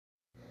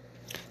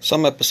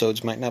Some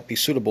episodes might not be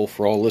suitable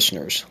for all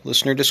listeners.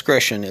 Listener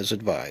discretion is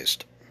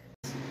advised.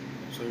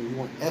 So you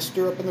want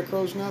Esther up in the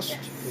crow's nest?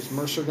 Yes. Is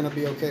Mercer going to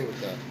be okay with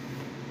that?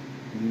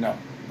 No.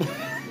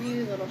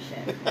 You little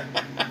shit.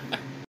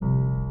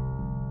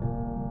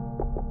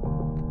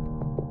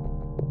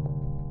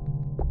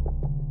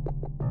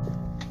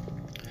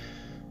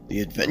 The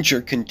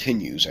adventure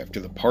continues after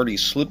the party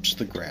slips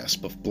the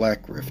grasp of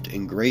Blackrift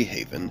in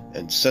Greyhaven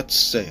and sets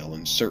sail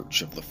in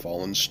search of the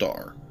fallen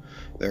star.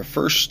 Their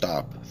first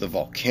stop, the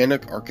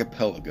volcanic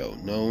archipelago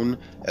known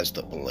as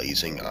the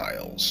Blazing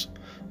Isles.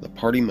 The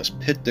party must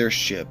pit their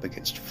ship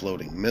against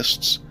floating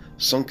mists,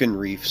 sunken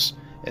reefs,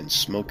 and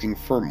smoking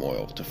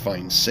turmoil to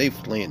find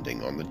safe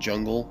landing on the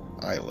jungle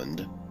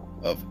island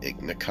of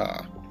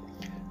Ignaca.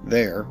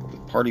 There, the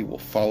party will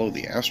follow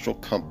the astral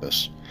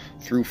compass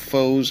through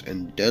foes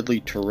and deadly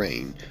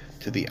terrain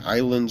to the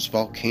island's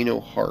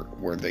volcano heart,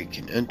 where they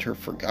can enter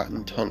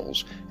forgotten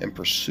tunnels and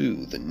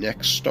pursue the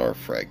next star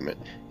fragment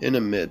in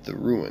amid the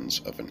ruins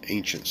of an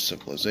ancient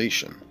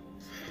civilization.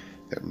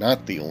 They're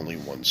not the only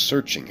ones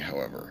searching,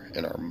 however.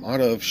 An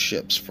armada of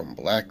ships from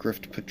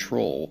Blackrift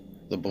patrol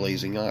the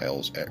Blazing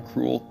Isles at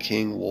Cruel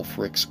King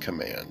Wulfric's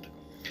command.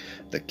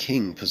 The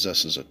king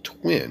possesses a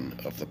twin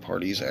of the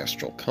party's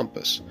astral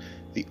compass,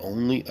 the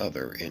only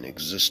other in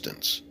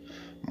existence.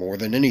 More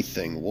than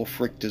anything,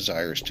 Wulfric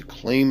desires to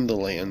claim the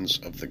lands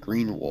of the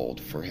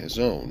Greenwold for his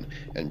own,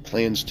 and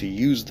plans to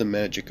use the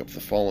magic of the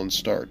fallen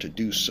star to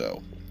do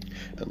so.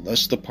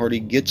 Unless the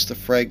party gets the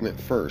fragment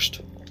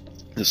first,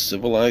 the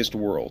civilized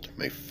world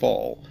may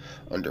fall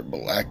under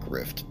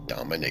Blackrift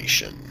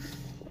domination.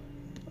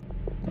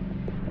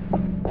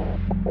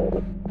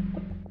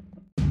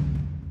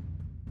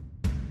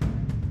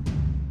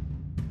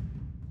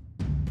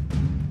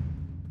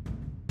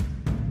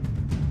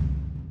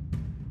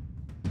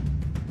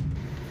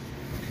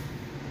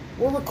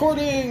 We're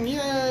recording!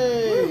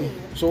 Yay! Woo.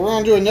 So we're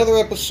on to another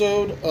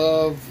episode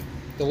of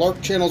the Lark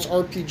Channel's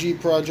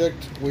RPG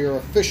project. We are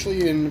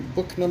officially in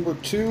book number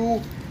 2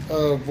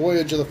 of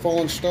Voyage of the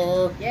Fallen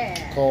Star,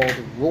 called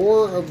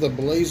Roar of the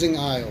Blazing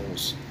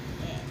Isles.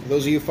 For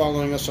those of you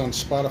following us on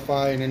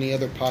Spotify and any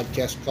other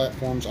podcast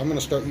platforms, I'm going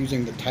to start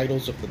using the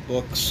titles of the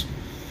books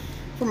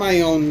for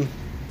my own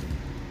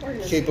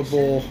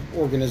capable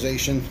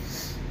organization.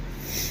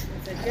 It's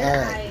a good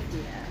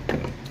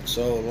idea.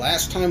 So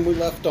last time we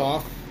left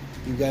off,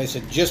 you guys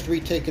had just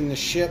retaken the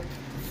ship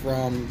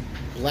from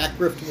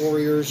Blackrift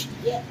warriors.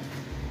 Yeah.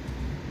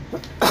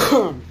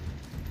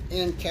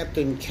 And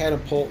Captain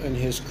Catapult and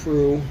his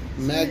crew.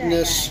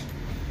 Magnus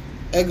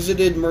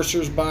exited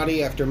Mercer's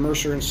body after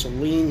Mercer and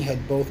Celine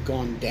had both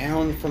gone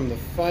down from the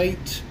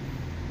fight.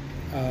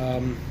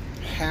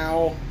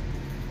 Hal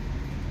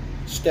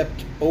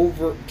stepped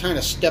over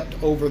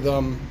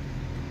them,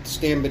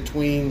 stand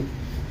between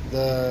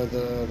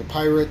the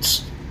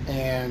pirates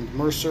and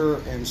Mercer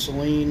and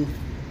Celine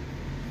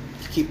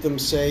to keep them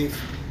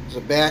safe.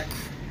 Zabak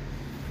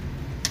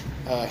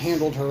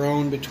handled her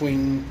own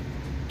between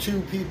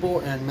two people,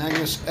 and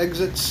Magnus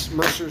exits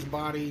Mercer's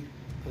body,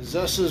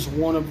 possesses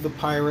one of the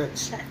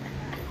pirates,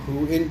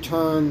 who in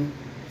turn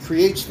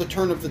creates the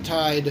turn of the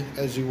tide,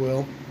 as you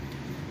will,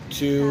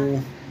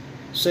 to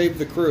save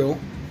the crew.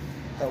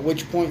 At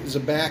which point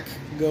Zabak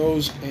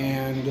goes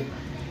and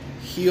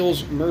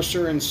heals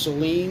Mercer and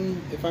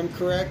Celine, if I'm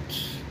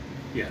correct.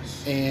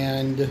 Yes.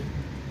 And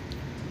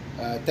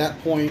at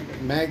that point,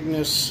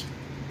 Magnus,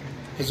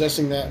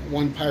 possessing that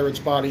one pirate's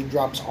body,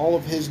 drops all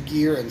of his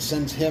gear and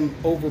sends him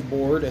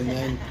overboard, and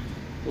then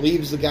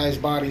leaves the guy's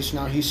body, so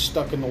now he's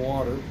stuck in the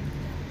water.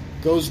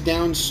 Goes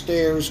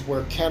downstairs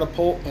where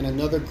Catapult and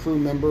another crew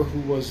member,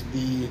 who was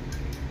the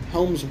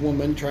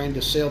helmswoman trying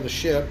to sail the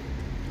ship,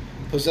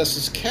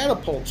 possesses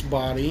Catapult's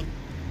body,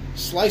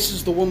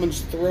 slices the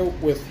woman's throat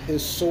with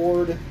his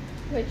sword.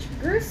 Which,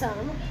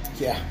 gruesome.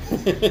 Yeah.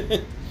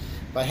 If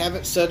I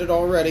haven't said it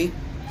already,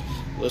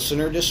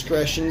 listener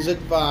discretion's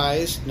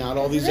advised. Not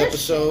all these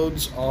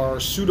episodes are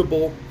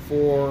suitable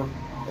for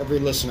every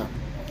listener.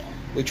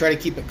 We try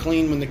to keep it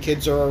clean when the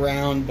kids are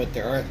around, but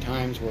there are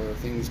times where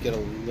things get a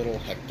little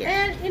hectic.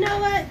 And you know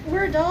what?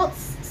 We're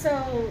adults,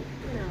 so,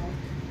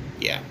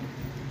 Yeah.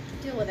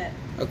 deal with it.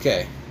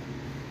 Okay.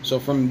 So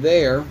from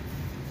there,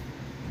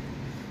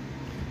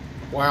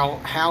 while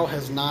Hal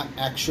has not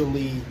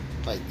actually,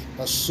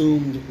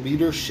 assumed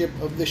leadership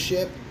of the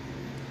ship,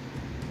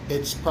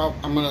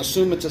 I'm going to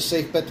assume it's a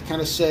safe bet to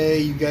kind of say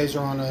you guys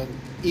are on an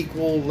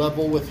equal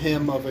level with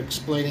him of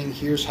explaining,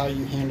 here's how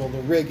you handle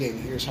the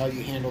rigging, here's how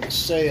you handle the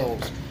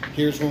sails,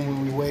 here's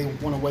when we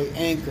want to weigh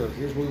anchor,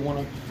 here's when we want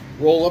to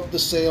roll up the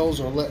sails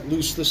or let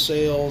loose the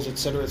sails,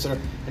 etc., etc.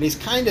 And he's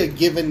kind of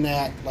given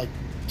that,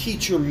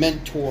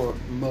 teacher-mentor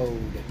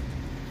mode.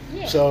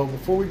 Yeah. So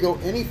before we go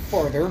any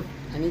farther,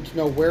 I need to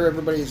know where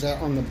everybody is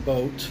at on the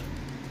boat.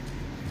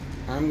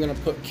 I'm going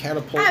to put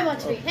Catapult... I want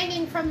to be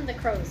hanging from the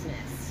crow's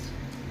nest,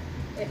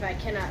 if I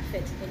cannot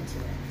fit into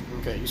it.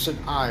 Okay, you said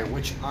I.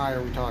 Which I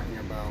are we talking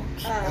about?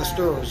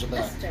 Esther or Zabak?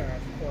 Esther,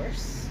 of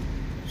course.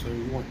 So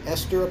you want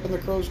Esther up in the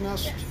crow's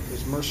nest? Yes.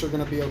 Is Mercer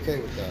going to be okay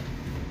with that?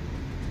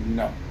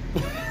 No.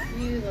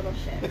 You little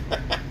shit.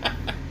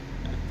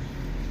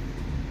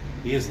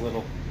 He is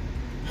little.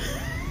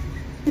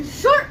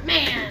 Short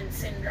man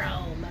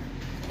syndrome.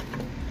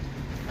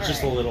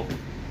 Just a Alright. little.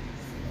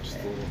 Just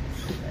a little.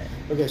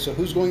 Okay, so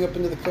who's going up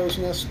into the crow's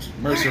nest?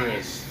 Mercer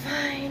is.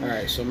 Fine. All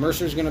right, so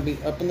Mercer's going to be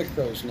up in the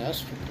crow's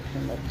nest. We'll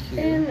put him up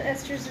here. And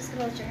Esther's just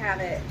gonna let you have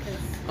it.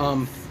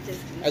 'Cause it's just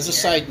As a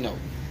easier. side note,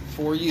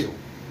 for you,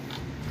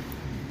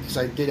 because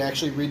I did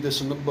actually read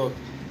this in the book,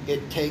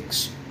 it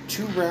takes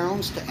 2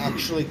 rounds to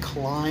actually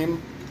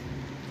climb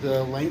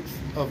the length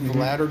of the Mhm.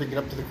 ladder to get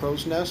up to the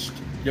crow's nest.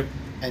 Yep.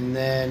 And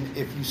then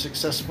if you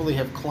successfully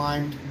have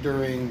climbed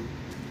during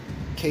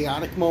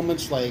chaotic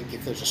moments, like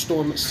if there's a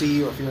storm at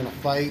sea or if you're in a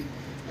fight,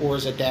 or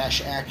as a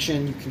dash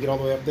action, you can get all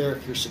the way up there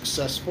if you're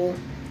successful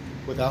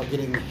without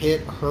getting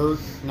hit, hurt,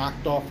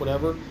 knocked off,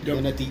 whatever. Yep.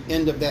 And at the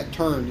end of that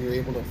turn, you're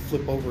able to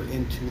flip over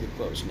into the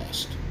crow's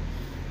nest.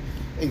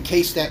 In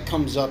case that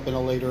comes up in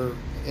a later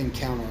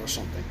encounter or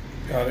something.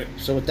 Got it.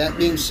 So with that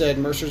being said,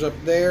 Mercer's up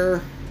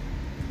there.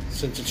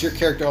 Since it's your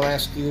character, I'll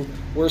ask you,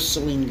 where's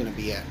Celine going to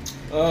be at?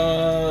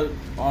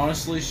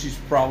 Honestly, she's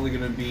probably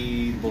gonna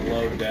be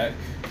below deck.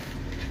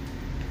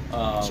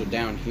 So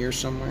down here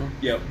somewhere?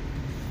 Yep.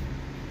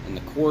 In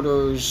the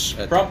quarters?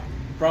 At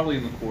Probably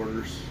in the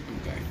quarters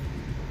okay.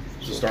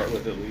 to start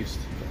with, at least.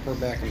 Put her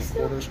back in the It's not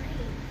quarters.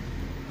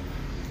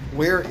 great.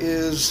 Where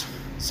is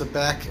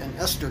Zabak and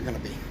Esther going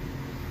to be?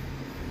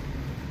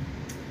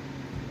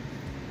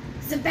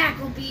 Zabak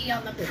will be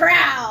on the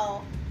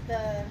prow.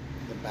 The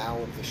Bow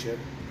of the ship.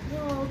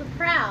 no, the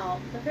prow.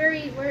 The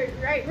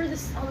right where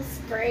this all the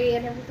spray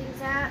and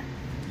everything's at.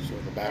 So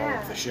the bow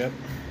Yeah. of the ship.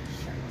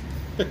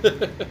 Sure.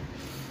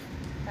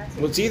 That's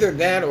Well, it's either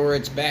that or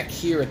it's back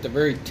here at the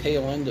very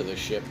tail end of the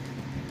ship.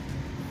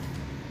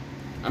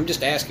 I'm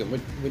just asking,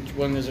 which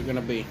one is it going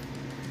to be?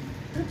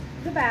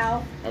 the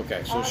bow.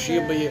 Okay, so On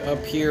she'll be the-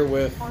 up here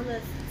with... on the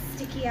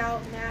sticky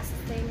out mast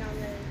thing on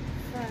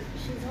the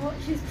front.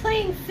 She's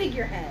playing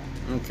figurehead.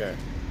 Okay.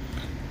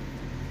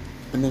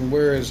 And then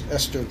where is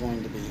Esther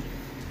going to be?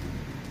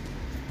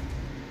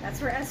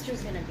 That's where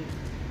Esther's gonna be.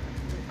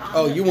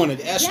 Oh, you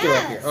wanted Esther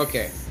up here. Yes!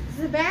 Okay.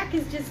 The back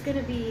is just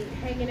gonna be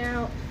hanging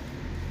out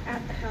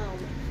at the helm.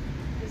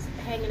 Just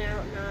hanging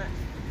out, not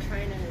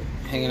trying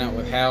to. Hanging out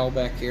with Hal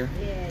back here?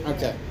 Yeah.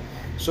 Okay.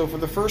 So for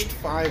the first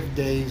 5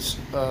 days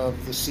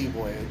of the sea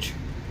voyage,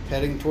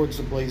 heading towards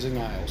the Blazing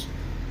Isles,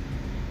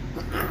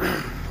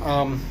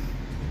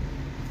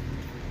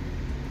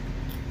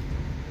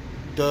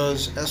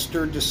 does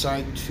Esther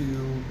decide to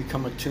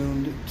become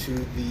attuned to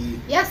the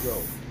Yes.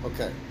 robe?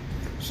 Okay.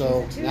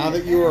 So She's attuned now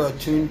that to you are Esther.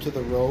 attuned to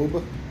the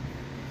robe,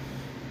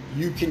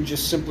 you can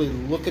just simply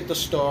look at the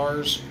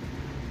stars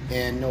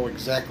and know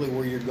exactly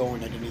where you're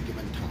going at any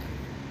given time.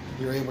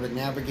 You're able to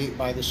navigate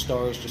by the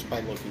stars just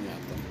by looking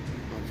at them.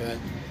 Okay?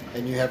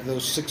 And you have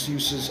those 6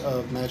 uses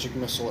of magic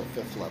missile at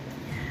 5th level.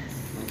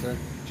 Yes. Okay?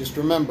 Just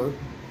remember,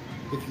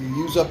 if you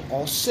use up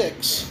all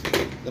 6,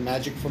 the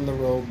magic from the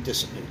robe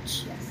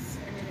dissipates. Yes.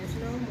 And it is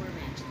no more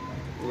magic.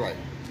 Right.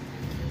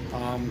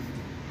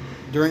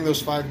 During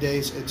those 5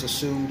 days, it's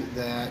assumed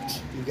that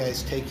you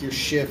guys take your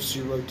shifts,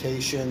 your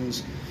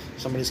rotations.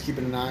 Somebody's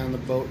keeping an eye on the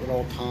boat at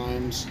all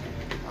times.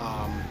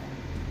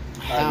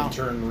 I in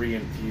turn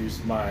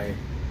re-infused my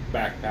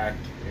backpack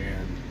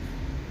and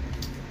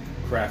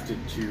crafted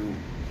 2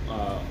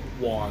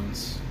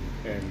 wands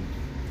and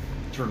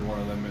turned one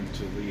of them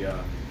into the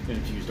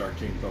infused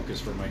arcane focus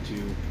for my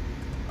 2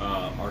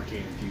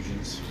 arcane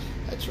infusions.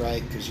 That's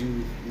right, because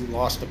you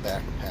lost a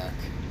backpack.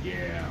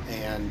 Yeah.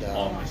 And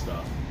All my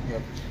stuff.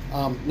 Yep.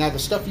 Now, the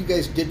stuff you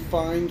guys did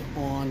find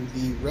on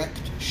the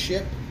wrecked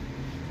ship,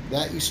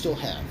 that you still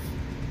have.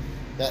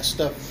 That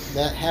stuff,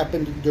 that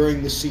happened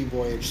during the sea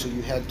voyage, so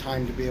you had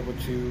time to be able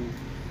to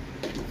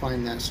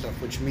find that stuff,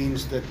 which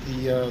means that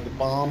the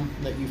bomb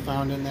that you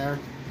found in there,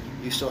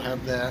 you still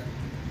have that.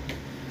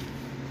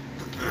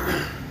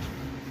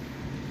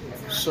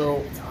 So,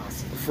 It's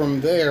awesome.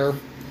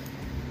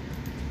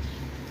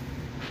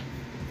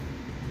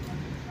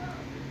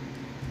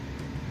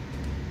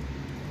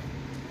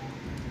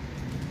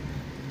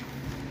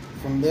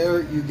 from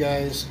there, you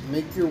guys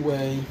make your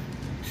way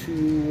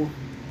to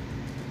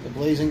the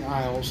Blazing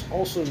Isles,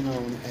 also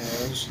known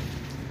as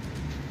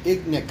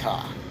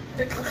Ignica.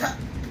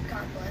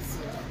 God bless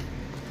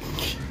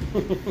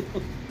you.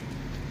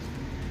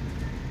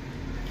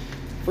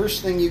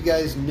 First thing you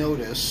guys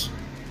notice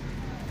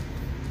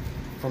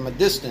from a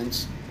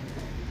distance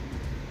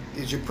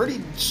is you're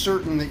pretty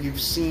certain that you've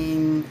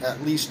seen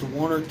at least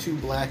 1 or 2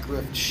 Black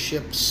Rift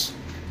ships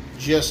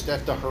just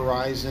at the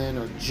horizon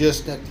or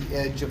just at the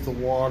edge of the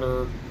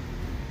water,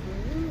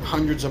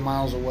 hundreds of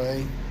miles away.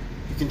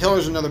 You can tell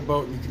there's another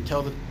boat, and you can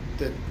tell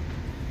that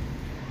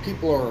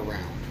people are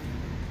around.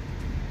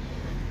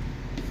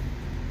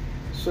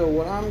 So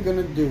what I'm going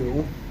to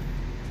do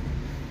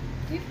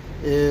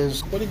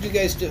is, what did you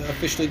guys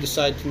officially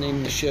decide to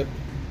name the ship?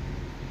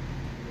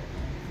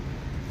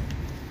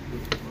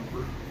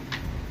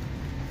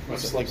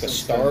 Was it like the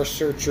Star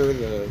Searcher,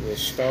 the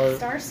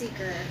Star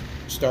Seeker.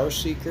 Star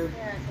Seeker?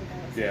 Yeah, I think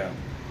that was. Yeah.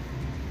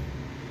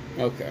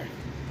 Okay.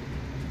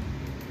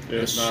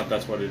 If not,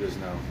 that's what it is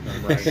now.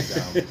 I'm writing it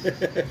down.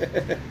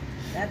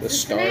 That's The its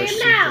Star name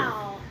Seeker.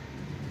 now.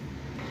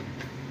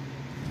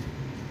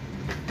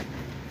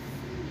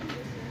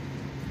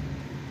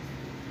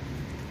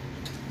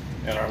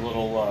 And our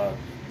little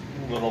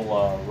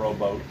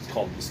rowboat is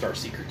called the Star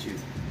Seeker 2.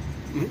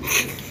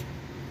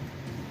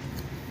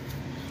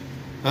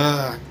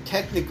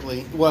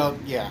 Technically, well,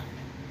 yeah.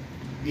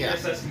 Yeah.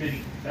 SS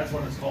Mini. That's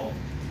what it's called.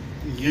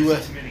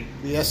 US, Mini.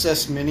 the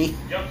SS Mini.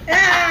 Yep.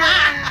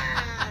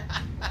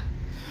 Ah!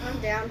 I'm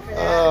down for that.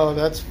 Oh,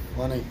 that's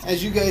funny.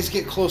 As you guys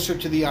get closer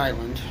to the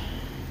island,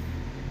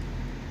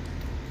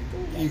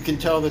 you can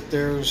tell that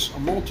there's a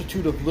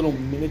multitude of little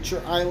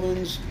miniature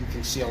islands. You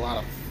can see a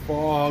lot of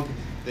fog.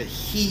 The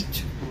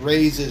heat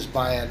raises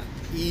by an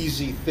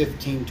easy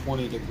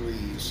 15-20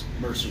 degrees.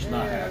 Mercer's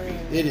not happy.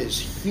 It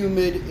is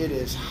humid. It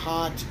is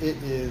hot. It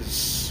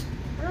is...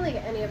 I don't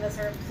think any of us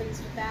are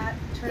pleased with that.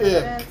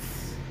 Yeah.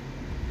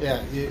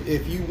 Yeah,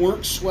 if you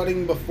weren't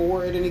sweating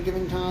before at any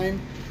given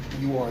time,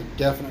 you are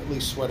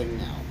definitely sweating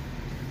now.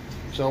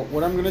 So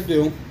what I'm going to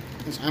do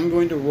is I'm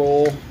going to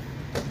roll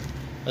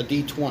a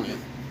d20.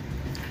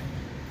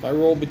 If I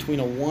roll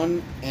between a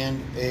 1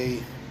 and a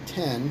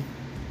 10,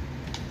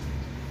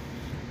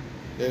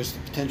 there's the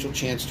potential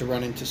chance to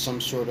run into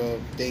some sort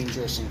of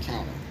dangerous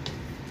encounter.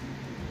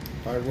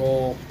 If I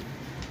roll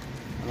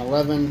an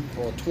 11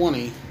 or a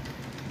 20,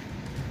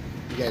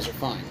 you guys are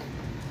fine.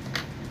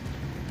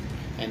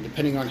 And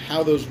depending on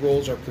how those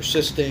rolls are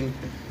persisting,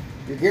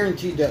 you're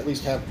guaranteed to at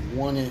least have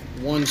one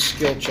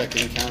skill check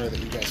encounter that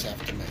you guys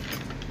have to make.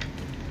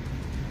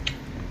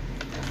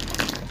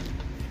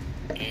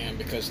 And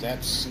because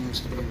that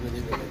seems to be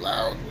really, really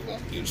loud, we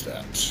won't use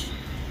that.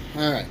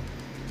 Alright.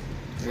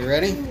 You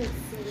ready?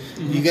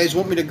 You guys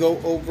want me to go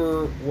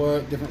over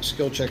what different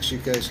skill checks you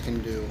guys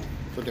can do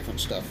for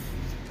different stuff?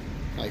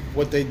 Like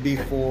what they'd be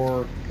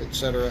for,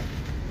 etc.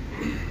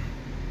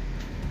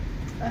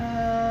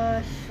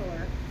 Sure.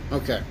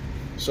 Okay,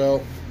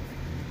 so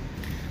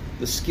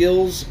the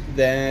skills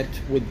that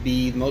would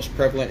be most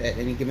prevalent at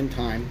any given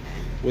time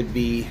would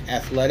be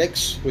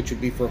athletics, which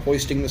would be for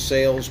hoisting the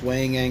sails,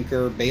 weighing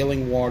anchor,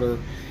 bailing water,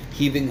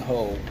 heaving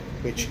hoe,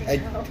 which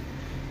I'm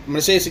going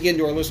to say this again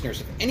to our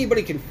listeners. If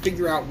anybody can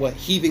figure out what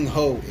heaving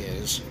hoe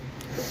is,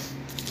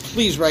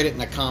 please write it in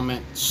a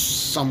comment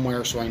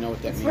somewhere so I know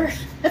what that means.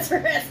 That's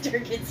where Esther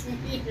gets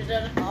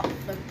yeeted off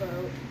the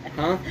boat.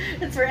 Huh?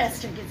 That's where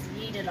Esther gets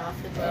yeeted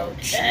off the boat.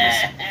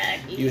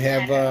 You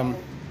have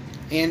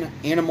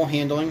animal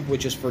handling,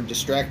 which is for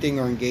distracting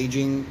or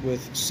engaging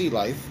with sea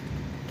life.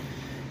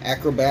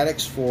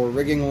 Acrobatics for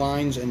rigging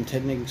lines and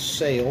tending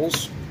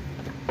sails.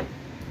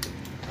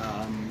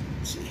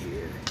 Let's see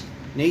here.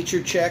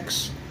 Nature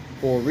checks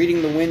for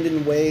reading the wind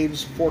and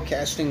waves,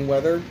 forecasting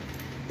weather.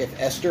 If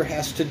Esther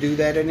has to do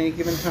that at any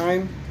given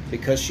time,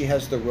 because she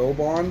has the robe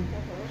on,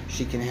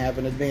 she can have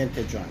an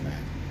advantage on that.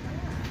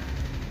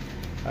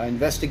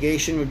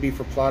 Investigation would be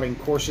for plotting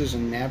courses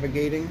and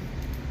navigating.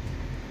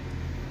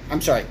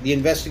 I'm sorry, the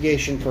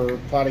investigation for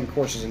plotting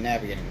courses and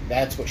navigating.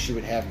 That's what she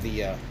would have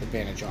the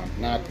advantage on,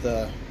 not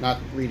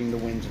reading the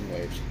winds and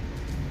waves.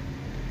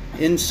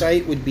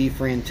 Insight would be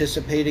for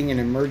anticipating an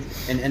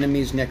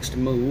enemy's next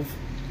move.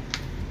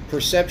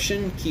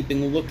 Perception,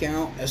 keeping a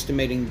lookout,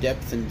 estimating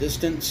depth and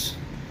distance.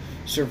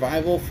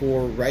 Survival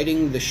for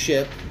righting the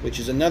ship, which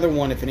is another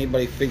one. If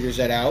anybody figures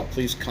that out,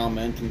 please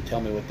comment and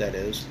tell me what that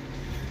is.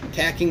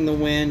 Attacking the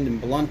wind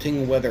and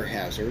blunting weather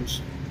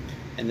hazards.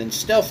 And then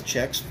stealth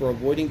checks for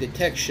avoiding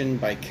detection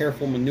by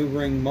careful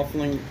maneuvering,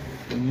 muffling,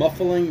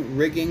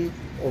 rigging,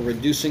 or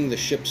reducing the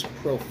ship's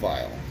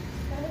profile.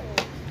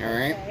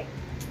 Alright? Okay.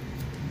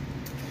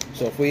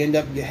 So if we end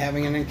up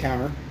having an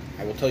encounter,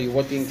 I will tell you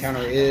what the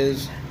encounter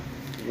is,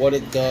 what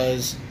it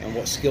does, and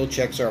what skill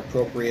checks are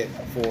appropriate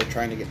for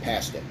trying to get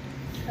past it.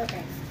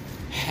 Okay.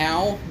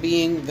 Hal,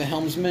 being the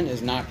helmsman,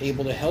 is not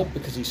able to help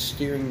because he's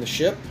steering the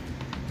ship.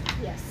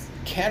 Yes.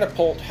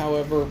 Catapult,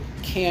 however,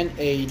 can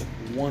aid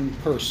one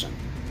person.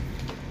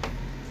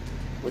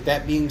 With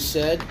that being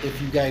said,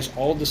 if you guys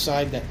all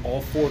decide that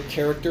all 4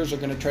 characters are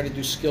going to try to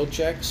do skill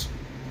checks,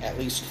 at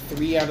least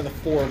 3 out of the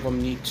 4 of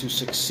them need to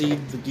succeed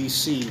the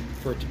DC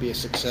for it to be a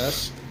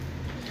success.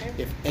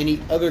 Okay. If any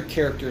other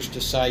characters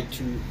decide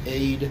to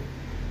aid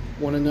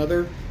one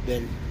another,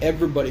 then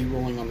everybody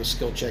rolling on the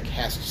skill check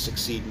has to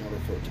succeed in order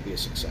for it to be a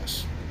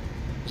success.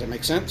 Does that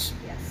make sense?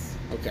 Yes.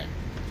 Okay.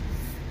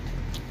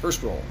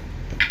 First roll.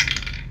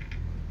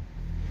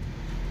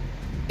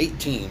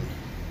 18.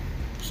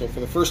 So for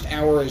the first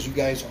hour, as you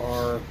guys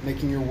are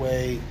making your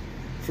way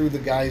through the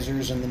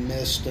geysers and the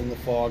mist and the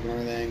fog and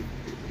everything,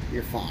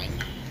 you're fine.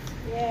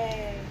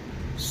 Yay.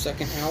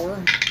 Second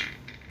hour,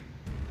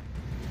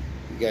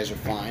 you guys are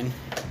fine.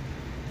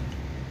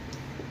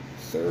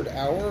 Third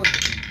hour,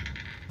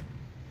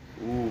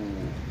 ooh,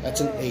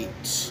 that's an 8.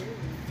 So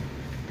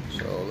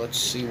let's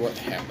see what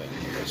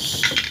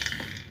happens.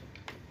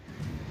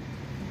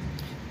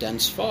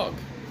 Dense fog.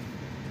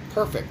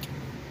 Perfect.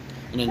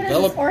 What is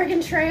this,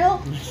 Oregon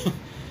Trail?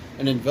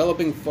 An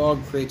enveloping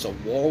fog creates a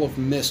wall of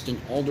mist in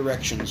all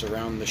directions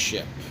around the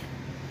ship.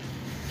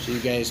 So you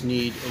guys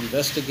need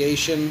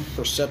investigation,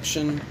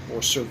 perception,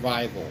 or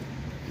survival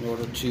in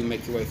order to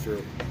make your way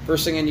through.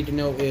 First thing I need to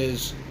know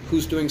is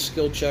who's doing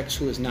skill checks,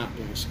 who is not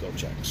doing skill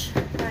checks.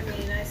 I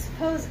mean, I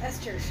suppose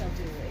Esther shall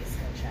do a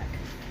skill check.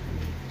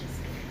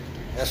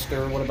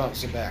 Esther, what about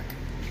Zabak?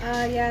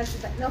 Yeah,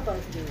 they'll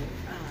both do.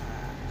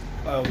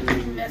 I'll do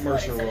What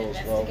Mercer is it, roll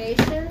as well.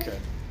 investigation? Okay.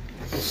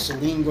 Is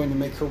Celine going to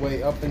make her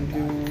way up and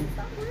do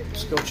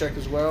skill check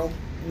as well?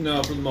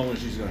 No, for the moment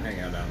she's going to hang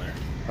out down there.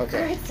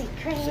 Okay. Arts and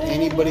Is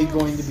anybody crafts.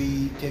 going to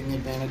be taking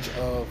advantage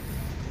of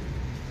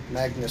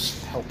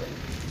Magnus helping?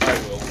 I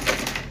will.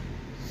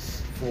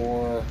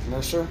 For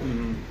Mercer?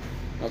 Mm-hmm.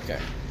 Okay.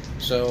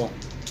 So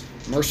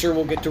Mercer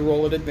will get to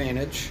roll at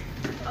advantage.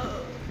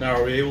 Now,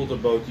 are we able to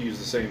both use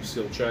the same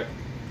skill check?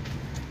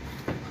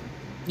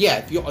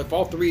 Yeah, if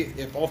all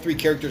three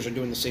characters are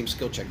doing the same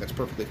skill check, that's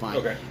perfectly fine.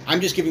 Okay.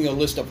 I'm just giving you a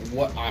list of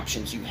what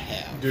options you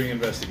have. Doing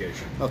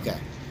investigation. Okay.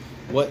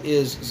 What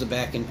is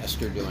Zabak and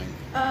Esther doing?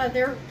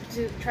 They're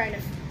trying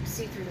to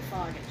see through the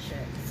fog and shit.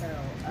 So.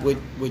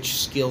 Which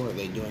skill are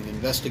they doing?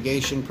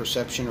 Investigation,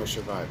 perception, or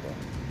survival?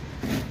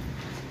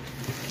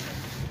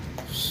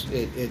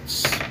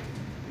 It's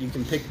you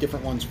can pick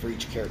different ones for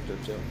each character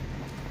too.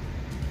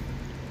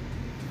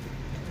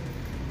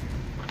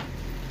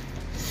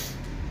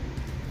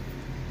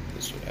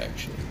 This would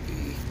actually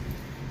be.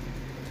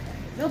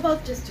 They'll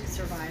both just do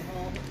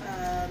survival.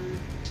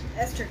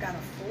 Esther got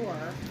a 4.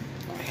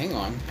 Oh, hang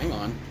on.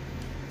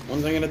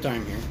 One thing at a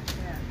time here.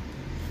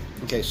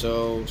 Yeah. Okay,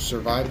 so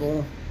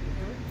survival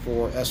Mm-hmm.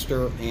 for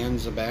Esther and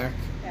Zabak,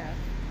 Yeah.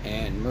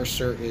 and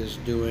Mercer is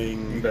doing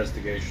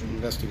Investigation.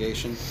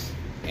 investigation,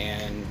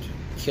 and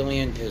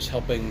Killian is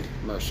helping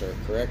Mercer,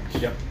 correct?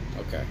 Yep.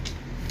 Okay.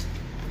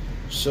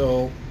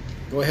 So,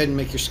 go ahead and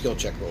make your skill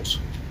check rolls.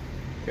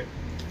 Okay.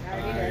 I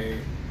already did.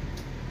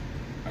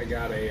 I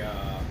got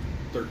a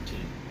 13.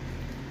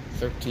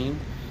 13.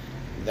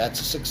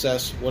 That's a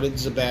success. What did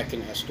Zabak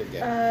and Esther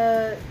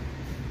get?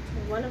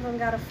 One of them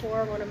got a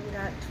 4. One of them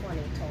got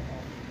 20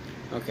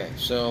 total. Okay,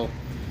 so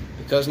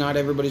because not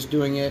everybody's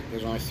doing it,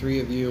 there's only 3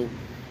 of you.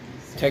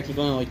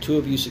 Technically, only 2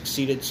 of you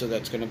succeeded, so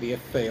that's going to be a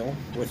fail.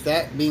 With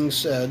that being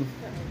said,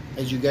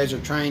 as you guys are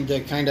trying to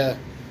kind of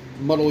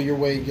muddle your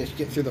way, get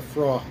through the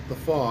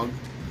fog,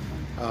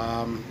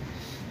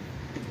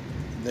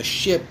 the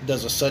ship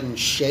does a sudden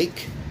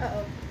shake.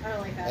 Uh-oh. I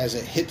don't like that. As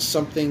it hits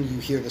something, you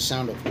hear the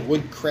sound of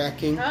wood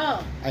cracking.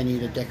 Oh. I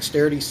need a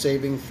dexterity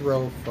saving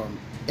throw from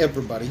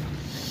everybody.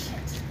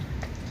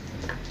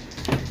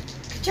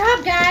 Good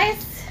job,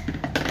 guys.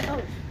 Oh,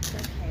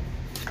 okay.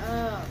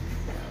 Oh.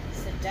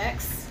 Is it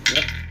Dex?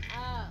 Yep.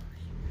 Oh.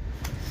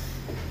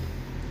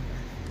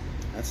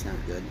 That's not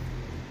good.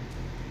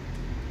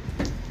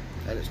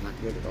 That is not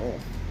good at all.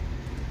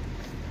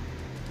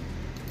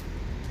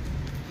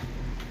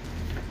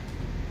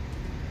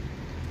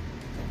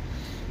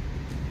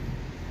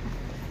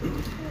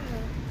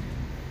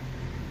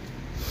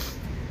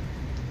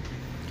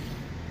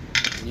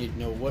 I need to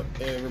know what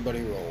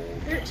everybody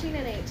rolled. 13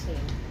 and 18.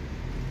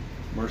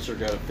 Mercer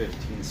got a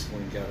 15.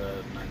 Celine got a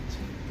 19.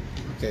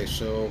 Okay,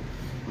 so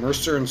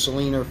Mercer and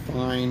Celine are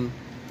fine.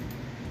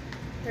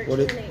 13 What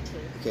did- and 18.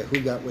 Okay,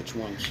 who got which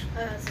ones?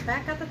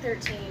 Zabak got the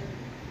 13.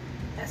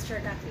 Esther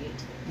got the 18.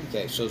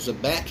 Okay, so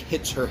Zabak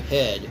hits her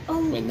head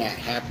Oh. when that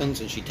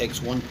happens, and she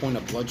takes 1 point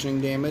of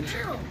bludgeoning damage.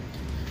 Ow.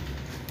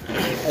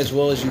 As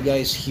well as you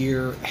guys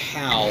hear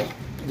Hal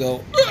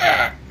go,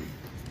 "Ah!"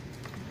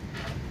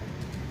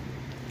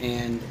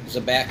 And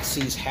Zabak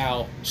sees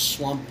Hal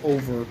slump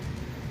over.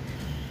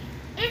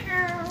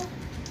 Ow.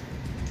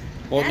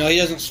 Well, no, he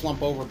doesn't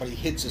slump over, but he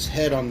hits his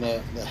head on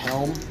the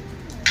helm.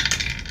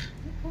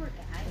 You poor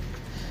guy.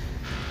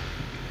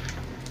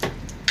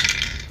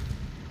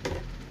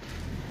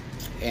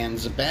 And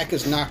Zabak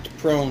is knocked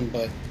prone,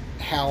 but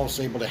Hal's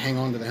able to hang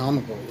on to the helm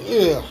and go,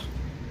 ugh.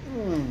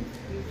 Hmm.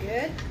 You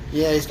good?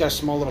 Yeah, he's got a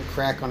small little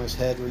crack on his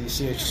head where you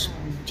see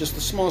just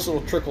the smallest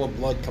little trickle of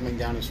blood coming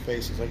down his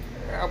face. He's like,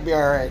 I'll be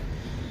alright.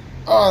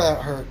 Oh,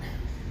 that hurt.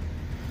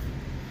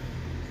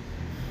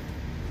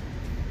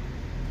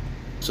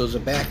 So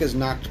Zabak is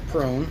knocked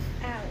prone.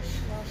 Ouch.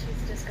 Well,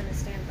 she's just going to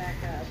stand back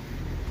up.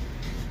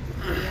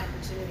 The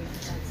opportunity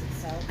presents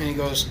itself. And he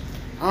goes,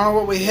 I don't know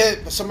what we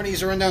hit, but somebody needs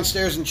to run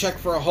downstairs and check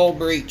for a hull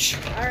breach.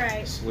 All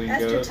right. Celine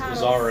Esther was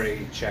toddles.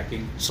 already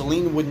checking.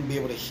 Celine wouldn't be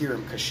able to hear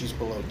him because she's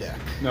below deck.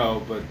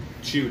 No, but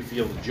she would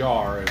feel the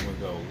jar and would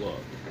go, look.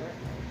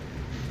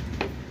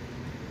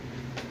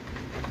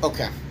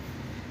 Okay.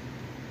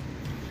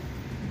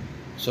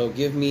 So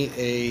give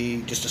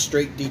me just a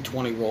straight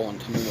D20 roll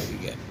and tell me what you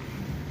get.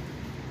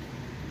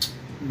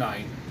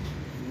 9.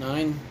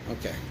 9?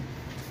 Okay.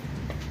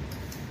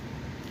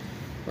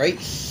 Right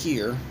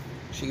here,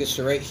 she gets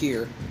to right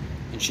here,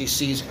 and she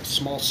sees a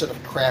small set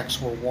of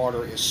cracks where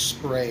water is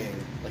spraying,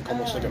 like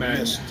almost like a Mend,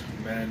 mist.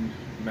 mend.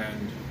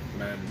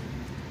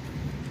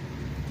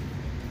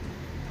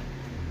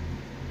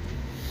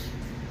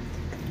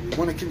 You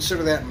want to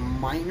consider that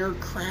minor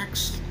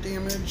cracks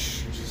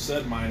damage? She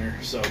said minor,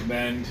 so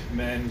mend.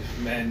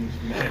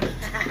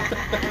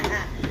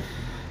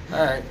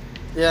 Alright.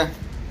 Yeah.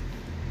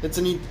 It's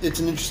an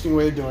interesting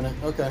way of doing it.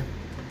 Okay,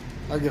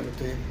 I'll give it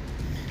to you.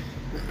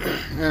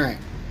 All right.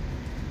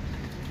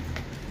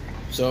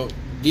 So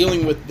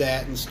dealing with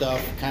that and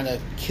stuff kind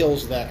of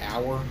kills that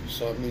hour.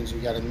 So it means we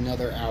got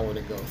another hour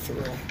to go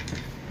through.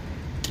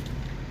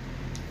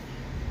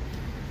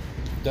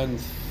 Done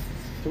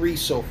 3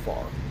 so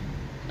far.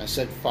 I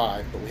said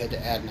 5, but we had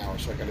to add an hour,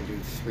 so I got to do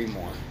 3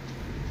 more.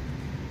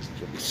 So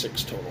it'll be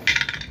 6 total.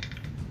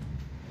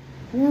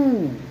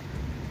 Woo!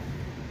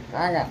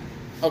 I got.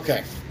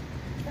 Okay.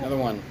 Another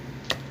one.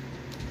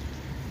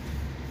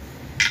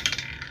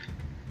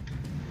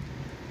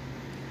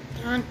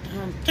 Dun,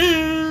 dun,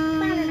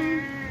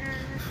 dun.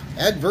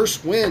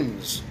 Adverse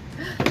winds.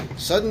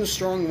 Sudden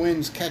strong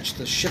winds catch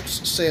the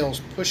ship's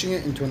sails, pushing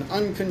it into an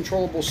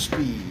uncontrollable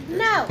speed.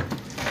 No!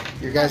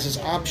 Your guys'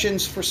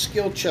 options for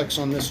skill checks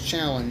on this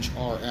challenge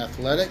are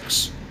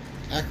athletics,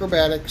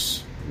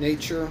 acrobatics,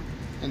 nature,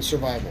 and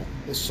survival.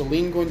 Is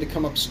Celine going to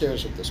come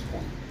upstairs at this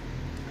point?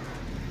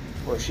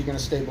 Or is she going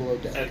to stay below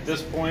deck? At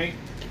this point,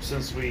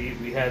 since we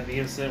had the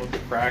incident with the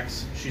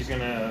cracks, she's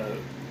gonna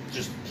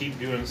just keep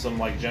doing some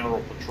like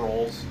general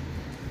patrols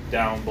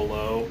down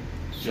below,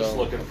 just So,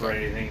 looking okay. for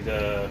anything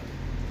that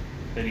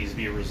needs to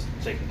be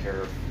taken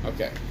care of.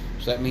 Okay.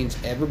 So that means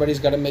everybody's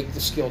got to make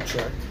the skill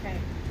check. Okay.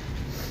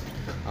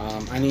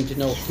 I need to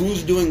know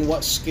who's doing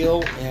what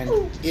skill and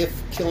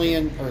if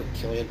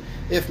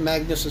if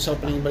Magnus is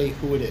helping anybody,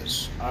 who it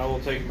is. I will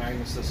take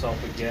Magnus' help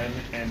again,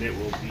 and it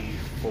will be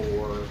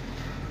for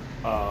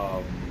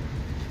oh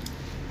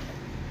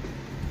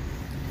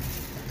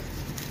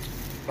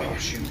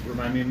shoot,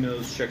 remind me of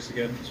those checks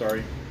again.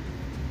 Sorry.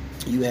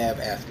 You have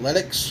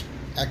athletics,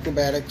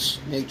 acrobatics,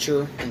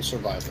 nature, and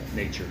survival.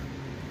 Nature.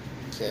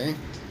 Okay.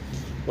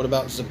 What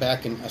about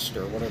Zabak and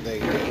Esther? What are they?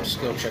 What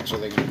skill checks are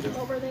they going to do?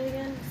 What were they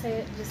again? Say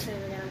it. Just say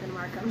it again. I'm gonna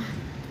mark them.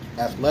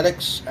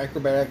 Athletics,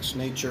 acrobatics,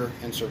 nature,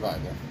 and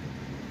survival.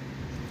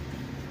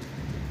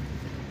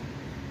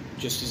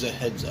 Just as a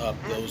heads up,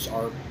 those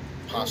are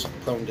possibly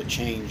prone to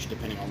change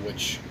depending on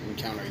which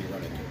encounter you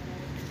run into.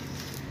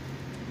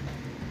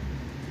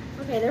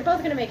 Okay, they're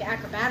both gonna make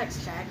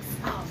acrobatics checks.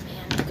 Oh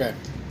man. Okay.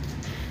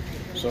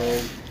 So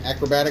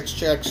acrobatics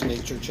checks,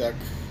 nature check.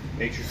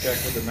 Nature check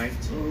with a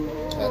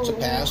 19. That's a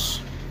pass.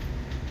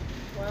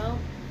 Well,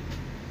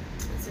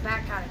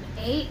 Zabak got an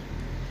 8,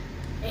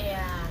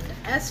 and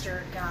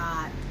Esther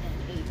got an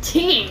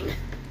 18.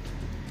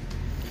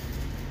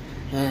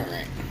 All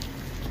right.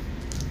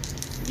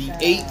 The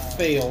 8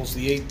 fails.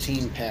 The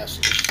 18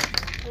 passes.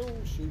 Oh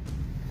shoot.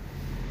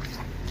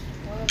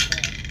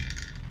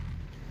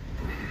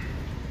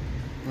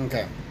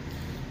 Okay.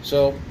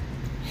 So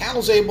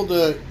Hal's able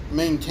to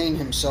maintain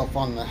himself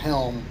on the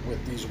helm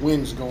with these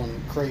winds going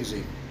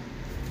crazy.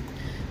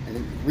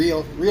 And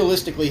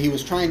realistically, he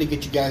was trying to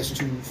get you guys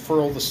to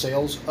furl the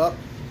sails up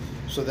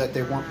so that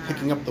they weren't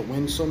picking up the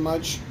wind so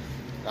much.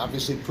 It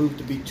obviously proved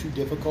to be too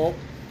difficult.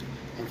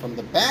 And from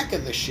the back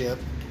of the ship,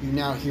 you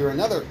now hear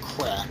another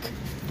crack.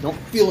 You don't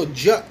feel a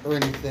jut or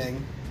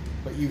anything,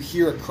 but you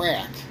hear a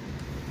crack.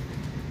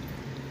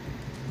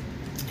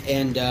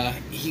 And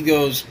he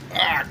goes,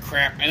 "Ah,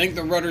 crap, I think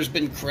the rudder's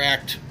been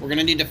cracked. We're going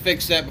to need to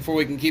fix that before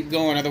we can keep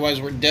going,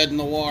 otherwise we're dead in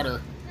the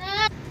water."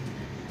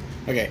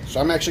 Okay, so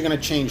I'm actually going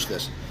to change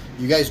this.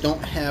 You guys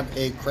don't have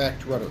a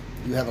cracked rudder.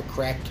 You have a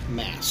cracked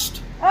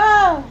mast.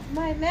 Oh,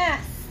 my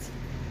mast.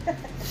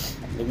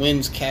 The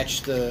winds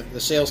catch the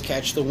sails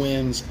catch the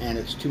winds, and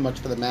it's too much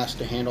for the mast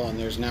to handle, and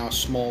there's now a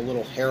small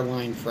little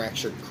hairline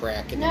fractured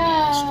crack in the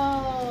mast.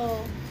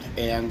 No.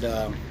 And,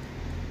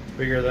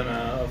 Bigger than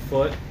a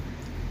foot?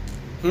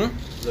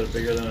 Is it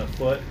bigger than a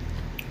foot?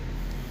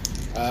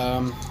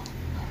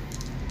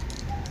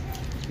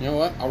 You know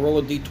what? I'll roll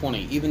a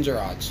d20. Evens or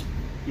odds?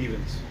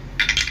 Evens.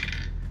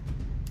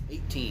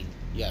 18.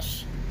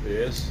 Yes. It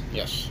is?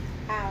 Yes.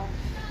 Ow.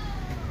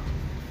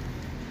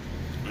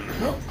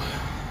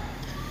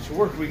 So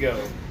where can we go?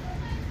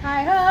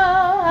 Hi-ho,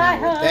 Now,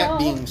 hi-ho. with that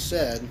being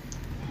said,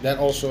 that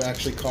also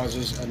actually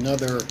causes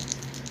another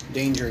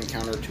danger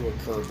encounter to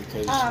occur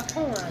because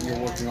Come on, you're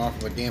man. working off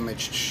of a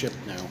damaged ship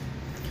now.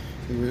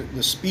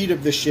 The speed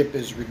of the ship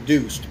is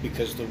reduced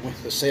because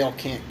the sail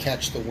can't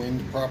catch the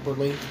wind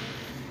properly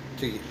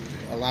to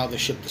allow the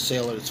ship to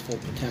sail at its full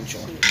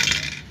potential.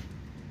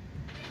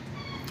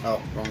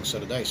 Oh, wrong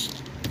set of dice.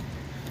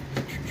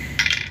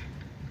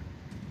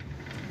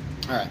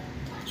 Alright,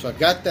 so I've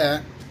got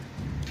that.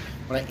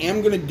 What I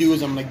am going to do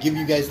is I'm going to give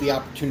you guys the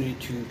opportunity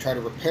to try to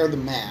repair the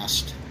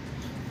mast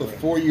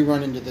before you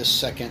run into this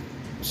second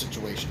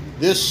situation.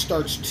 This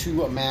starts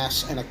to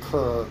amass and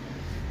occur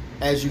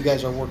as you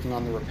guys are working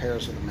on the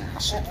repairs of the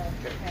mast.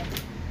 Okay.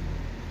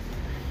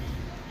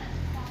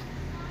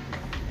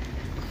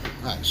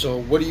 Alright, so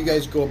what do you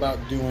guys go about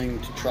doing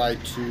to try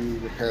to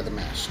repair the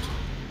mast?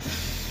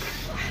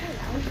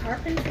 I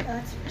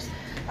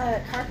don't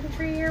know,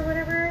 carpentry or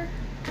whatever.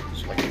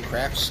 So like a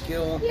craft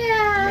skill? I mean,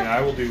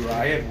 Yeah.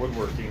 I had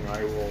woodworking.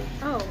 I will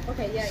Oh,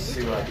 okay, yeah. You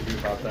see do what I that. can do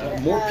about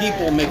that. More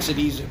people makes it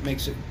easy.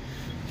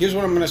 Here's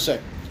what I'm going to say.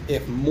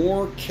 If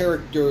more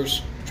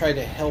characters try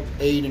to help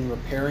aid in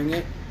repairing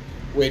it,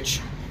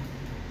 which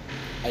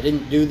I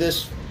didn't do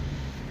this,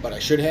 but I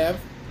should have.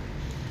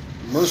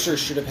 Mercer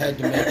should have had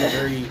to make a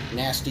very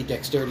nasty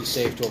dexterity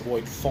save to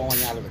avoid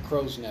falling out of the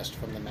crow's nest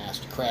from the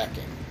mast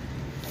cracking.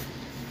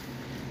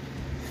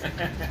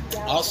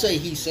 I'll say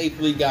he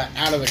safely got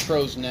out of the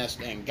crow's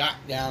nest and got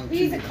down to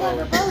He's the a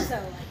clever boat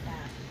bozo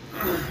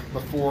like that.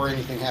 before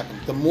anything happened.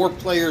 The more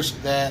players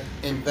that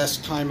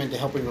invest time into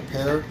helping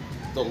repair,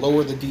 the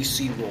lower the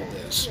DC roll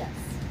is. Yes.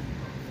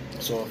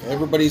 So if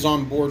everybody's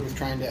on board with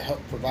trying to help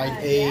provide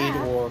aid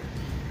yeah. or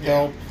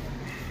help,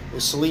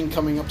 is Celine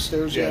coming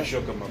upstairs Yeah, yet?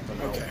 she'll come up and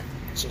help. Okay.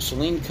 So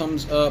Celine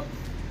comes up.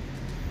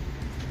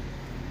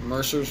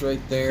 Mercer's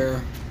right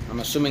there. I'm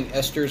assuming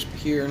Esther's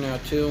here now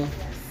too.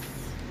 Yes.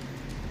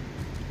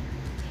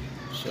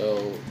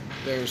 So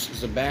there's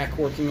Zabak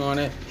working on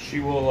it.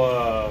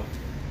 She'll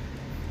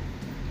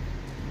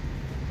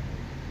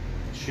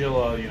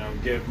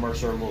give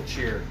Mercer a little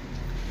cheer.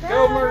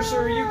 Go,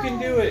 Mercer, you can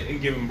do it, and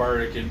give him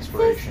bardic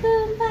inspiration.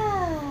 System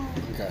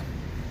 5. Okay.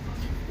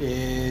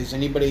 Is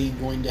anybody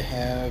going to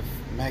have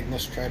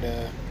Magnus try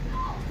to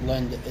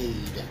lend aid?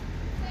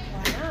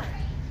 Why not?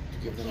 To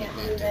give them Can't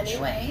move advantage.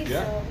 anyway,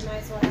 Yeah. so might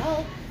as well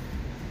help.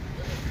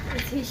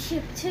 It's his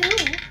ship too.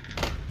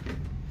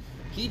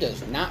 He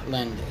does not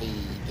lend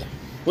aid.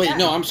 Wait, Yeah.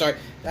 no, I'm sorry.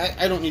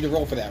 I don't need to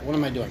roll for that. What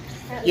am I doing?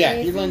 That Yeah,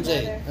 he lazy lends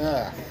aid.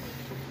 mother.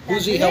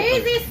 Who's That he helping?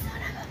 lazy son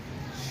of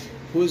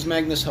a- Who is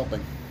Magnus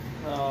helping?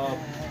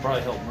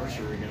 Probably help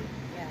Mercer again.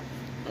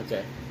 Yeah.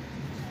 Okay.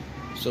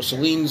 So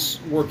Celine's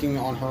working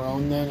on her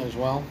own then as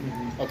well?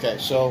 Okay,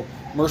 so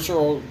Mercer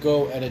will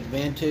go at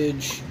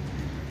advantage.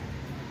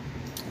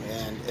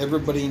 And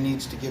everybody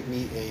needs to give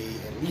me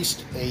at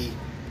least a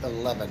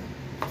 11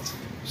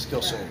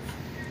 skill save.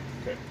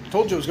 Okay.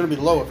 Told you it was going to be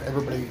low if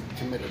everybody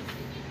committed.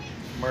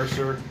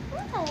 Mercer,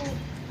 Oh.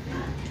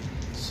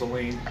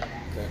 Celine.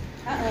 Okay.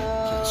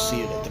 Uh-oh. Can't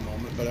see it at the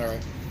moment, but all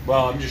right.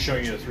 Well, I'm just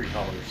showing you the 3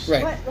 colors.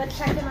 Right. What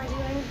check am I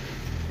doing?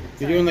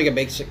 You're doing like a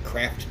basic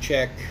craft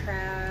check.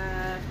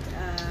 Craft.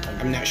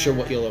 I'm not sure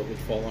what it would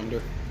fall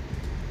under.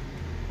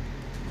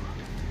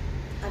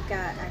 I've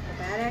got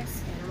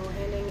acrobatics, animal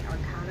handling,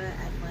 arcana,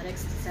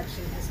 athletics,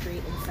 deception,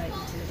 history, insight,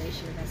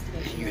 intimidation,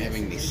 investigation. Are you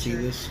having me see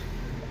adventure. this?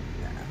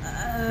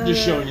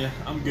 Just showing you.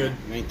 I'm good.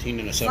 19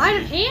 and a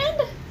Sleight of 17.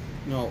 hand?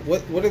 No,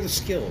 what are the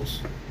skills?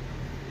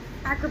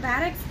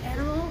 Acrobatics,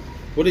 animal.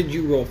 What did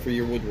you roll for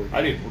your woodworking?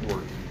 I did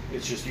woodworking.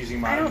 It's just using I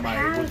my don't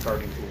wood have-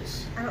 carving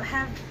tools. I don't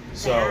have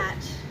So that.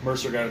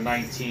 Mercer got a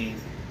 19.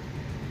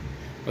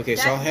 Okay,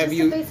 so I'll have just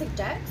you. a basic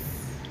dex?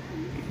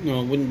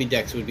 No, it wouldn't be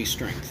dex, it would be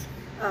strength.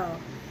 Oh.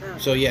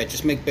 So yeah,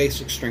 just make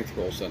basic strength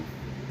rolls then.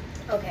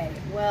 Okay,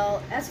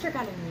 well, Esther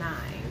got a 9.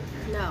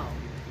 No.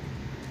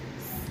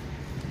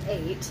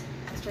 8.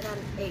 Esther got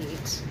an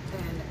 8.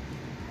 And.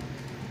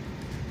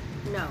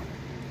 No.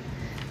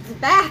 The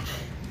back.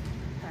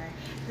 Sorry.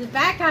 The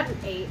back got an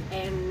 8,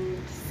 and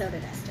so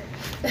did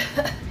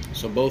Esther.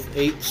 So both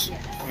 8s?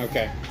 Yes.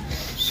 Okay.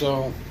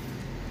 So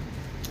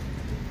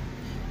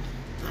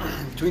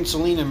between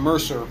Celine and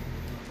Mercer,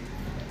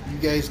 you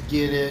guys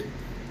get it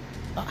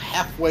about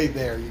halfway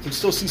there. You can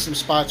still see some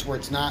spots where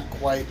it's not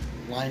quite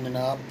lining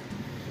up.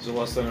 Is it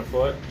less than a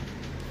foot?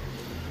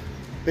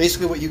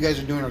 Basically what you guys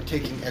are doing are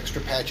taking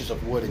extra patches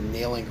of wood and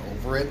nailing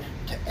over it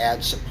to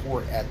add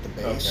support at the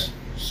base. Okay.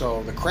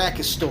 So the crack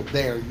is still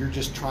there. You're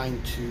just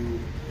trying to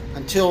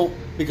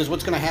because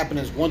what's going to happen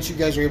is once you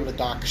guys are able to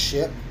dock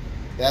ship,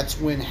 that's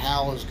when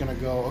Hal is going to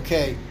go,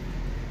 okay,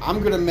 I'm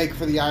going to make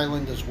for the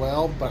island as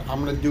well, but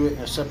I'm going to do it in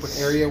a separate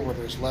area where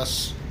there's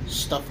less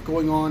stuff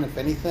going on, if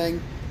anything,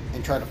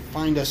 and try to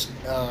find us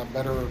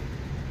better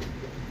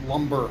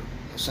lumber,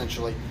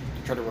 essentially,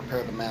 to try to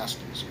repair the mast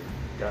easier.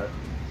 Got it.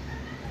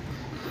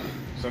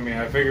 So, I mean,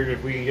 I figured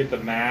if we can get the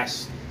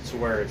mast to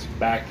where it's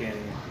back in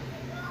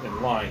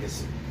line,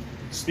 because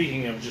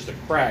speaking of just a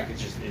crack,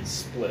 it's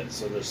split,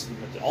 so there's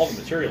all the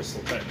material's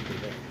still technically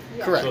there.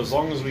 Yeah. Correct. So as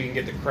long as we can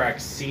get the crack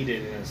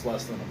seated and it's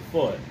less than a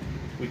foot,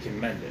 we can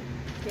mend it.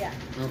 Yeah.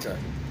 Okay.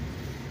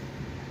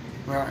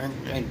 Well,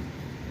 and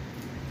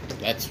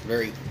that's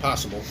very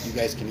possible. You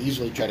guys can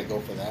easily try to go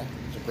for that.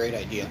 It's a great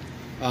idea.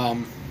 Are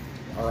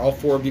all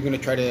 4 of you going to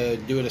try to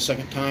do it a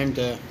second time?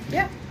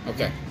 Yeah.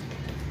 Okay.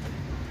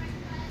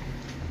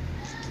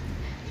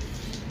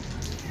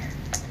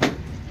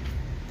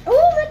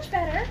 Oh, much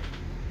better.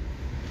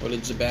 What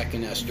did Zabak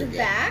and Esther The get?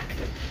 back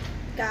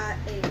got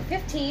a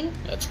 15.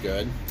 That's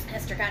good.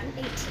 Esther got an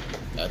 8.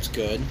 That's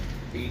good.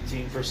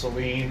 18 for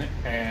Celine,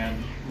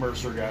 and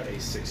Mercer got a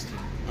 16.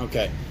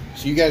 Okay.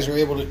 So you guys are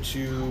able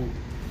to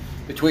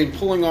between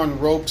pulling on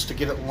ropes to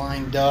get it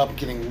lined up,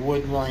 getting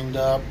wood lined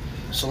up,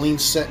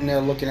 Celine's sitting there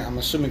looking at, I'm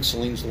assuming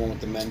Celine's the one with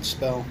the mend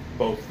spell.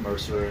 Both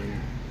Mercer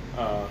and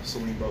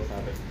Celine both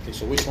have it. Okay,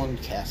 so which one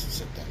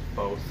casts it then?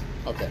 Both.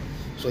 Okay.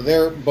 So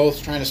they're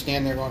both trying to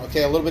stand there going,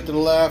 okay, a little bit to the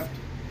left,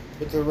 a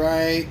bit to the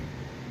right.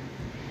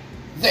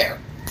 There!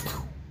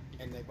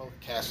 And they both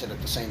cast it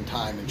at the same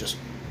time and just,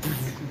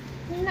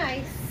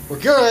 Nice. we're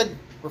good!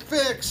 We're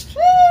fixed!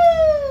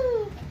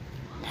 Woo!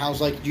 Hal's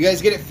like, you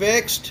guys get it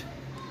fixed?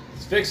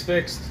 It's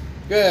fixed.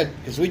 Good,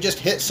 because we just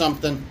hit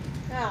something.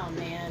 Oh,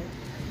 man.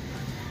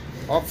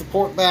 Off the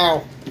port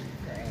bow.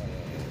 Great.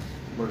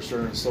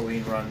 Mercer and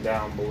Celine run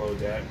down below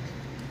deck.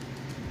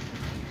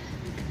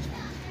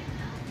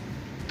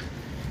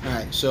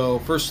 Alright, so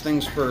first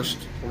things first,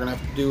 we're going to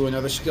have to do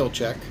another skill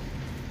check.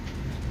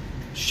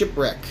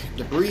 Shipwreck.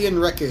 Debris and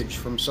wreckage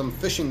from some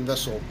fishing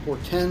vessel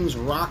portends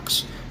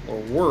rocks or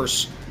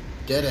worse,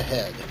 dead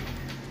ahead.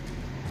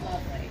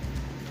 Lovely.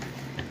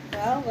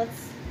 Well,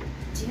 let's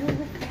deal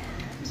with that.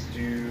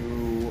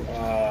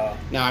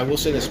 Now, I will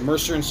say this,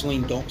 Mercer and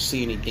Celine don't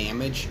see any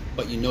damage,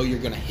 but you know you're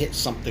going to hit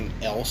something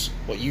else.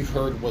 What you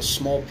heard was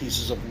small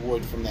pieces of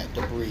wood from that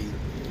debris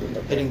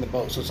hitting the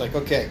boat. So it's like,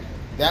 okay,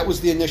 that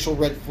was the initial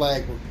red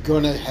flag. We're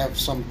going to have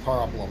some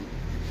problem.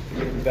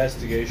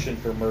 Investigation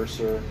for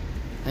Mercer.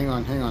 Hang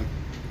on.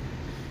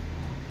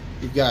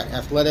 You've got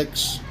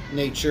athletics,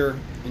 nature,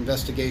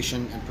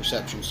 investigation, and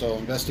perception. So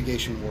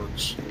investigation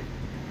works.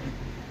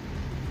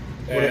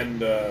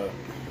 And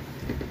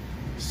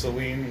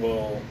Celine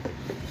will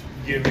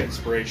give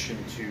inspiration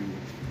to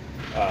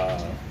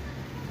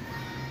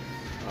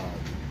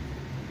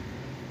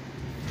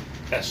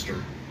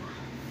Esther.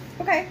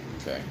 Okay.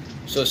 Okay.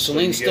 So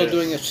Celine's you still get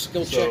doing a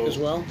skill check as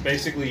well?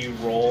 Basically, you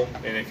roll,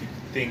 and if you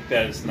think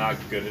that it's not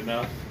good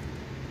enough,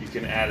 you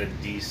can add a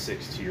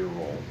d6 to your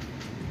roll.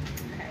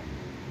 Okay.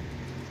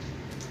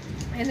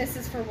 And this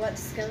is for what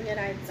skill again?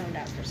 I zoned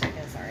out for a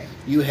second, sorry.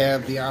 You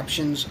have the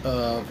options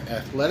of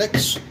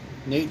athletics,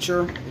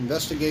 nature,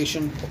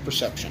 investigation, or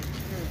perception.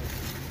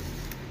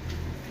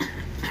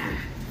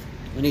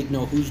 We need to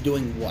know who's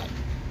doing what.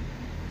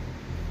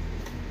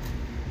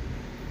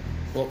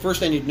 Well,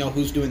 first I need to know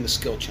who's doing the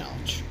skill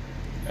challenge.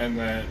 And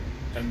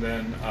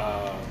then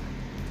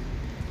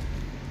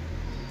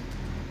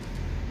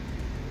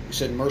You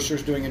said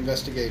Mercer's doing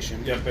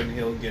investigation. yep, and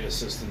he'll get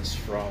assistance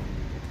from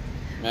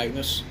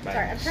Magnus.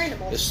 Sorry, I'm trying to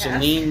multitask. Is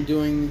Celine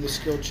doing the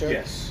skill check?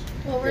 Yes.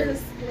 What were the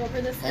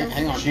skills?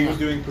 Hang on. She was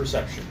doing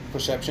perception.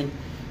 Perception.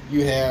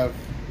 You have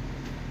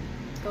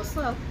Go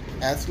slow.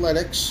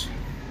 athletics,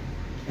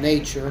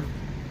 nature,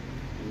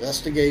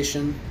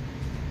 investigation,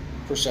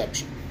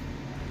 perception.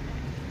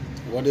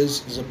 What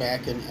is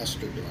Zabak and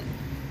Esther doing?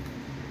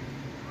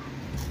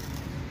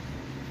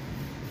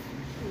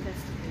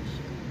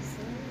 Investigation.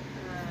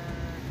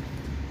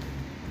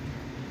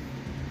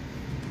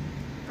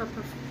 So,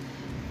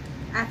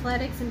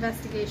 athletics,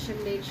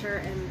 investigation,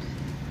 nature, and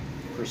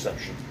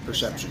Perception.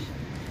 Perception.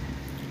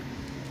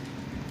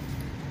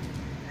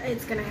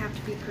 it's gonna have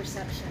to be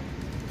perception.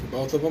 For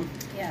both of them?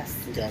 Yes.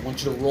 Okay, I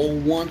want you to roll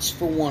once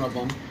for one of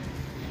them.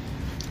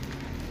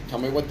 Tell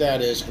me what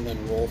that is, and then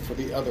roll for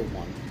the other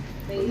one.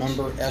 Mage.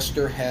 Remember,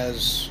 Esther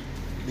has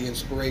the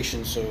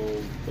inspiration, so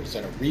what is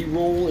that, a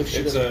re-roll? If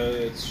she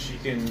doesn't... She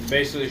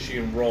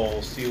can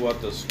roll, see what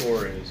the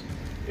score is.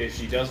 If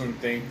she doesn't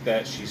think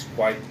that she's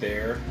quite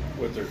there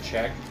with her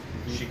check,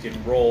 she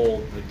can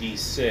roll the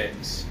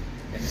d6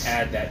 and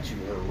add that to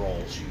her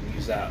roll. She can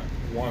use that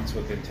once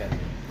within 10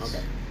 minutes.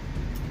 Okay.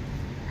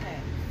 Okay.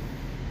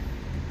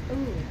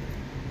 Ooh.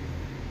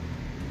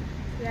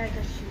 Yeah, I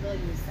guess she will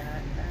use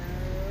that.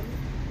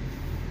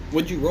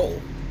 What'd you roll?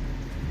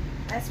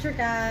 Esther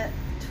got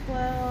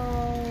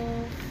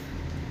 12,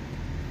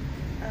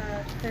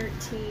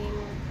 13,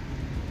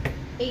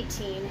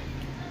 18,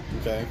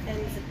 Okay. and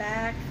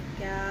Zabak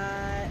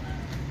got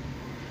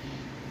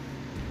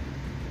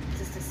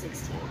just a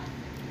 16.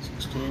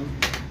 16.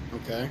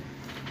 Okay.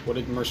 What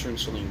did Mercer and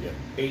Celine get?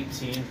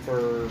 18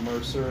 for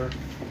Mercer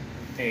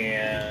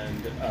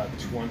and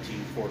 20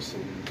 for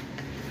Celine.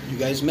 You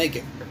guys make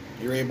it.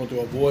 You're able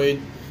to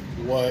avoid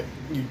what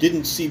you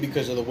didn't see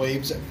because of the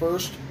waves at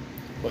first,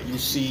 but you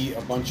see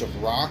a bunch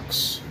of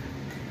rocks,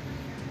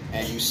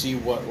 and you see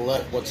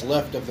what's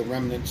left of the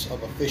remnants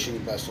of a fishing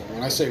vessel.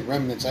 When I say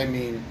remnants, I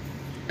mean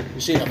you're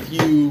seeing a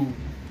few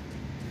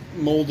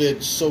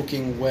molded,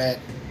 soaking wet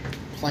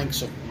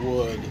planks of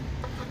wood,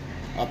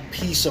 a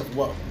piece of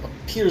what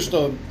appears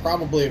to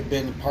probably have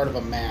been part of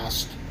a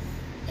mast,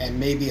 and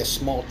maybe a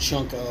small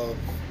chunk of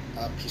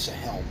a piece of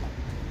helm.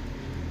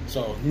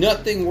 So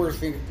nothing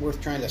worth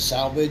trying to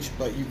salvage,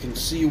 but you can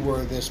see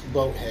where this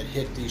boat had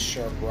hit these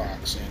sharp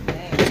rocks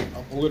and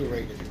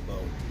obliterated the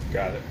boat.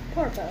 Got it.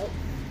 Poor boat.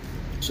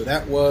 So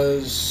that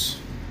was,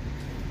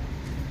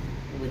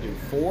 what did we do,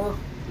 4?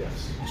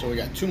 Yes. So we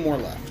got 2 more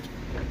left.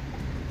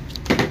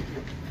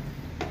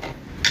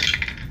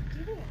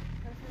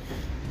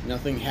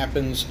 Nothing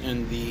happens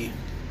in the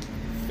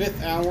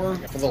 5th hour.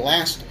 For the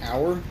last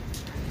hour,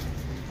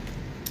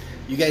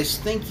 you guys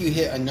think you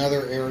hit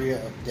another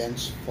area of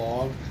dense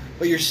fog,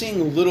 but you're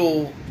seeing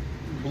little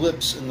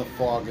blips in the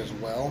fog as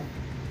well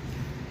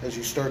as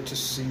you start to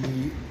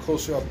see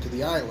closer up to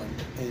the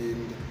island.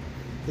 And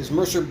is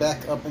Mercer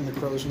back up in the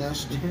crow's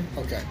nest? Mm-hmm.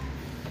 Okay.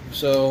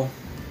 So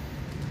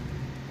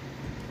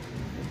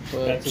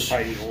That's a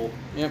tidy hole.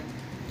 Yep.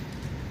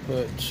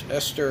 Put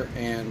Esther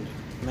and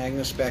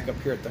Magnus back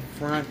up here at the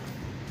front.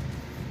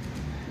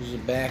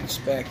 Zabak's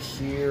back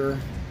here.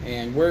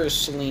 And where is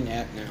Celine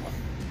at now?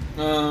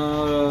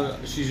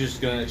 She's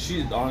just gonna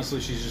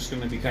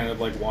be kind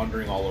of like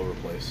wandering all over the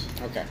place.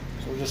 Okay,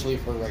 so we'll just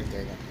leave her right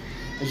there then.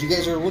 As you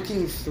guys are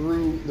looking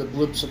through the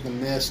blips of the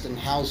mist, and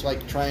Hal's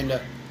like trying to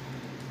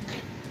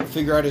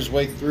figure out his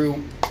way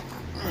through,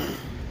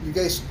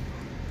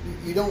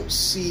 you don't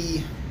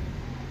see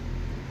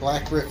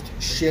Black Rift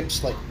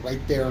ships like right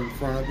there in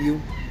front of you,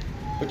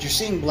 but you're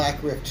seeing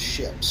Black Rift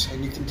ships,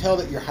 and you can tell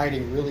that you're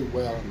hiding really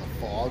well in the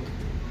fog.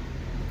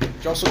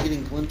 You're also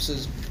getting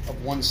glimpses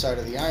of one side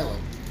of the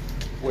island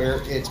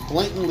where it's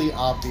blatantly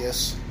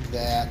obvious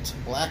that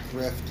Black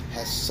Rift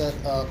has set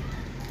up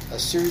a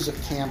series of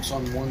camps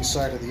on one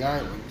side of the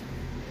island,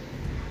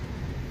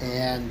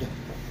 and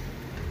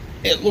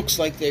it looks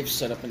like they've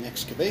set up an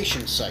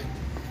excavation site.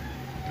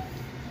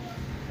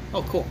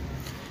 Oh, cool.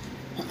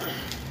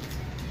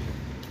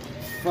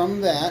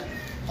 From that,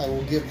 I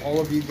will give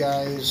all of you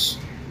guys,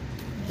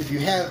 if you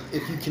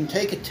can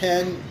take a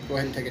 10, go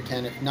ahead and take a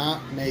 10. If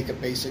not, make a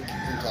basic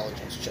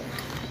intelligence check.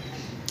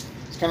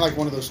 It's kind of like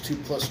one of those 2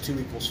 +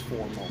 2 = 4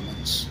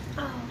 moments.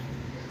 Oh.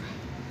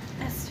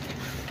 Esther.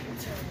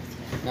 What's wrong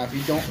with you? Now, if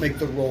you don't make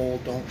the roll,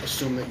 don't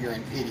assume that you're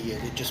an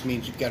idiot. It just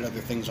means you've got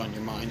other things on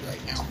your mind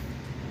right now.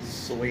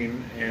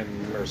 Celine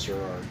and Mercer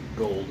are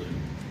golden.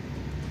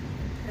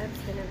 That's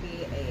going to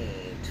be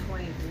a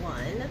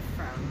 21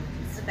 from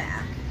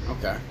Zabak.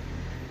 Okay.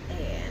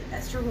 And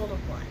Esther rolled a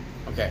 1.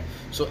 Okay.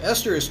 So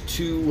Esther is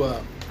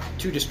too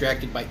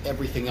distracted by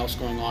everything else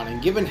going on,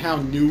 and given how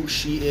new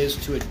she is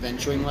to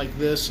adventuring like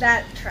this,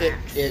 That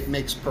tracks. it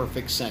makes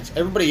perfect sense.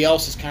 Everybody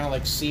else is kind of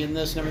like seeing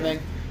this and everything.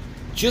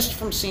 Just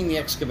from seeing the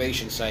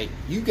excavation site,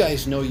 you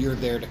guys know you're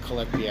there to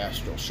collect the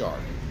astral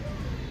shard.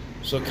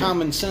 So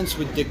common sense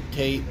would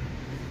dictate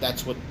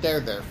that's what they're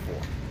there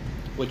for,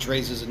 which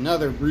raises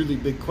another really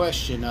big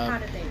question of... How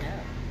did they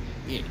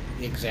know?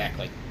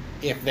 Exactly.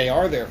 If they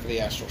are there for the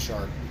astral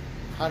shard,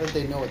 how did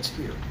they know it's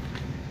here?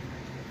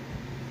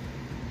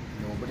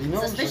 Nobody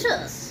knows.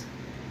 Suspicious.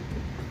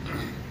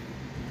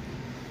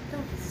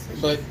 Don't be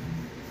suspicious. But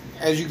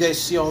as you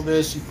guys see all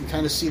this, you can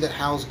kind of see that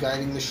Hal's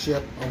guiding the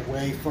ship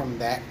away from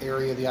that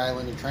area of the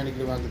island and trying to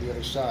get around to the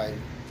other side.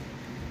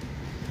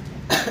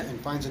 And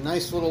finds a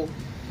nice little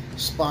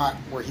spot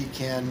where he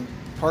can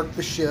park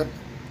the ship.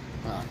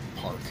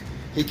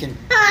 He can...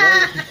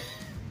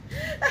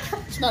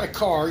 It's not a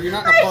car. You're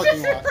not in a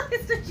parking lot. I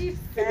just realized what you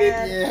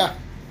said.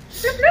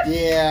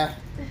 Yeah.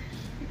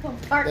 You go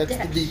park That's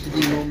that. the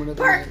D moment of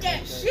the Park night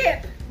that right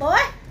there. ship, boy.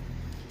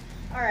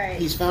 All right.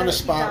 He's found a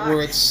so spot dock.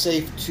 where it's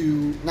safe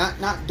to not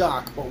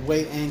dock, but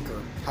weigh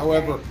anchor.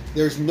 However,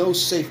 there's no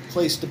safe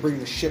place to bring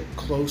the ship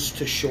close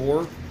to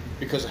shore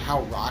because of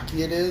how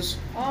rocky it is.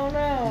 Oh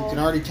no. You can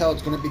already tell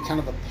it's going to be kind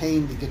of a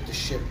pain to get the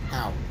ship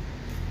out.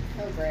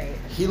 Oh great.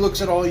 He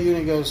looks at all of you and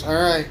he goes, "All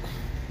right,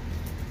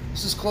 this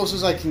is as close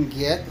as I can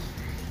get.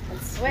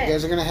 Let's You swim.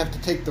 guys are going to have to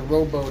take the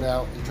rowboat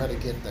out and try to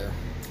get there."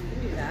 You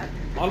can do that.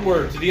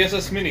 Onward to the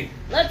SS Mini.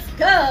 Let's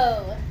go.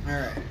 All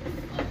right.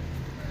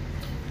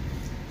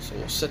 So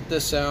we'll set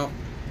this out.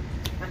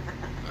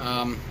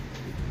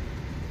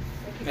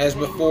 As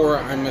before,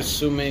 I'm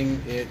assuming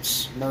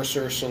it's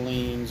Mercer,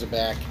 Celine,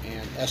 Zabak,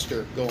 and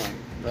Esther going,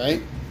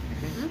 right?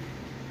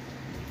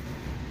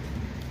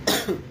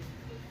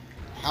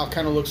 Hal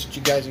kind of looks at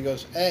you guys and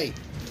goes, "Hey,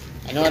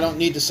 I know I don't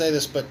need to say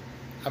this, but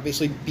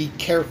obviously be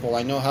careful.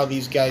 I know how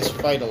these guys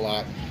fight a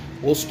lot.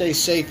 We'll stay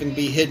safe and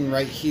be hidden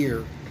right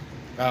here.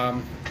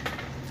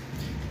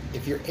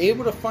 If you're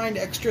able to find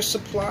extra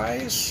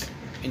supplies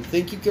and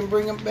think you can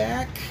bring them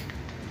back,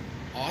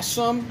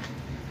 awesome.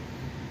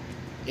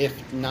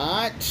 If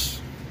not,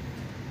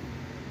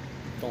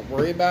 don't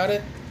worry about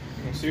it.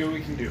 We'll see what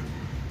we can do."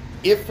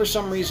 If for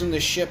some reason the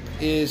ship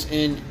is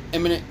in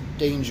imminent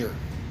danger,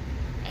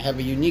 I have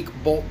a unique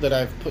bolt that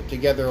I've put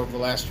together over the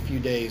last few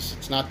days.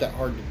 It's not that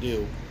hard to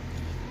do,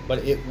 but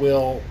it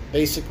will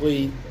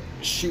basically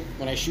shoot.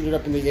 When I shoot it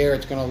up in the air,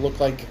 it's going to look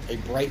like a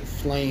bright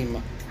flame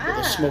with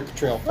a smoke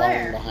trail following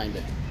flare. behind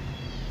it.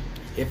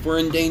 If we're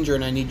in danger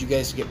and I need you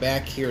guys to get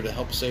back here to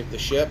help save the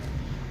ship,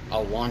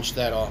 I'll launch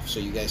that off so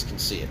you guys can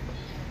see it.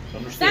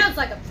 Understood. Sounds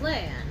like a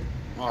plan.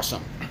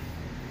 Awesome.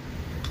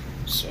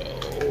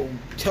 So,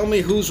 tell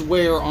me who's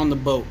where on the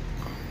boat.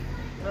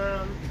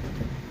 I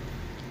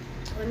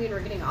mean,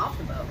 we're getting off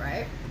the boat,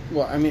 right?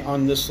 Well, I mean,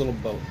 on this little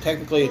boat.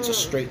 Technically, it's a Mm.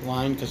 straight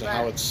line because of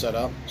how Right. it's set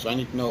up. So I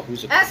need to know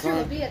who's at the Esther will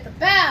front. be at the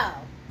bow.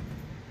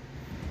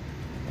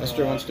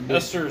 Esther wants to be.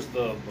 Esther's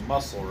the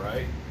muscle,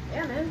 right?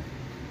 Yeah, man.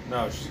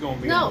 No, she's going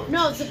to be. No, on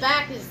no, the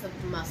back is the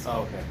muscle.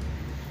 Oh, okay.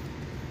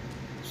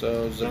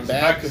 So So Zabak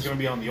back is is going to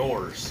be on the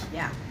oars.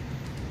 Yeah.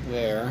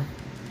 there.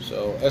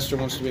 So Esther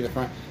wants to be the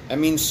front. That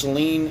means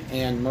Celine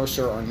and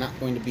Mercer are not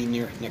going to be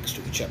next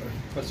to each other.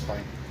 That's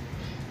fine.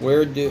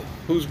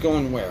 Who's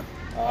going where?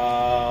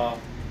 Uh,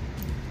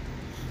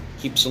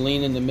 Keep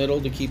Celine in the middle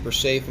to keep her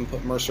safe and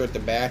put Mercer at the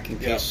back in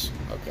Yep. case.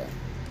 Okay.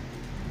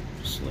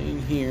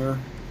 Celine here.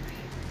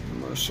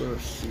 Mercer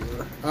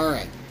here.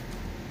 Alright.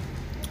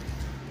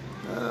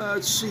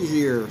 Let's see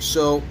here.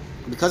 So,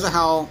 because of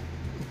how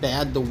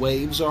bad the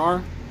waves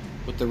are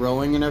with the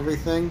rowing and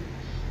everything,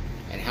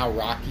 and how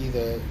rocky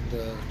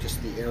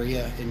just the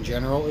area in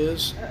general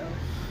is, Uh-oh.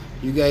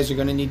 you guys are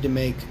going to need to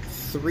make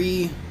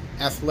 3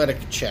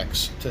 athletic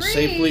checks to 3.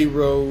 safely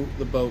row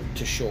the boat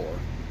to shore.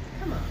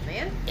 Come on,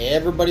 man.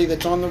 Everybody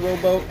that's on the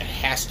rowboat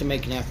has to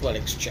make an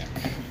athletics check.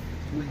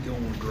 We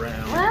going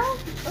ground. Well,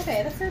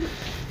 okay, that's a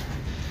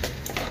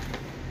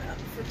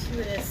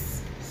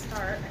fortuitous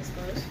start, I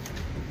suppose.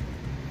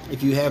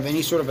 If you have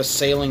any sort of a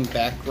sailing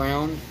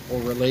background or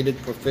related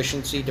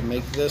proficiency to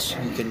make this,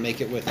 you can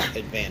make it with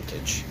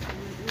advantage.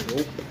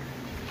 Nope.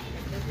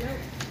 Nope.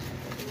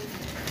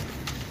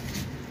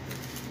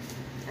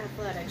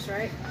 Athletics,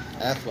 right?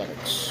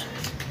 Athletics.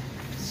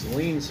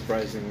 Celine,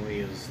 surprisingly,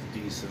 is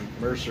decent.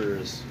 Mercer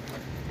is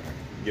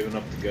giving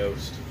up the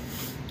ghost.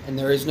 And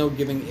there is no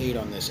giving aid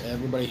on this.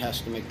 Everybody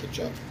has to make the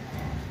check.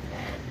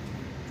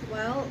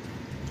 Well,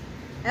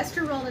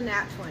 Esther rolled a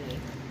nat 20.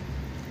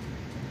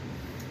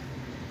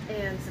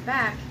 And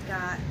Zabak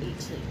got 18.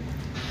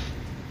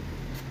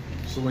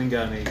 Celine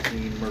got an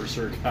 18.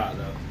 Mercer got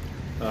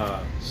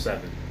a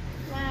 7.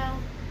 Wow.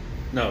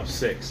 No,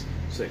 6.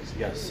 6. He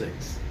got a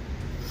 6.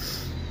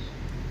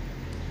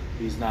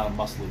 He's not a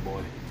muscly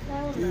boy.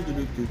 Well, no.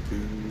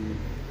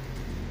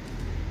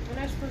 When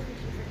I suppose we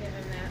can forgive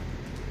him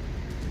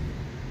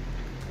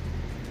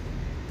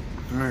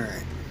that.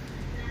 Alright.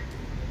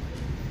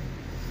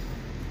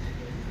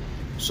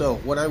 So,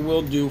 what I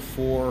will do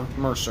for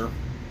Mercer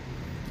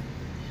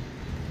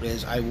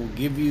is I will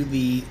give you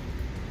the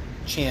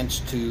chance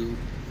to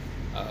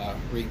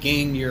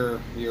regain your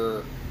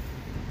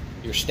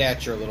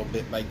stature a little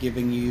bit by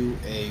giving you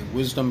a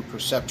wisdom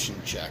perception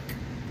check.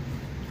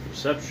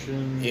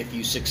 Perception. If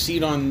you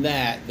succeed on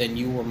that, then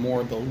you were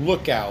more the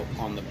lookout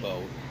on the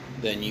boat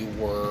than you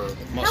were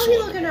the muscle. How are you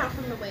of the looking boat. out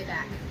from the way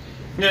back?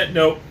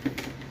 Nope.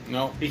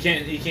 No. He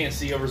can't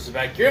see over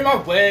Zabak. You're in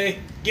my way.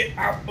 Get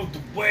out of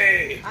the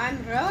way.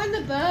 I'm rowing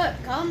the boat.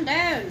 Calm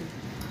down.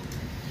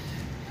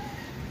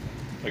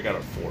 I got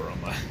a 4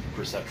 on my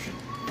perception.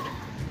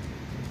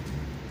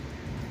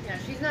 Yeah,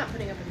 she's not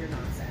putting up with your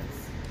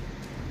nonsense.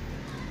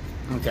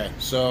 Okay,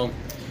 so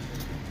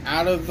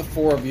out of the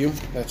 4 of you,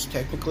 that's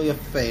technically a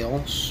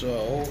fail.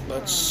 So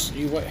let's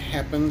see what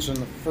happens in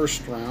the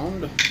first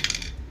round.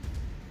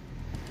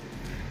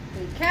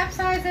 We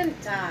capsize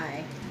and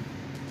die.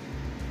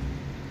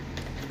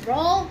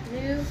 Roll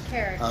new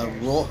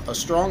characters. A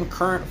strong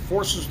current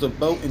forces the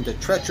boat into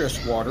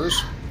treacherous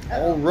waters.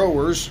 All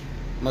rowers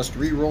must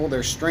re-roll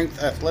their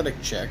strength athletic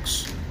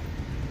checks.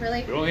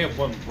 Really? We only have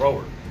one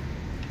thrower.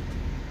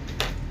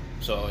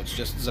 So it's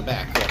just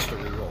Zabak who has to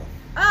re-roll.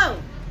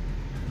 Oh!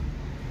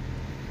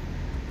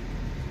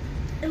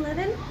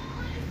 11?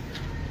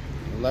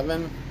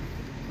 11.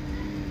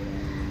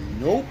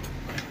 Nope.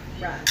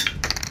 Bruh.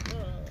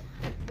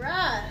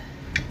 Bruh.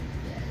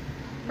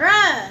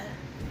 Bruh.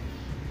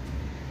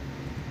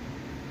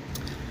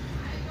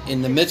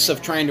 In the midst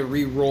of trying to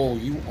re-roll,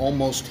 you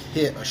almost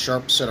hit a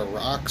sharp set of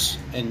rocks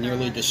and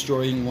nearly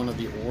destroying one of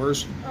the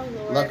oars. Oh,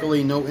 Lord.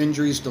 Luckily, no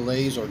injuries,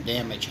 delays, or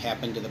damage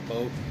happened to the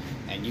boat,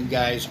 and you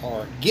guys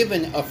are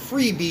given a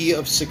freebie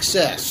of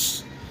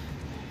success.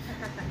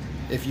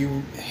 If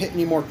you hit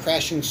any more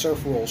crashing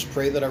surf rolls,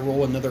 pray that I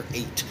roll another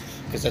 8,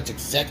 because that's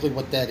exactly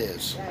what that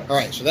is. Right. All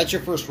right, so that's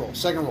your first roll.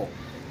 Second roll.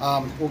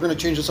 We're going to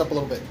change this up a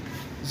little bit.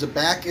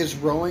 Zabak is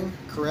rowing,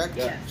 correct?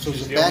 Yeah. So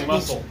She's the only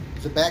muscle.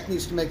 Zabak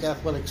needs to make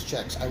athletics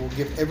checks. I will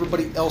give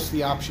everybody else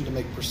the option to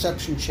make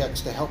perception checks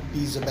to help be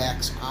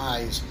Zabak's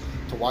eyes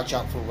to watch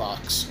out for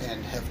rocks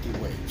and hefty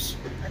waves.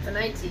 That's a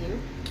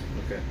 19.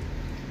 Okay.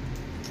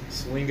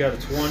 Celine got a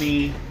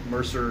 20.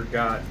 Mercer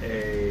got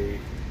a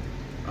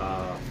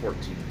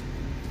 14.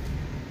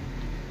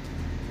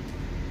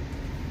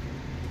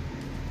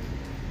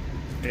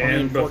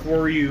 And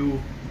before you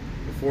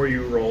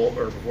roll,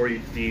 or before you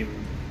deem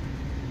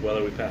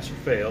whether we pass or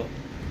fail,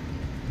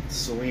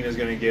 Celine is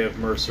going to give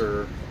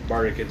Mercer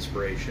Bardic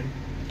Inspiration.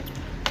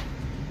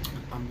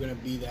 I'm going to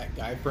be that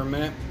guy for a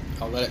minute.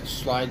 I'll let it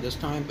slide this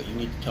time, but you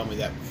need to tell me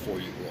that before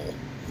you roll.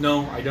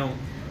 No, I don't.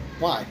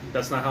 Why?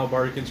 That's not how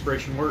Bardic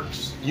Inspiration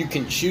works. You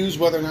can choose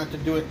whether or not to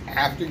do it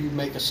after you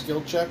make a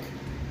skill check?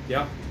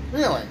 Yeah.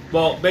 Really?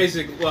 Well,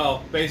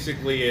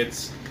 basically,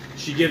 it's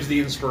she gives the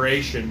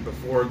inspiration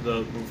before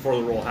the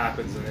roll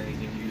happens, and then he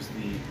can use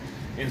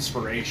the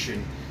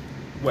inspiration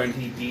when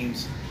he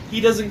deems he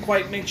doesn't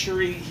quite make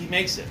sure he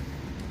makes it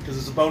because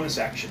it's a bonus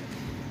action.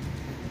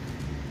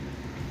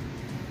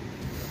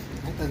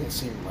 That doesn't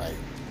seem right.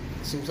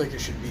 It seems like it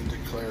should be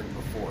declared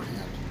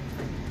beforehand.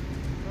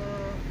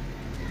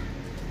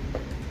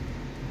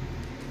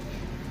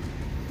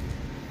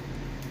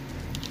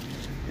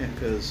 Yeah,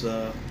 because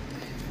you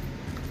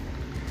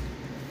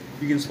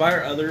can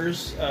inspire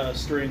others,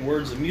 stirring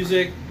words of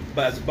music,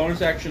 but as a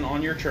bonus action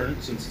on your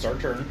turn, since it's our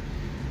turn,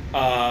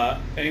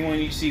 anyone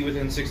you see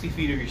within 60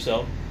 feet of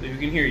yourself who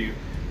can hear you,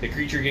 the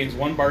creature gains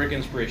 1 Bardic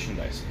Inspiration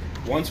dice.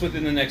 Once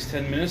within the next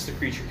 10 minutes, the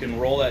creature can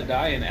roll that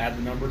die and add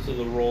the number to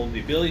the roll of the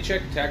ability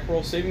check, attack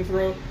roll, saving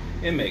throw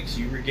it makes.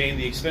 You regain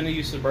the expended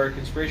use of Bardic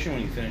Inspiration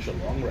when you finish a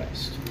long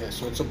rest. Yeah,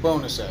 so it's a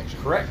bonus action.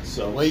 Correct. The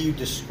So way you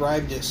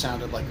described it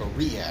sounded like a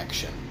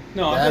reaction.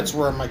 no, That's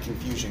where my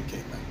confusion came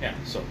in. yeah.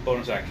 So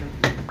bonus action.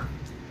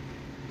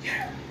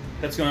 Yeah,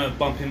 that's gonna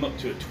bump him up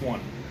to a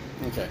 20.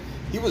 Okay.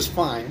 He was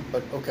fine,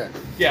 but okay.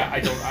 Yeah,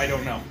 I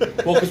don't know.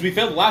 Well, because we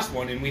failed the last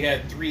one and we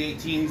had 3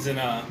 18s and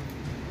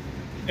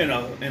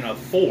a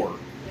 4.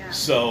 Yeah.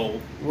 So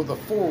Well, the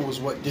 4 was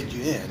what did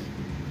you in.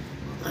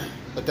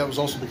 But that was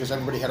also because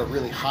everybody had a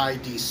really high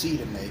DC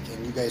to make,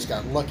 and you guys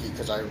got lucky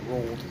because I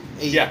rolled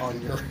 8 Yeah. on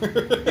your.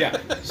 yeah,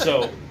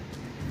 so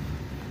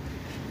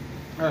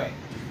All right.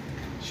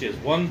 she has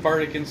 1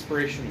 bardic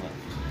inspiration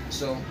left.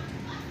 So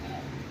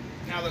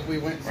now that we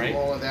went through Right.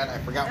 all of that, I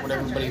forgot That what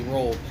sounds everybody right.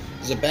 rolled.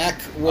 Zabak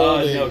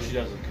rolled a No, she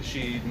doesn't. Cause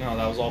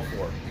that was all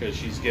 4. Because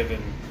she's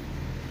given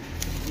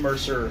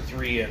Mercer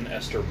 3 and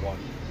Esther 1.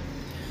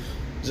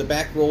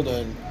 Zabak rolled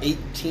an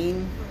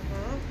 18,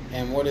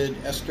 and what did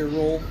Esther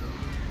roll?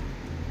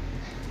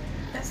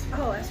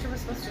 Esther was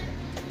supposed to.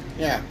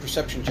 Yeah,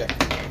 perception check.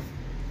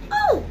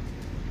 Oh!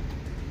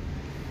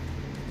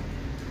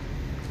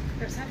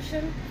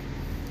 Perception?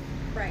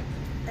 Right.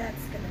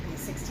 That's going to be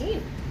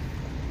 16.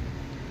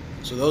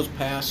 So those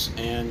pass,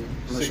 and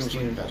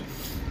 16 pass.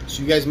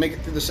 So you guys make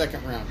it through the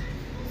second round.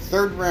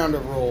 Third round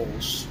of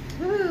rolls.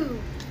 Woo!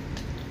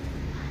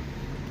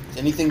 Is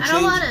anything I don't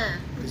changing? wanna.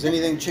 Is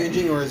anything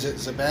changing, or is it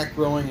Zabak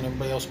rolling and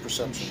everybody else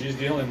perception? She's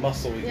the only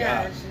muscle we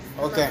Yeah, got.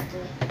 she's Okay.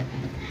 muscle.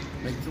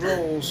 Make the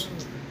rolls. Okay.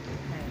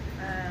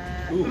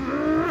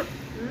 Ooh.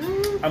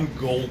 I'm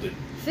golden.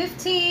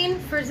 15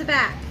 for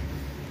Zabak.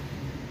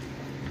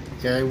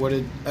 Okay, what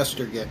did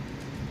Esther get?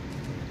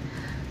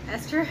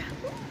 Esther?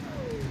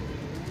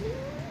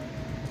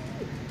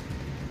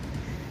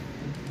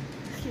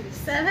 Excuse me,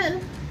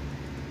 7.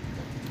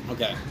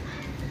 Okay,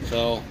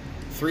 so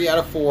 3 out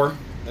of 4.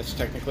 That's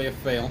technically a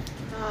fail.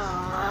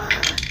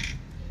 Aww.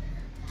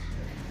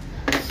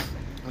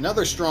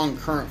 Another strong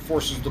current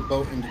forces the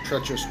boat into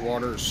treacherous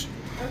waters.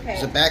 Okay.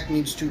 Zabak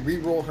needs to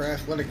re-roll her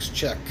athletics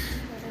check.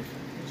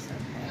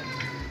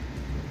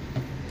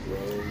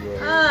 Row,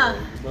 Ah.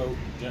 boat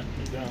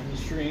gently down the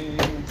stream.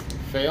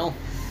 Fail.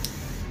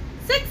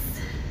 6.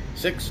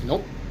 6.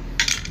 Nope.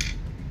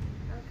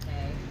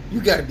 Okay. You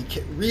gotta be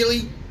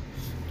really.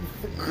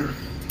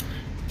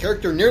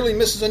 Character nearly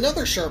misses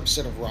another sharp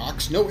set of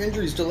rocks. No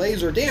injuries,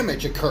 delays, or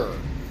damage occur.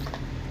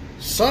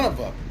 Son of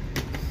a.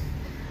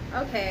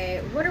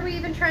 Okay, what are we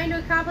even trying to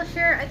accomplish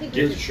here? I think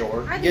Get we to should,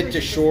 shore. I think Get we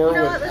to should shore Just,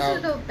 you know what, without-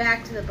 let's just go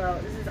back to the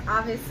boat. This is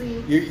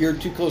obviously. You're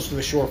too close to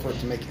the shore for it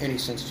to make any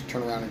sense to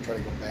turn around and try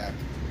to go back.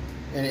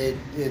 And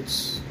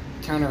it's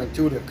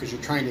counterintuitive because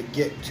you're trying to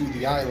get to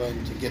the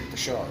island to get the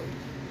shard.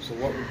 So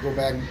what would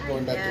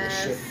going back to the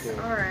ship do?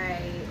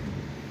 Alright.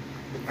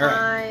 All right.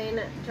 Fine.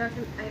 Do I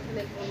have to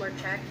make one more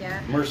check? Yeah.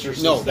 Mercer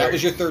says No, there. that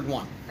was your third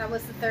one. That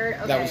was the third.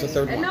 Okay. That was the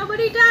third and one.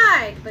 nobody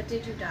died. But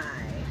did you die?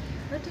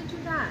 But did you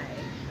die?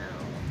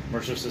 No.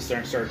 Mercer sits there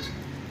and starts.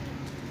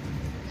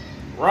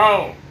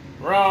 Row,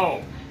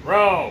 row,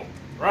 row,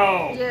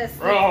 row, Yes,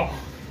 row.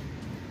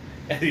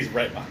 And he's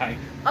right behind.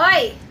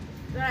 Oi!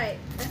 Right.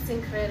 That's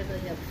incredibly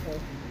helpful.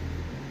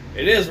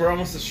 It is. We're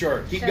almost to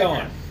shore. Keep Shut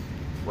going. up.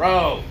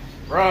 Row,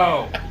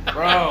 row,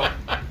 row.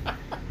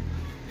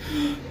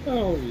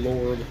 Oh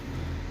Lord.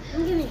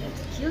 I'm gonna have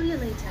to kill you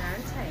later,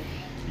 aren't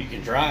I? You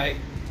can try.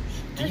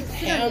 Do you Sit on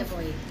you, have-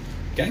 boy. Do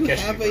Gotta you catch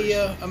have me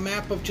first. a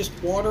map of just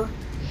water?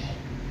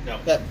 No.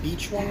 That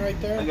beach one right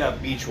there? I got a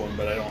beach one,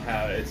 but I don't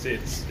have it.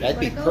 It's That'd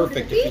be Wanna go over to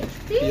perfect the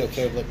if you'd beach? be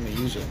okay with letting me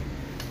use it.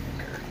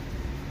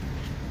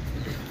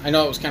 I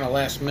know it was kind of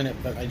last minute,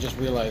 but I just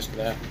realized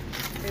that.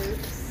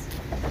 Oops.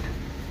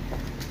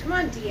 Come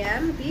on,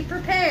 DM. Be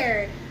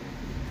prepared.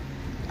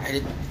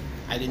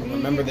 I didn't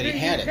remember that he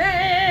had it.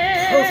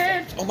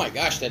 Prepared. Perfect. Oh my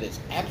gosh, that is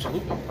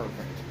absolutely perfect.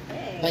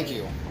 Hey. Thank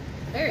you.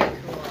 Very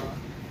cool.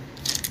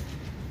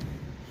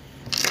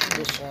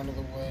 This out of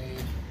the way.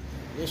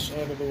 This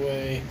out of the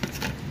way.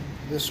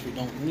 This we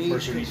don't need.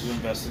 Mercer needs to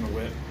invest in a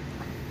whip.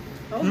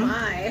 Oh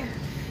my.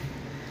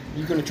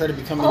 You're going to try to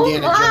become Oh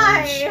Indiana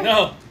my. Jones.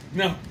 No,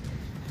 no.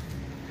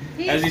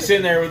 As he's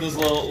sitting there with his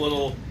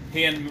little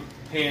hand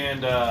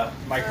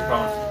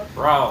microphone.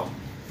 Row,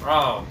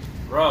 row,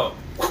 row.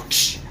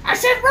 I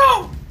said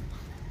row.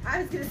 I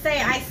was gonna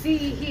say, I see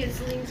he and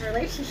Celine's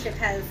relationship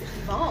has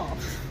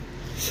evolved.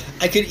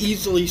 I could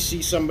easily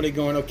see somebody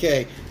going,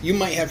 okay, you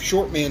might have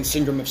short man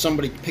syndrome if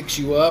somebody picks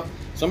you up.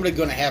 Somebody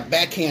going to have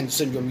backhand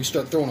syndrome. You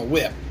start throwing a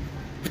whip.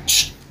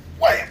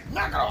 Wham!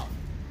 Knock it off.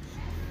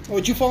 Oh,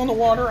 did you fall in the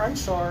water? I'm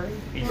sorry.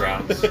 He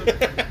drowns. I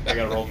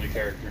gotta roll a new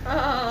character.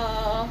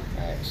 Oh.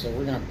 Alright, so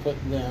we're going to put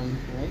them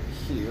right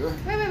here.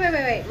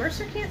 Wait.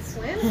 Mercer can't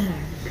swim?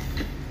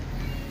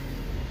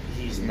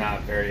 He's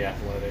not very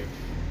athletic.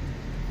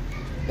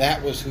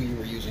 That was who you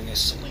were using as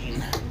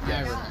Celine.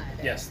 Yeah, God.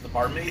 Yes, the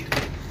barmaid.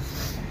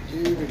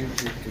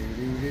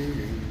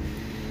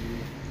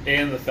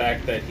 And the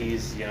fact that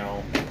he's,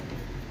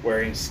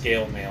 wearing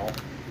scale mail.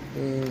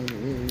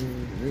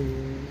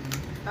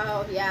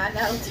 Oh, yeah,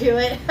 that'll do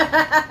it. Blah,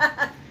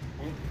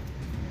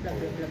 blah,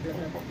 blah, blah,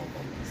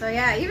 blah. So,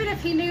 yeah, even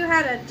if he knew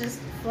how to just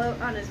float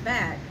on his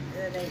back,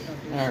 it ain't gonna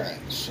do it. Alright,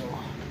 so...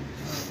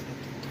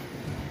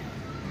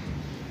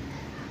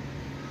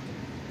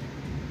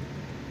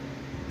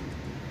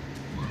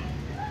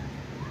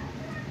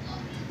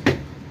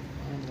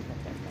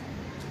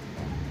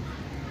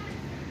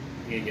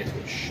 You get to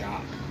a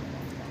shop.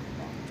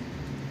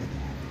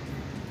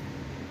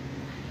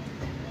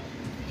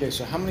 Okay,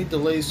 so how many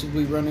delays did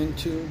we run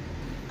into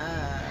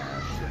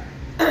out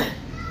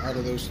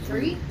of those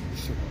three?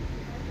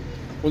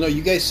 Well, no,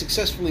 you guys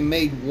successfully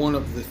made one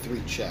of the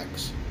 3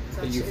 checks.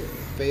 So But you 2.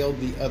 failed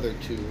the other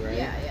 2, right?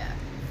 Yeah, yeah.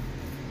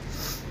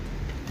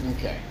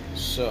 Okay,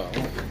 so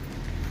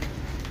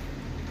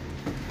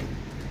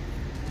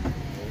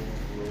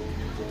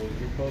Roll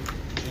your boat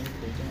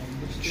gently down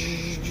the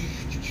stream.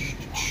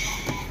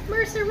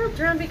 Mercer will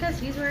drown because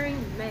he's wearing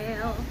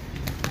mail.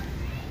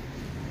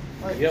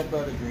 Yep.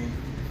 about a dream.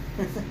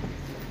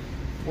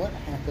 What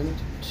happened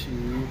to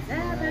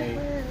my...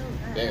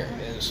 There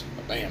it is.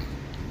 Bam.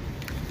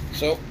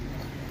 So, you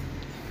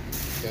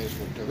guys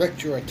will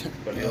direct your attention.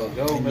 But he'll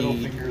go middle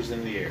fingers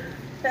in the air.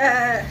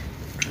 I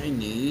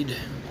need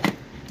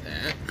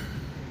that.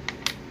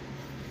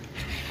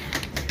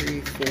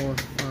 3, 4,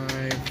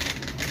 5.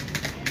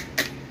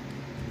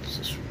 Is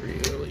this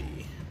really...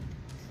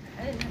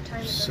 I didn't have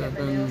time to go get my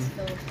 7. nails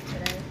filled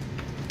today.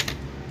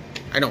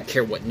 I don't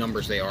care what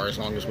numbers they are as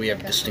long as we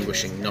have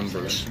distinguishing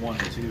numbers. 1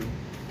 and 2. 1,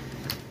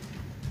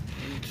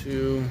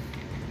 2,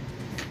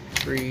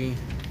 3,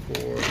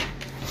 4,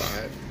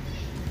 5.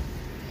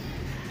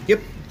 Yep,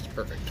 it's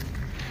perfect.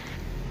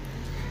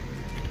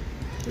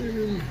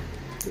 Boom,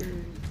 boom,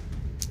 boom,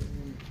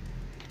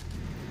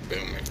 boom,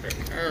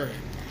 boom. All right.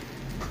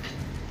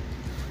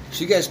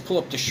 So you guys pull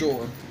up to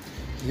shore.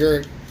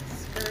 You're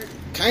Skirt.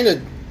 kind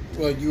of,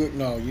 well,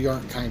 you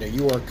aren't kind of.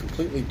 You are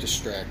completely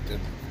distracted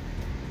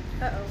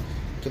Uh-oh.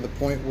 to the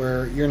point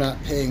where you're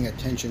not paying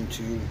attention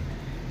to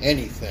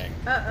anything.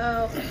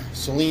 Uh-oh.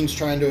 Celine's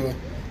trying to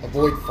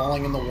avoid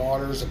falling in the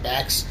waters. The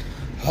back's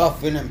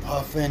huffing and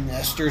puffing.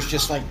 Esther's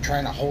just like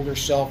trying to hold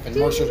herself, and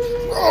Mercer's,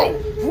 row,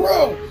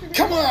 row,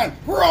 come on,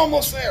 we're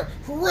almost there,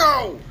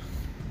 row.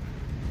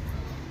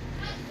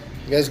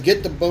 You guys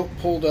get the boat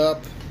pulled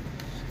up.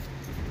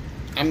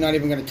 I'm not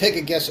even going to take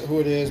a guess at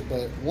who it is,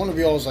 but one of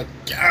y'all is like,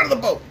 get out of the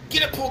boat,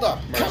 get it pulled up,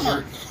 come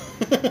on.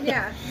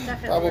 Yeah,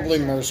 definitely. Probably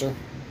Mercer.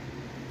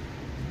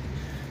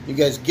 You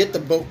guys get the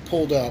boat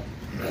pulled up.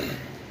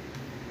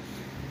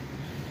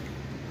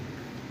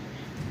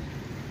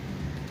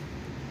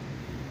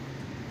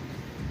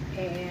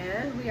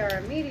 And we are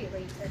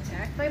immediately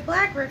attacked by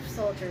Black Rift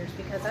soldiers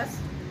because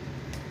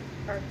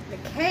the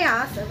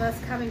chaos of us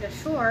coming to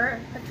shore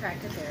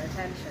attracted their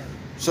attention.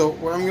 So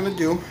what I'm going to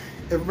do,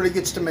 everybody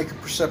gets to make a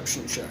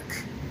perception check.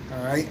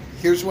 All right?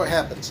 Here's what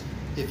happens.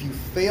 If you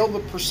fail the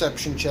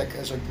perception check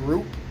as a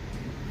group,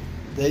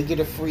 they get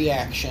a free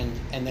action,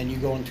 and then you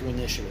go into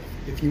initiative.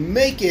 If you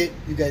make it,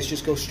 you guys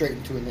just go straight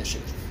into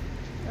initiative.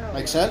 Oh,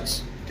 Make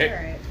sense? Okay. All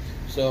right.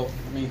 So,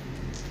 you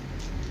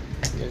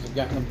guys have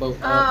gotten the boat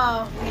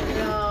out,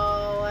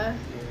 Oh,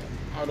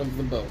 no. out of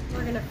the boat.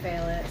 We're going to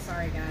fail it.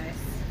 Sorry, guys.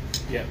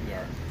 Yeah, we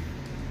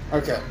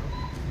are. Okay.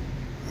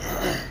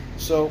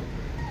 So,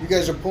 you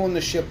guys are pulling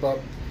the ship up,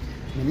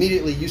 and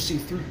immediately you see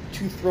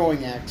 2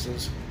 throwing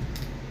axes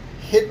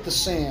hit the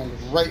sand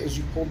right as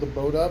you pulled the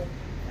boat up,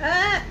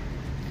 Ah!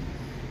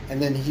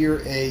 and then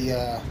hear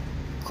a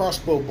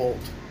crossbow bolt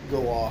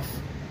go off,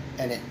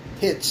 and it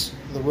hits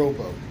the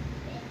rowboat.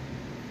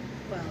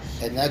 Well,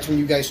 And that's when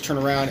you guys turn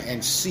around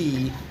and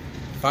see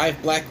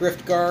 5 Black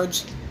Rift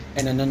guards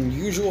and an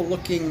unusual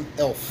looking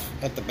elf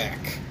at the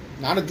back.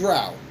 Not a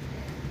drow,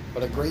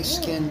 but a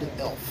gray-skinned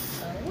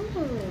elf.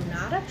 oh,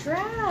 not a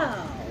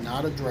drow.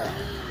 Not a drow.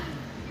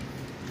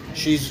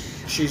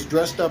 She's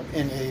dressed up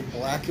in a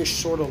blackish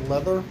sort of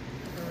leather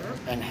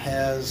and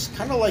has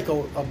kind of like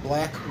a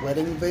black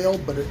wedding veil,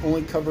 but it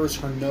only covers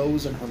her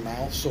nose and her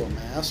mouth, so a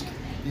mask.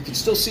 You can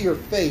still see her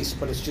face,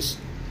 but it's just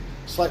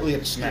slightly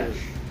obscured. Mesh.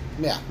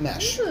 Yeah,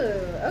 mesh. Ooh,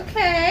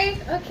 okay,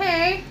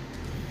 okay.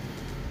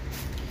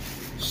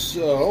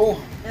 So,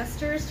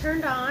 Esther's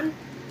turned on.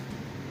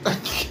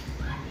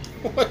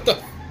 what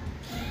the?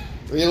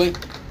 Really?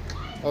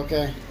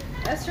 Okay.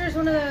 Esther's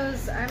one of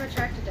those, I'm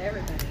attracted to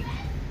everybody.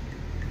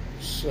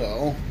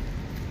 So,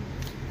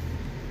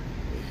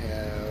 we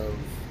have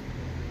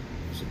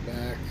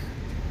Zabak,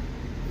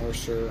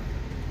 Mercer.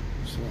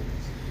 So,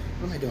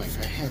 what am I doing?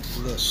 I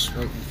have this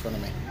right in front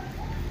of me.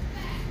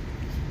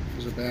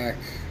 Zabak,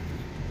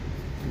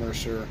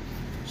 Mercer,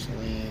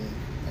 Celine,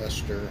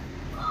 Esther,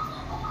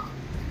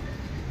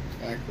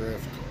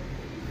 Backrift,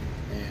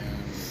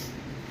 and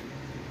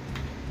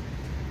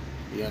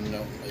the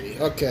unknown lady.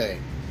 Okay.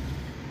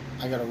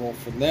 I gotta roll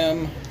for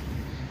them.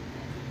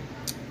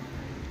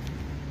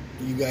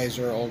 You guys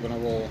are all gonna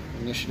roll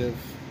initiative.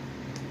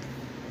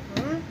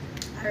 Hmm?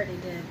 I already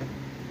did.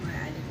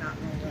 I did not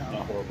roll Not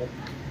well. horrible.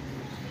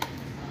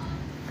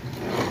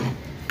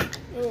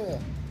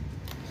 Ugh.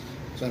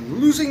 So I'm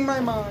losing my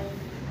mind.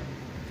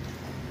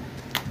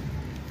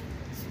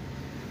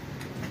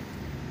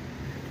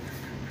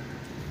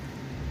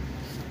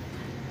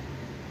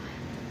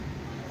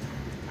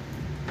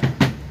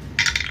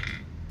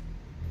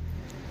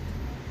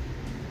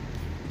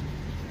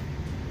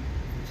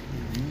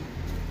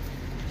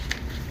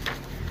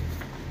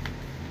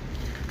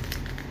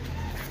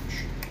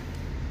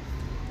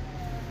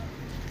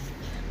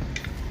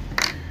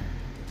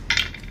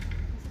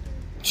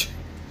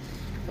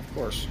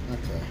 first.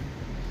 Okay.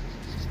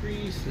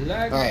 Grease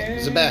lightning. All right,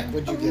 Zabak,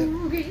 what'd you get?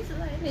 Oh, grease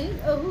lightning.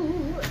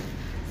 Oh.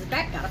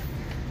 Zabak got a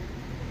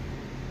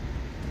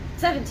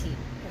 17.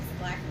 Because the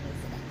black one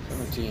is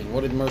Zabak. 17.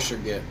 What did Mercer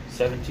get?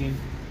 17.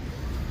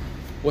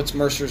 What's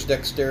Mercer's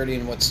dexterity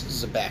and what's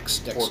Zabak's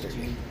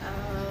dexterity?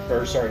 14.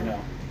 Or, sorry, no.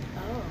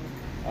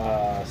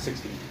 Oh.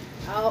 16.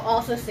 Oh,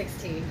 also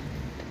 16.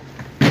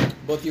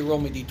 Both of you roll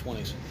me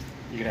d20s.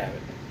 You can have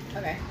it.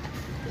 Okay.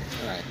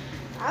 All right.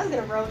 I was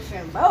going to roll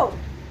Shambo.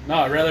 No,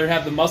 I'd rather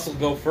have the muscle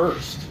go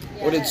first.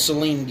 Yeah, What did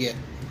Celine get?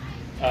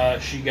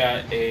 She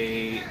got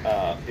a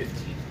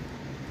 15.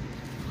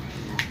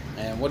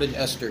 And what did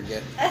Esther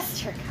get?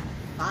 Esther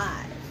got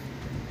 5.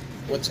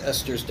 What's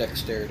Esther's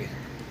dexterity?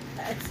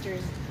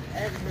 Esther's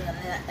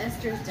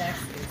dex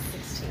is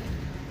 16.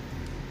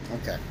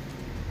 Okay.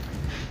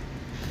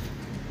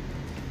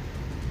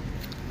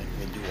 Make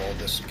me do all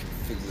this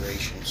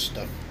configuration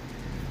stuff.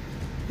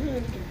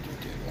 I'll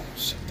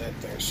set that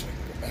there so I can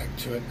go back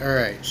to it.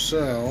 Alright,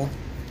 so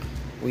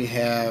we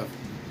have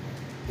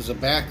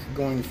Zabak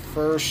going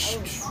first.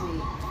 Oh,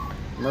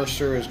 sweet.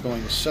 Mercer is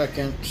going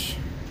second.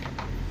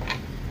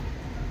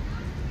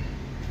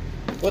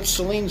 What's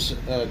Celine's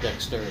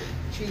dexterity?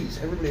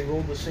 Jeez, everybody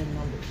rolled the same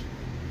numbers.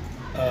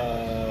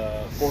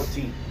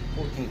 14.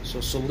 14.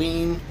 So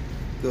Celine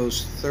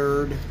goes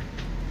third.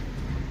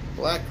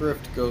 Black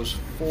Rift goes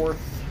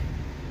fourth.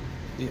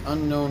 The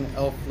unknown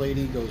elf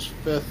lady goes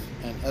fifth.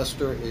 And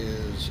Esther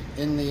is,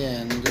 in the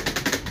end,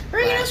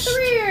 Bringing us the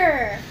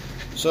rear!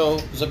 So,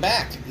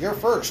 Zabak, you're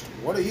first.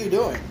 What are you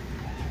doing?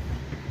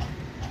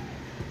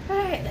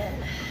 Alright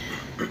then.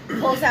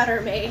 Pulls out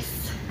her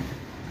mace.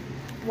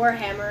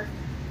 Warhammer.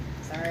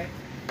 Sorry.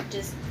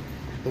 Just,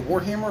 The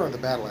Warhammer or the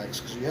Battle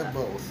Axe? Because you have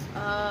both.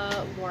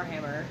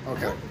 Warhammer.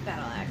 Okay. Not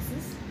battle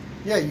axes.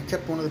 Yeah, you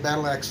kept one of the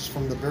Battle Axes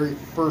from the very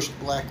first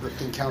Black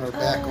Rift encounter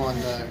back on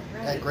right.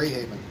 at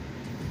Greyhaven.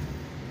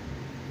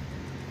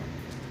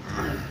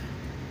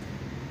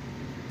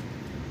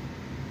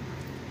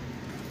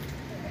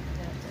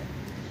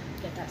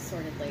 Get that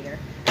sorted later.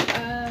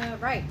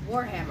 Right,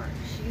 Warhammer.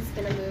 She's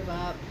gonna move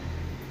up.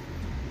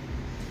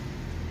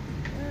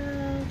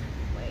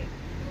 Wait.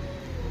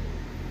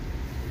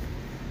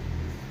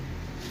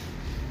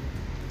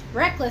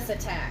 Reckless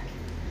attack.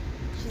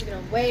 She's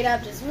gonna wait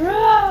up, just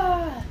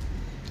rah!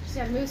 She's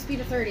got a move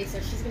speed of 30, so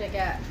she's gonna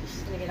get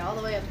all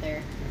the way up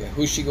there. Okay,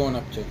 who's she going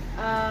up to?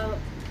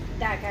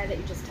 That guy that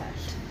you just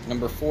touched.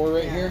 Number 4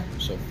 right Yeah. here?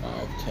 So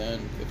 5, 10,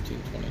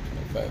 15, 20,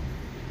 25.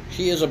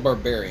 She is a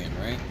barbarian,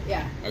 right?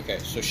 Yeah. Okay,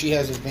 so she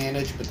has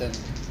advantage, but then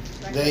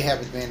they have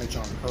advantage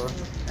on her.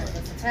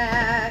 Reckless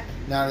attack.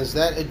 Now, does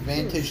that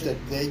advantage that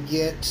they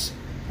get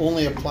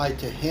only apply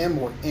to him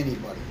or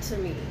anybody? To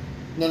me.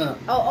 No.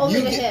 Oh, only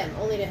You to get- him.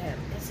 Only to him.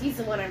 Because he's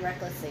the one I'm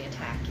recklessly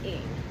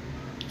attacking.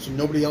 So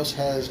nobody else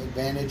has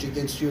advantage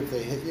against you if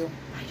they hit you?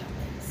 I don't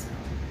think so.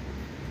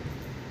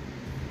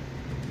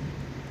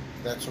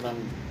 That's what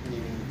I'm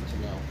needing to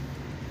know.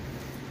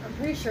 I'm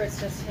pretty sure it's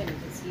just him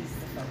because he's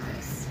the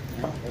focus.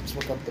 Yeah, let's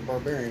look up the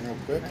barbarian real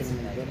quick That's and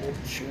a good idea. double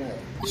check.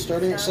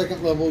 Starting at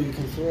second level, you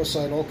can throw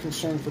aside all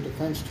concern for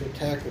defense to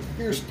attack with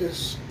fierce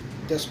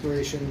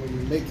desperation. When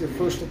you make your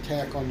first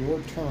attack on your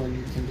turn,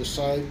 you can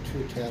decide to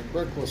attack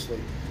recklessly.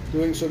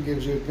 Doing so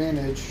gives you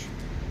advantage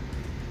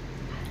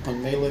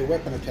on melee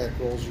weapon attack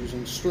rolls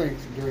using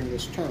strength during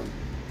this turn.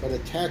 But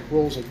attack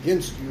rolls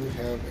against you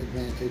have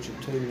advantage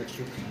until your next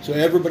turn. So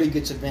everybody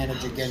gets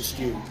advantage against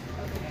you.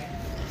 Okay.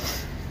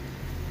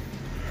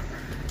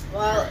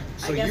 Well,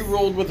 So I guess, you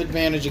rolled with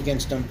advantage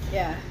against them.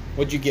 Yeah.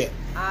 What'd you get?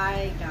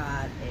 I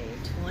got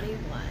a 21.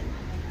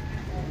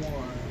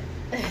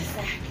 Is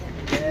that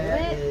gonna do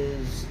That it?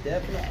 is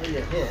definitely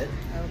a hit.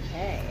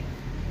 Okay.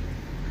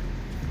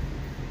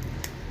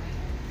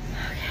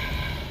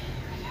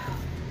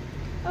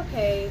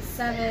 Okay,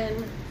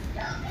 7.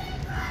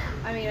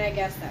 I mean, I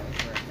guess that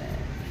was worth it.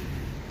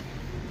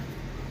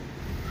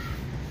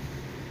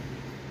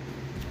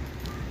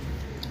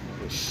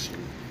 Let's see.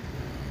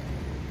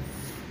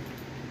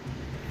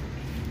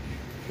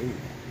 Ooh.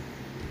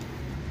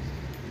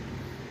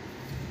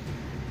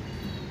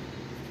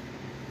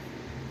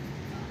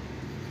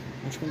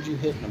 Which one did you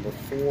hit? Number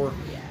 4.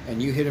 Yeah.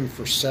 And you hit him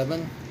for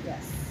 7?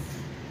 Yes.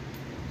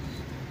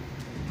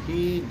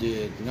 He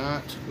did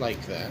not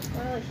like that.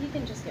 Well, he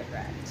can just get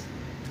wrecked.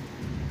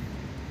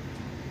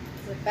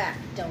 So back,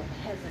 don't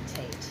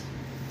hesitate.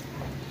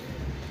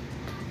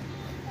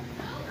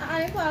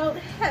 I won't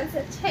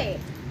hesitate,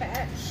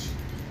 bitch.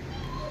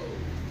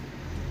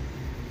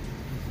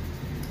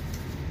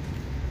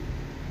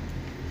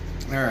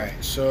 Alright,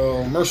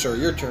 so Mercer,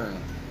 your turn.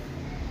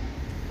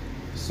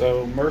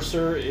 So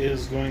Mercer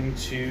is going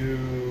to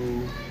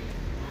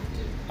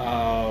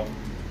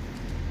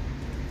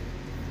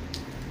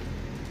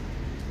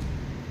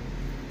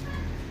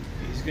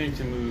he's going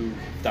to move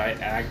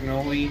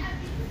diagonally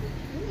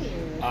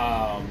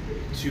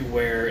to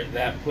where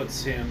that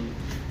puts him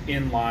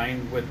in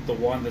line with the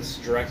one that's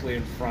directly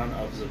in front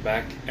of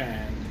Zabek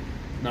and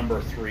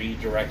number 3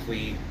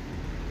 directly.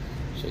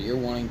 So you're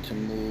wanting to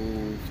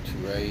move to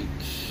right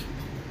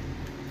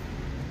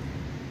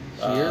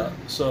Here?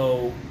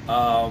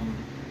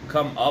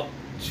 Come up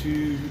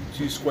two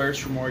squares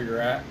from where you're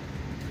at,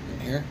 In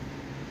here?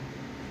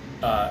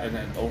 and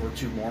then over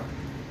 2 more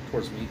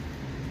towards me,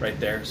 right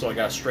there. So I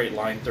got a straight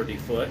line, 30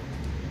 foot,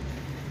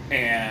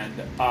 and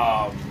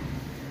 5, 10,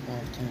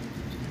 15, 20,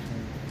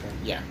 okay.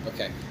 Yeah,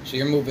 okay. So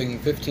you're moving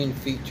 15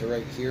 feet to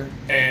right here.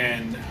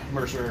 and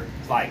Mercer's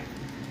like,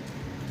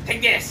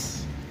 take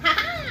this,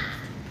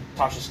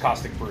 Tasha's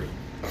caustic brew,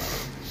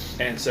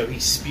 and so he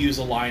spews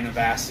a line of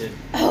acid,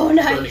 Oh, 30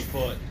 nice.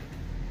 foot.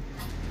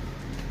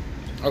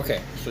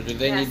 Okay, so do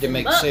they Gas need to them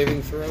make up.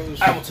 saving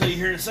throws? I will tell you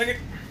here in a second.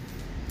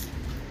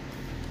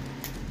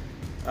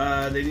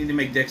 They need to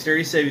make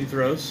dexterity saving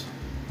throws.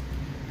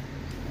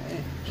 Okay,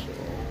 so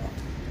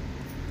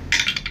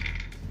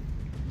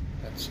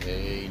that's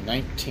a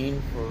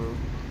 19 for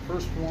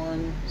first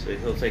one. So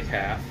he'll take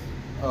half.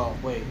 Oh,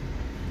 wait.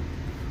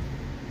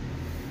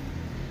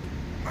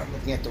 I'm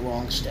looking at the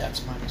wrong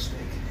stats, my mistake.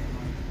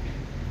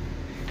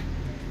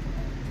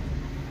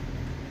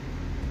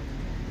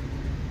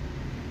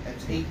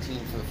 That's 18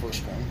 for the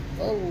first one.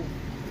 Oh,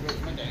 there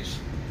goes my dice.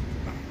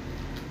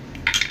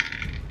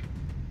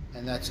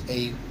 And that's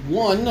a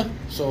 1,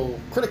 so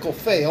critical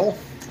fail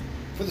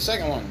for the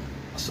second one.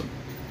 Awesome.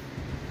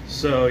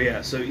 So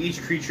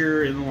each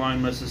creature in the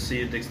line must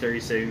succeed a dexterity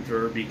saving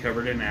throw or be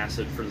covered in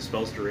acid for the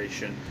spell's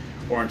duration,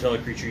 or until a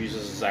creature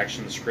uses its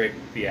action to scrape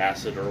the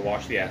acid or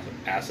wash the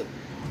acid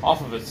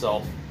off of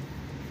itself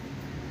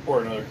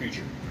or another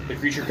creature. The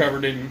creature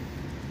covered in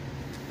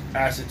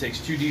acid takes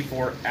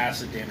 2d4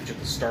 acid damage at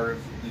the start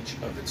of each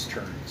of its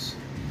turns.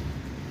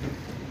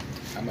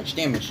 How much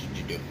damage did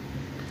you do?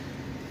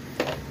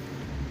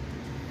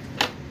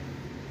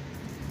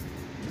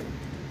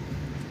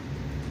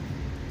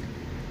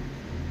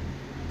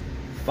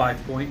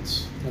 Five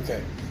points.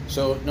 Okay,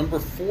 so number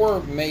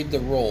 4 made the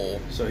roll.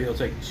 So he'll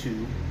take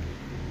 2,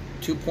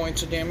 2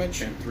 points of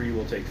damage. and 3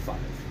 will take 5.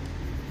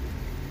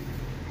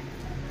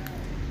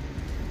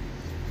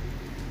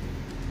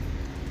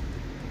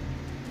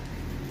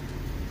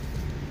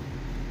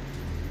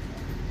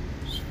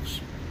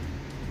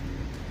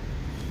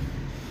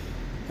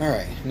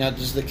 Alright, now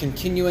does the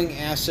continuing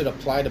acid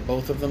apply to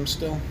both of them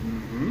still?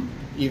 Mm-hmm.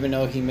 Even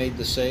though he made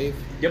the save?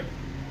 Yep.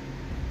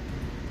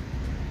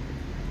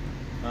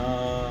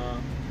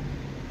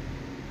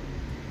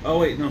 Oh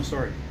wait, no,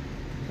 sorry. I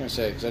was going to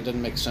say, because that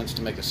doesn't make sense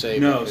to make a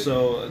save. No, if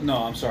it-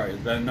 I'm sorry.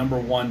 The number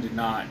 1 did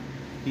not.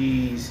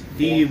 He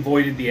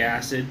avoided the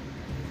acid,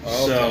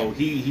 Oh, so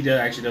okay. he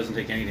actually doesn't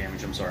take any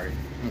damage. I'm sorry.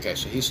 Okay,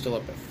 so he's still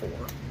up at 4.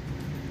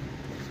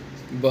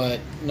 But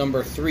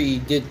number 3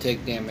 did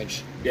take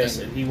damage. Yes,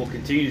 and he will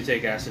continue to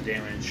take acid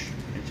damage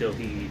until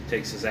he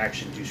takes his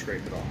action to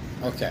scrape it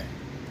off. Okay.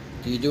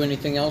 Do you do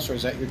anything else, or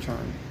is that your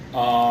turn?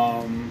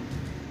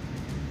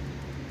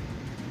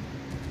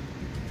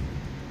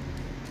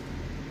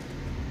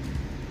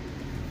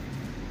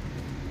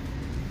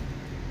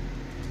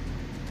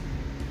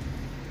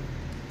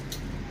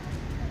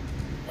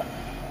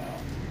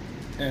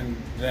 And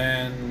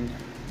then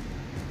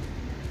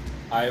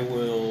I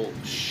will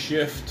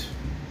shift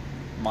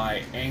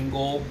my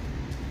angle.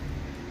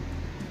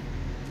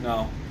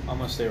 No, I'm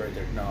gonna stay right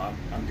there. No,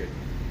 I'm good.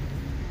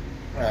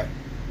 Alright.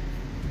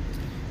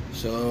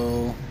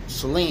 So,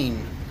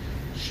 Celine.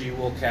 She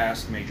will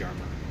cast Mage Armor.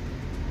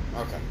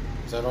 Okay.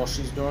 Is that all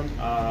she's doing?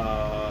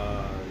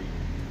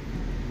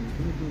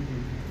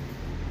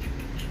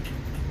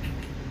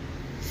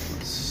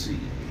 Let's see.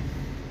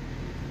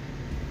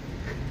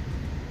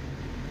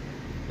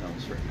 That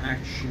was her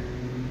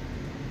action.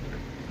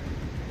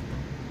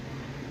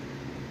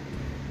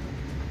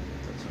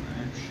 That's an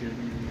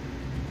action.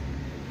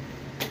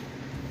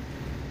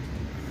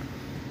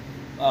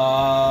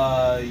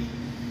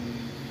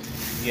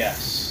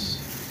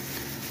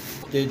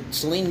 Yes. Did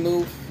Celine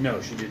move?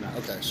 No, she did not.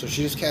 Okay, so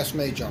she just cast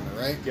Mage Armor,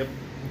 right? Yep.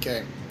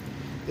 Okay.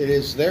 It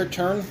is their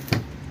turn.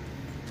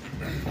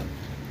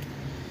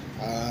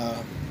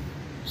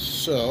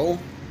 So,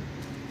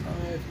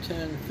 5,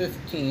 10,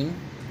 15.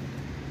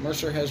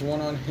 Mercer has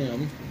one on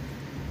him.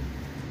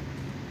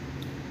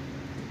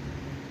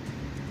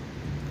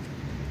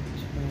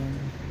 10.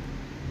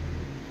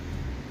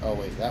 Oh,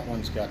 wait, that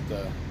one's got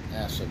the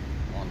acid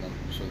on them,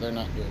 so they're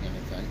not doing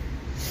anything.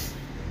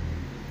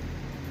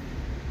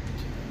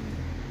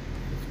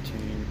 10,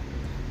 15,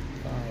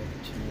 5,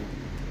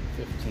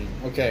 10, 15.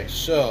 Okay,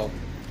 so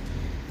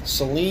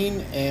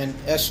Celine and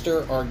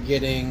Esther are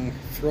getting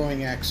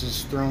throwing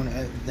axes thrown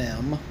at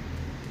them.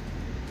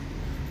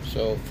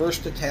 So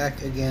first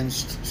attack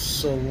against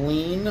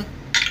Celine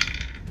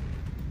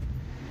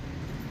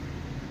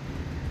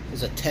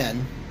is a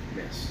 10.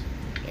 Yes.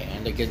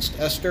 And against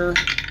Esther,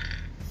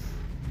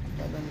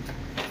 11.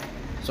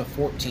 It's a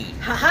 14.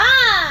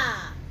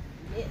 Ha-ha!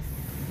 Miss.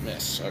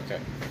 Miss, okay.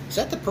 Is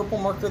that the purple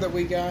marker that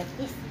we got?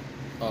 Yes.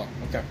 Oh,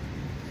 okay.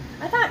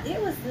 I thought it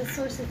was the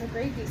source of the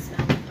gravy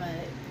smell, but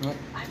Nope.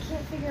 I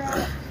can't figure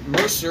out.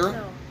 Mercer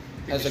No.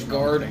 has a Smell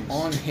guard things.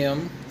 on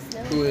him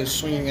who is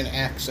swinging an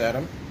axe at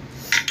him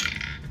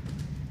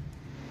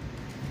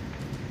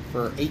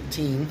for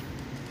 18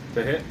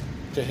 The hit?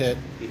 to hit.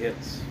 He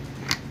hits.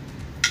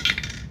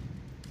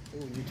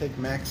 you take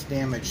max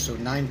damage, so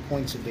 9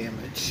 points of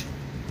damage.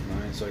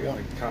 9, so I got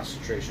a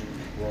concentration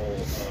roll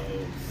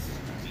of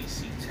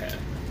DC 10.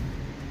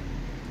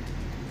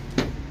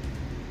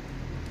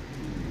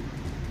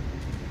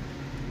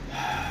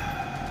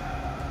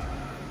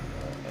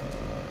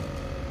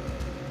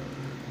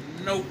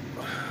 Nope.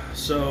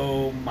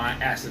 So my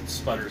acid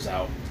sputters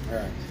out. All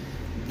right.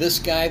 This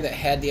guy that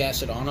had the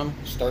acid on him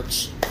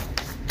starts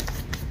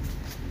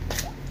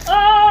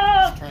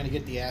trying to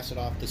get the acid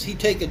off. Does he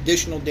take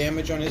additional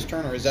damage on his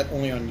turn, or is that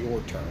only on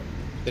your turn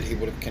that he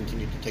would have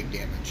continued to take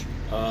damage?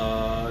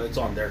 It's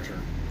on their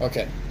turn.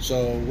 Okay,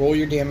 so roll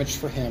your damage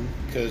for him,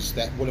 because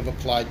that would have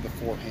applied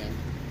beforehand.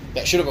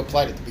 That should have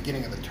applied at the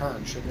beginning of the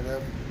turn, shouldn't it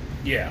have?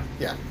 Yeah.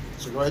 Yeah.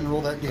 So go ahead and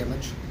roll that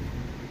damage.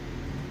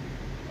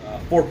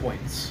 4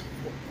 points.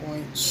 4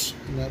 points.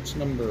 And that's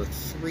number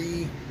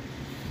 3.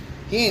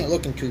 He ain't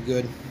looking too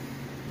good.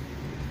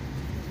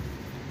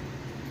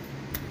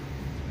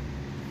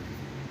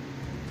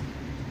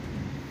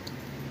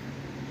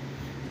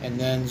 And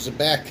then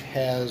Zabak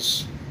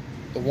has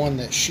the one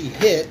that she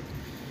hit,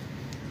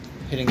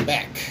 hitting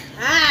back.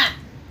 Ah!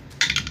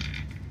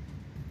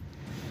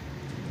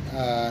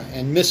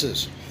 And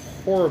misses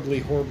horribly,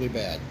 horribly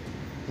bad.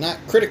 Not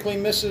critically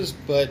misses,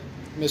 but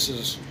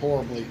misses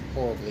horribly,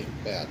 horribly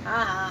bad.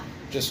 Ah.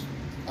 Just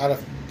out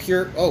of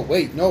pure... Oh,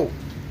 wait, no.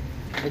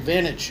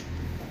 Advantage.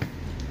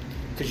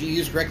 Because you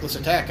used reckless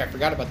attack. I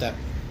forgot about that.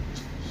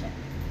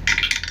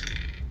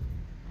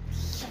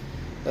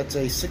 That's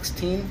a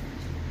 16.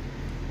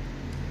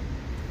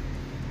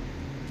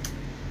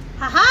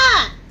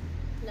 Haha!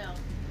 No.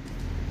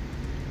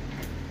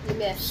 You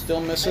missed.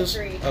 Still misses?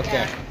 By 3. Okay.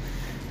 Yeah.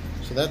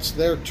 So that's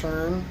their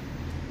turn.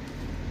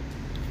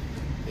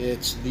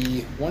 It's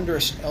the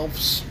Wondrous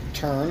Elf's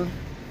turn.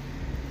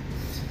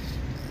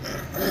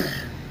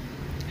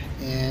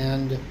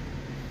 And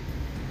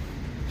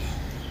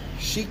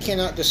she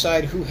cannot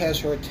decide who has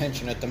her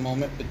attention at the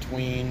moment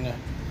between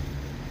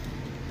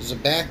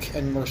Zabak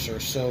and Mercer.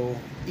 So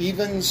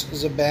evens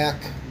Zabak,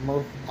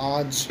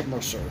 odds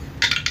Mercer.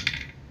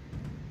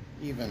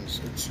 Evens,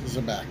 it's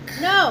Zabak.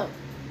 No!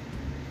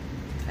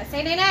 I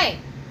say nay nay.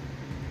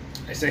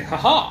 I say,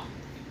 haha!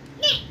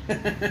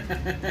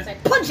 It's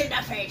like punch in the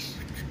face.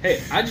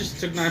 Hey, I just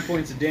took 9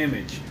 points of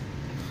damage.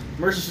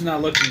 Mercer's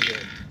not looking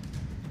good.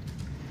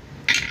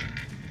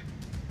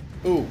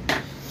 Ooh.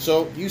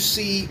 So you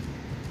see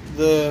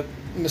the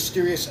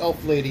mysterious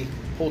elf lady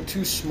pull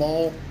 2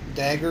 small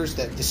daggers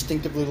that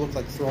distinctively look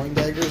like throwing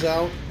daggers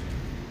out.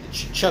 And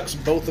she chucks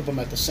both of them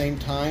at the same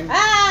time.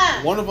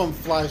 Ah! One of them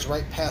flies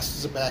right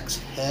past Zabak's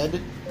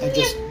head and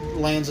just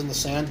lands in the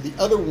sand. The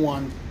other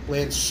one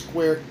lands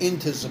square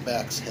into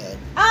Zabak's head.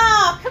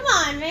 Oh, come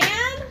on,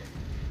 man!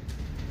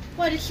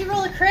 What, did she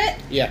roll a crit?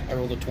 Yeah, I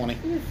rolled a 20.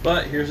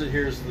 But here's the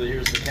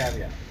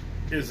caveat.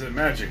 Is it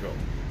magical?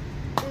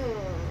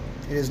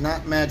 It is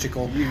not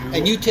magical. You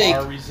you take...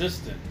 are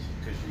resistant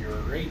because you're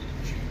raging.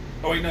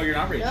 Oh wait, no, you're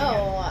not raging.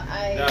 No,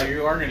 No,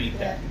 you are gonna eat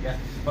that. Yeah.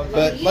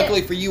 But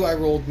luckily for you, I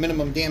rolled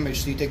minimum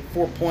damage, so you take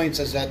 4 points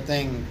as that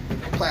thing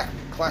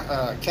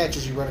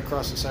catches you right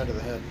across the side of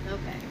the head.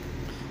 Okay.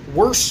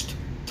 Worst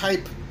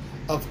type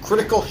of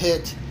critical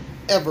hit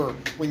ever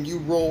when you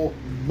roll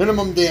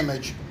minimum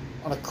damage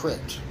on a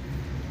crit.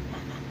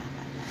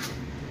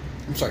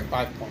 I'm sorry,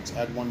 5 points.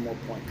 Add 1 more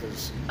point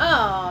because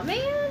Oh,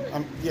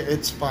 man! yeah,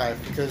 it's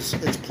 5 because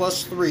it's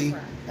plus 3,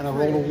 Right. and I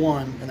rolled a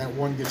 1, and that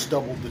 1 gets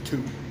doubled to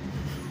 2.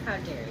 How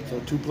dare you? So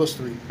 2 plus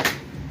 3.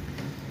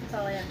 That's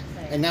all I have to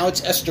say. And now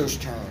it's Esther's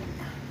turn.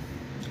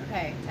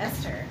 Okay,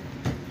 Esther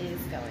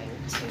is going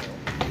to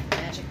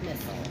magic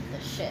missile the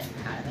shit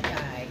out of the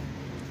guy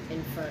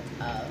in front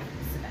of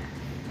Sabak.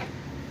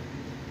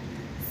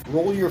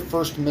 Roll your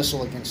first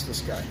missile against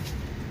this guy.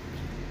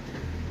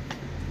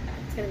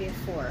 It's gonna be a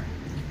 4.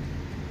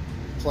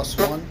 Plus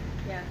 1.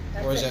 Yeah,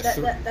 that's Or is it. that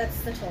three?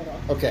 That's the total.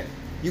 Okay,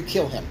 you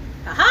kill him.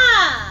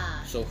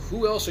 Aha! So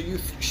who else are you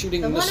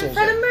shooting The one missiles in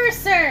front at? of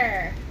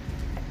Mercer.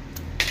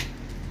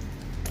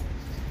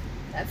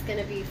 That's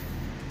gonna be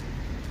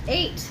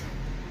 8.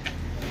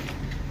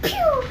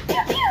 Pew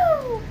pew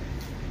pew.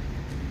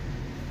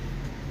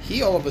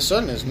 He all of a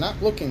sudden is not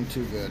looking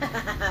too good.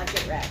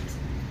 Get wrecked.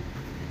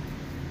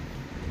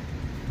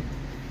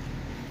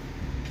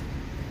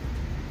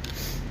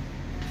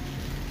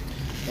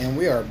 And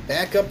we are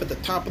back up at the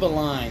top of the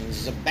line.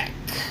 Zabak.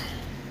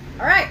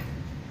 All right.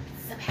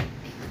 Sabak.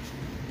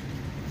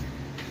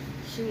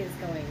 She is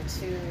going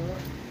to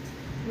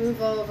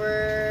move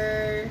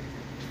over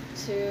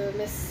to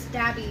Miss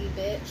Stabby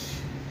bitch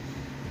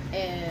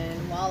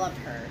and wallop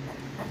her.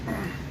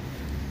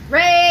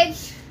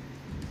 Rage.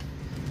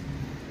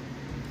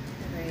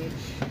 Rage.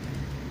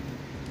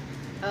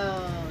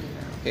 Oh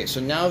no. Okay, so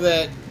now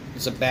that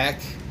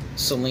Zabak,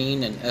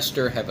 Celine, and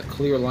Esther have a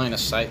clear line of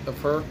sight of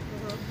her,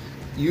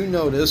 you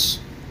notice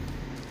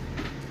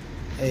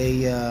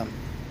a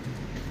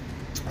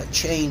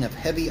chain of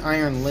heavy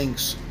iron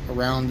links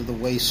around the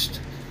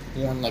waist,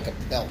 worn like a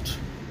belt.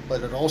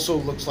 But it also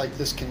looks like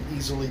this can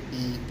easily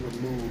be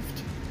removed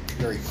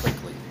very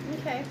quickly.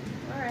 Okay.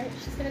 All right.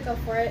 She's gonna go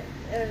for it,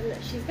 and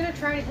she's gonna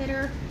try to hit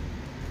her.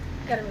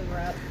 Gotta move her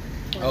up.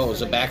 Oh,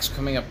 Zabak's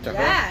coming up to her?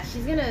 Yeah,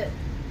 she's gonna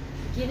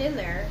get in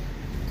there.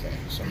 Okay,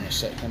 so I'm going to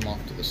set him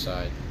off to the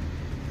side.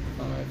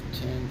 5,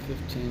 10,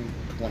 15,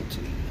 20.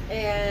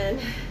 And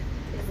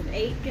is an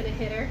 8 gonna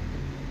hit her?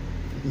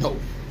 No.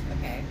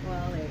 Okay,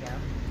 well, there you go.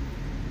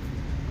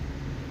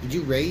 Did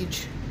you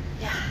rage?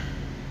 Yeah.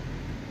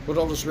 What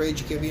all does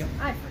rage give you?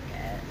 I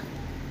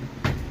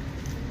forget.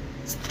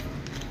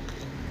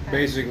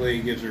 Basically,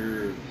 it gives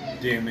her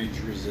damage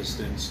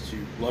resistance to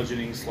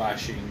bludgeoning,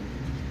 slashing,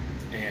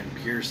 and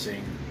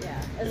piercing.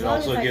 Yeah. As It long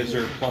also as I gives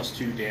keep- her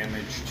 +2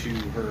 damage to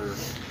her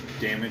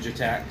damage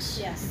attacks.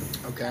 Yes.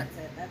 Okay. That's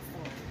it. That's the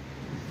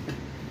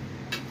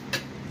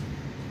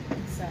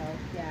one. So,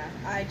 yeah,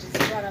 I just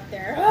run up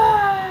there,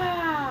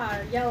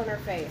 yell in her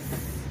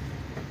face.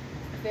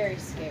 Very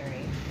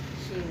scary.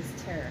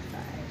 She's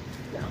terrified.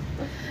 No.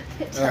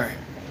 It All right.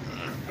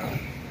 doesn't.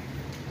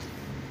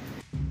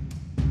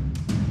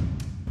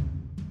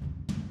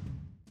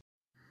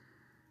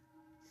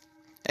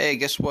 Hey,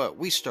 guess what?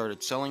 We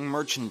started selling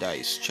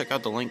merchandise. Check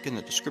out the link in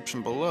the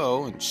description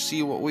below and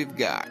see what we've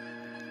got.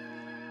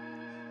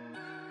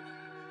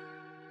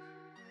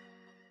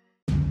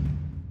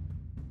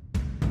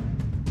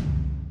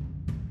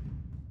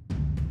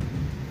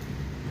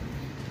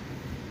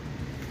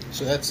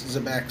 So that's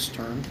Zabak's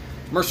turn.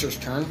 Mercer's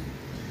turn.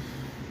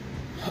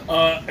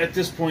 At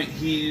this point,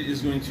 he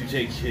is going to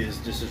take his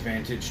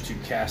disadvantage to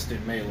cast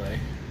in melee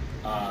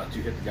to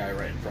hit the guy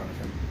right in front of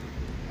him.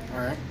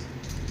 All right.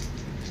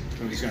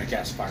 So he's going to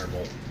cast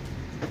Firebolt.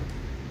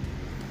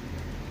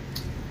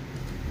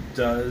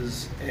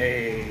 Does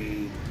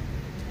a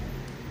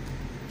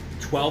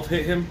 12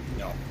 hit him?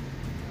 No.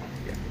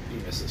 Yeah, he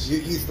misses.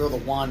 You throw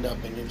the wand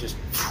up and it just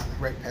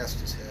right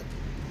past his head.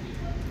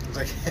 It's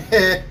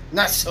like,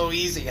 not so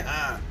easy,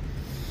 huh?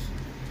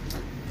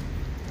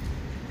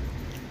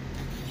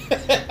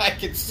 I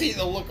can see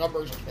the look on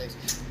Mercer's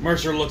face.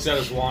 Mercer looks at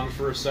his wand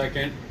for a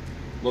second,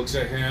 looks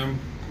at him,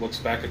 looks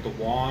back at the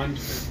wand,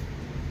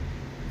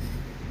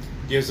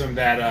 gives him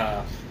that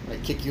I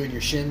kick you in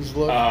your shins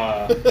look.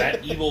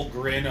 that evil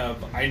grin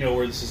of I know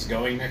where this is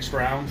going next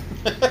round.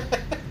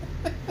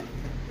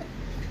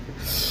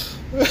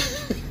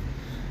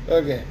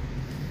 Okay.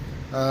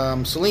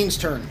 Celine's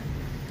turn.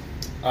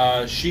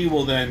 She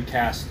will then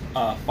cast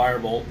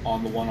Firebolt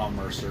on the one on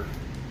Mercer.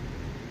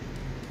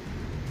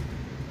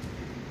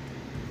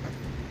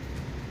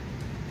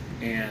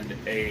 And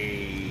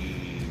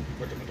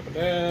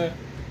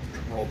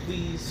roll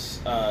please.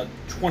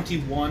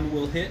 21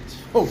 will hit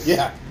Oh,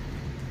 yeah.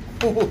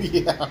 Oh,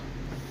 yeah.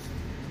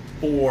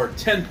 for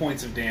 10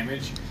 points of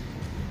damage.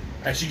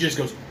 And she just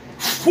goes,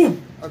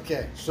 whew.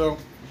 Okay, so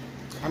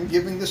I'm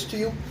giving this to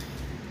you.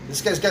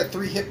 This guy's got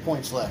 3 hit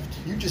points left.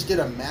 You just did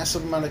a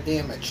massive amount of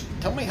damage.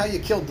 Tell me how you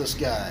killed this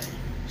guy.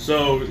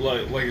 So,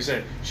 like I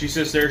said, she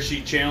sits there,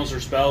 she channels her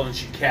spell, and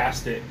she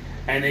casts it.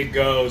 And it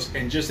goes,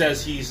 and just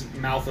as he's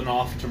mouthing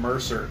off to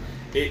Mercer,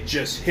 it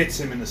just hits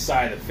him in the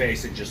side of the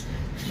face and just...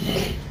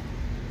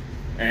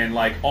 And,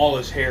 like, all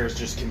his hair is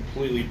just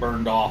completely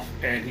burned off,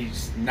 and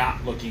he's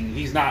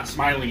not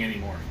smiling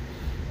anymore.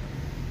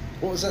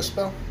 What was that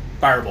spell?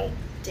 Firebolt.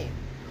 Damn.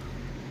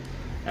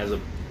 As a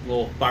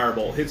little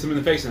firebolt hits him in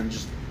the face and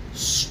just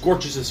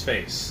scorches his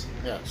face.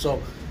 Yeah,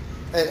 so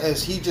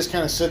as he just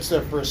kind of sits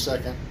there for a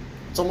second,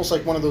 it's almost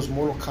like one of those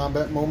Mortal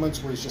Kombat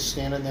moments where he's just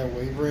standing there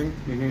wavering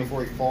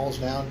before he falls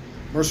down.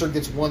 Mercer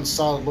gets one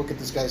solid look at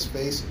this guy's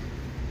face.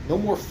 No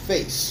more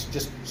face,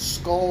 just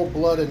skull,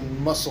 blood,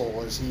 and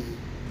muscle as he...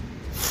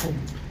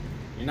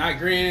 You're not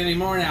grinning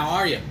anymore now,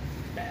 are you,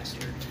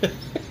 bastard?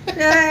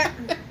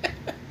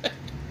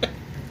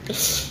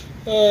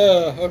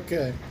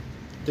 Okay.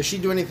 Does she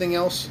do anything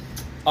else?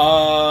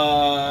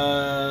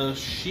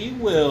 She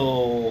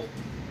will...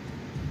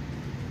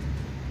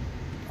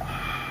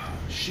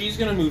 She's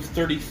going to move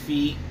 30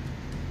 feet,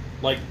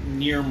 like,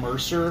 near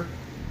Mercer,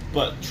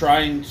 but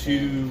trying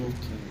to...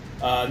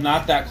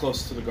 not that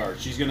close to the guard.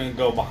 She's going to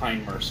go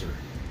behind Mercer.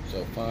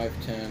 So 5,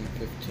 10,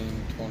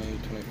 15, 20,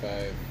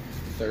 25,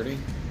 30?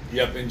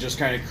 Yep, and just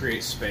kind of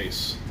create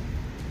space.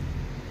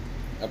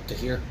 Up to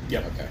here?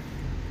 Yep. Okay.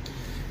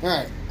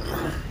 Alright.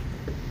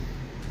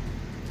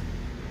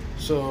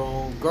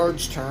 So,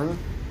 guard's turn.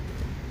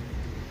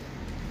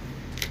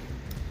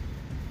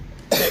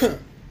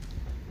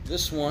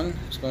 This one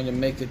is going to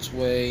make its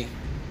way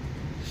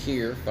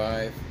here.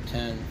 5,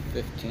 10,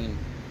 15,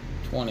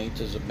 20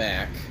 to the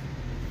back.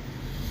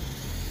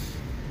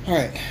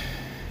 Alright.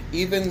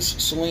 Evens,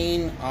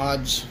 Celine,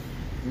 odds,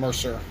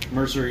 Mercer.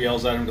 Mercer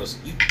yells at him and goes,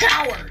 "You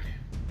coward!"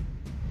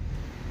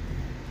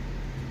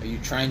 Are you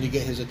trying to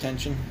get his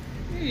attention?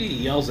 He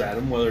yells at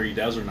him, whether he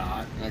does or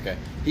not. Okay.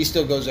 He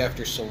still goes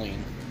after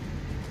Celine.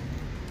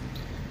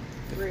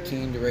 Rude.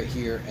 15 to right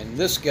here. And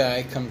this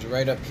guy comes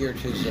right up here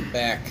to the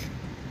back.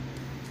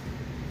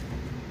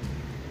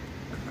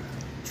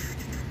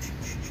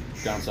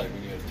 Downside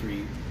when you have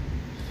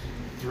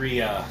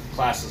three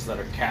classes that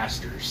are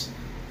casters.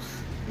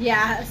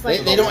 Yeah, it's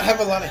like They don't have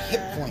a lot of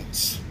hit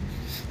points.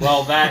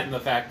 Well, that and the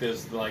fact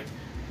is, like,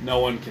 no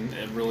one can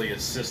really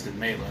assist in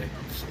melee.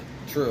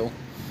 True.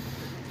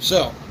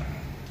 So,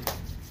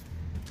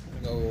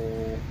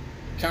 go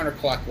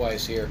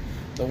counterclockwise here.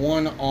 The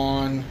one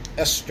on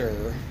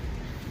Esther.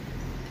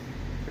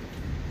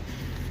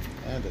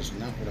 That is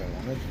not what I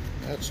wanted.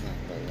 That's not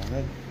what I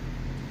wanted.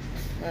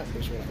 That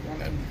is what I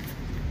wanted.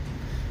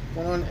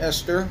 One on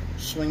Esther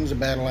swings a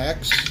battle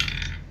axe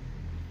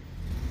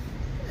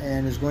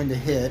and is going to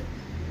hit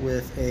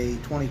with a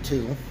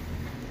 22.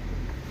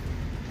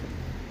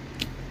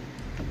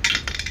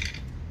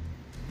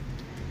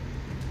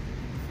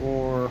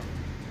 For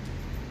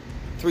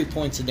 3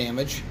 points of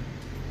damage.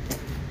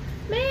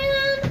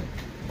 Man,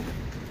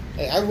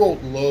 Hey, I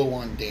rolled low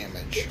on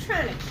damage. you're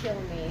trying to kill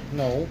me.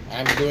 No,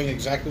 I'm doing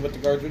exactly what the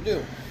guards would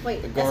do.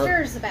 Wait, The guard-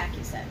 Esther is the back,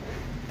 you said.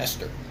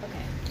 Esther.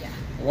 Okay, yeah.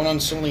 The one on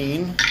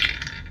Celine.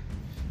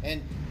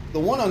 And the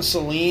one on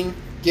Celine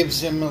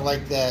gives him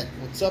like that,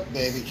 what's up,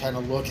 baby, kind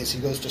of look as he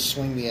goes to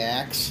swing the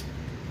axe.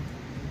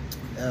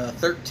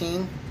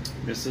 13.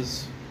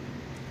 Misses.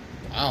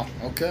 Wow,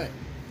 okay.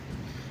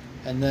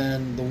 And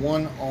then the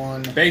one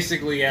on...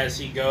 Basically, as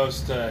he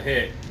goes to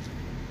hit,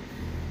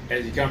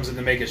 as he comes in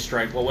to make a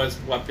strike, what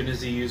weapon is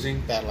he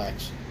using? Battle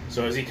axe.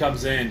 So as he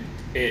comes in,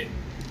 it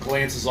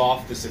glances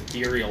off this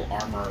ethereal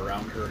armor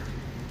around her.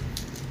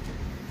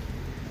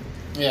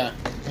 Yeah,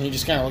 and he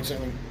just kind of looks at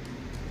me.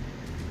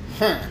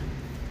 Huh.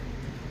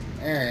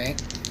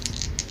 Alright.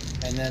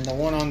 And then the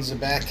one on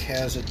Zabak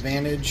has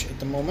advantage at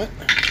the moment.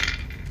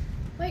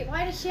 Wait,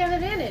 why does she have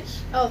advantage?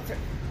 Oh,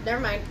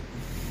 never mind.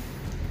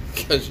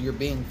 Because you're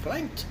being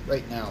flanked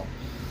right now.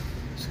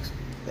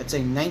 That's a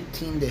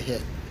 19 to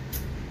hit.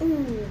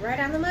 Ooh, right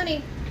on the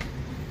money.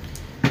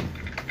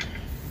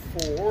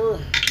 For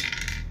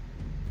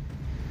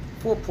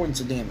 4 points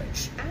of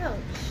damage. Ouch.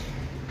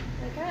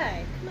 My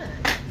guy, come on.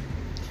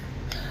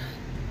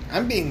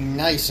 I'm being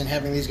nice and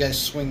having these guys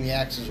swing the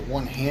axes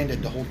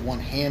one-handed to hold one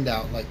hand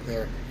out like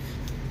they're,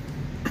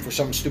 for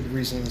some stupid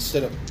reason,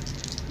 instead of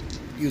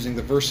using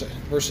the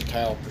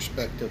versatile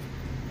perspective.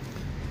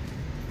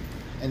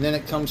 And then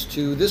it comes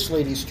to this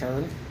lady's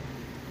turn.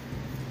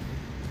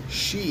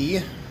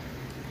 She...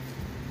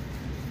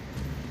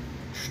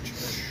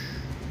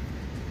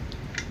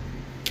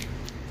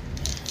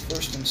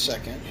 First and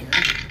second here.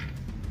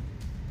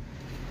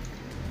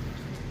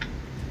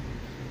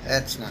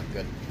 That's not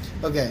good.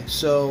 Okay,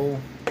 so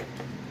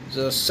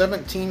the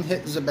 17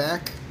 hit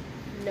Zabak.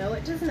 No,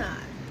 it does not.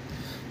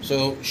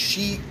 So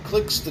she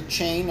clicks the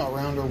chain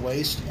around her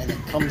waist and it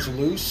comes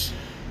loose.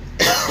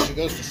 She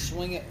goes to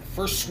swing it.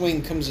 First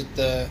swing comes at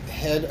the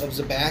head of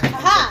Zabak, and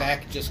Aha!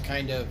 Zabak just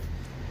kind of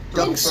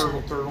Ducks.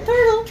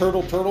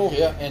 Turtle. Turtle.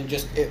 yeah, and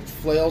just it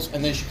flails,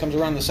 and then she comes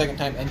around the second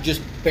time and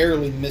just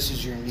barely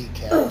misses your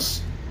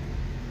kneecaps.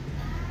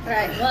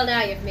 Alright, well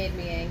now you've made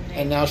me angry.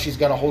 And now she's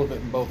got a hold of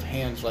it in both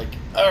hands, like,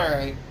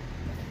 alright,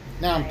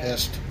 now I'm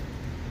pissed.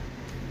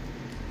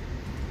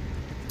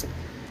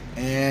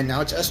 And now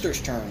it's Esther's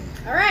turn.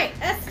 Alright,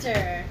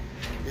 Esther.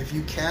 If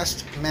you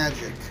cast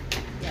magic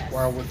Yes.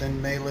 while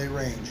within melee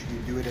range, you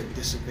do it at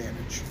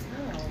disadvantage.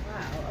 Oh,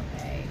 wow,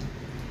 okay.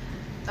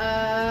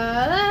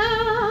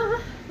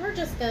 We're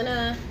just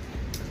gonna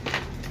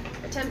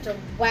attempt to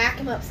whack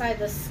him upside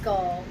the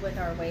skull with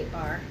our weight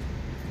bar.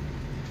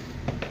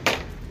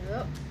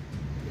 Oh.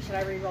 Should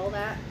I re-roll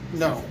that?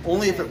 No,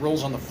 only if it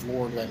rolls on the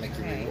floor do I make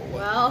you Okay, re-roll it.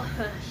 well,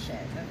 shit,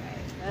 okay.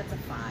 That's a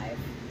 5.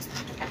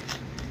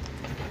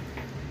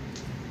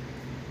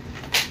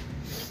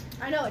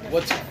 I know it doesn't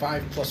What's matter.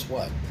 5 plus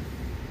what?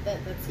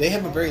 That's They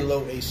have a very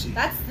low AC.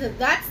 That's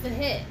the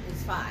hit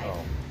is 5. Oh,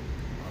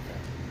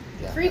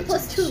 okay. Yeah, 3 that's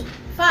plus a miss. 2,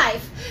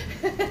 5.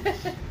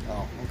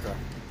 Oh, okay.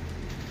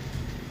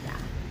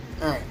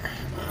 Yeah.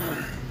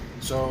 Alright.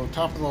 So,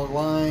 top of the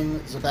line,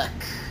 Zabak.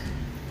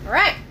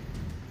 Alright.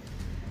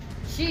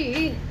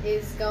 She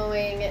is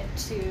going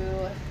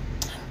to...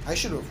 I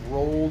should have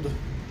rolled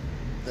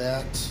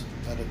that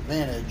at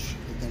advantage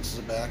against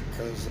Zabak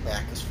because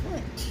Zabak is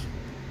flanked.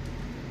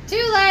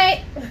 Too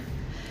late!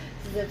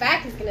 The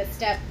back is going to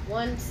step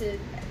 1 to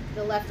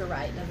the left or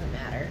right, doesn't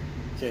matter.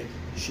 Okay,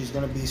 she's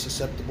going to be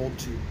susceptible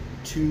to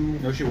 2.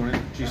 No, she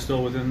wouldn't. She's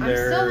still within I'm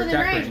their still within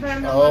attack range, but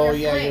I'm no Oh, longer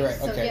yeah, flanked, you're right.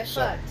 so Okay, get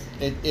so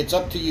fucked. it's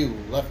up to you,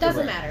 left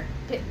Doesn't or right. matter.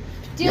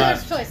 Dealer's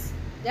Left. choice.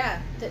 Yeah,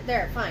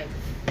 there, fine.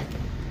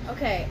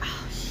 Okay.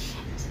 Oh,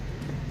 shit.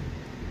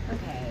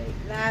 Okay,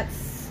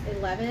 that's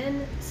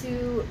 11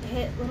 to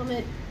hit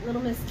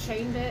Little Miss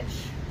Chain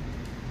Bitch.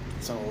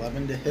 It's an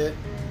 11 to hit.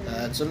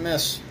 That's a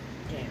miss.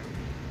 Damn.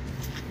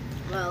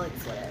 Well,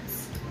 it's what it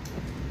is.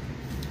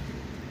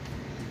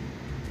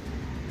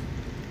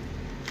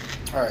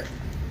 Alright,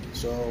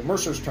 so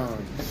Mercer's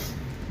turn.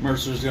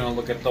 Mercer's going to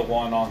look at the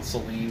one on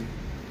Celine,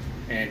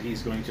 and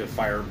he's going to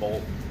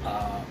firebolt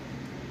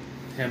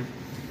him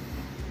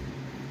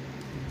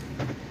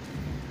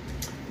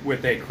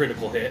with a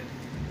critical hit.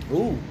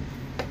 Ooh.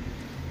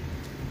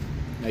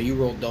 Now you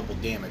rolled double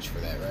damage for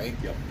that, right?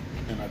 Yep.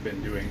 And I've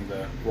been doing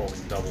the rolling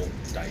double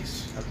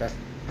dice Okay.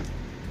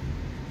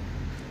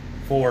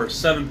 for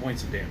 7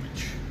 points of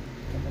damage.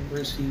 What number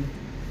is he?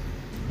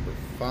 Number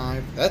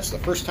 5. That's the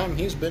first time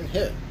he's been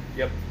hit.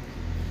 Yep.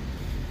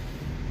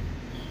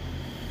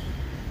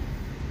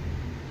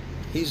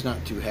 He's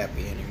not too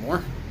happy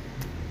anymore.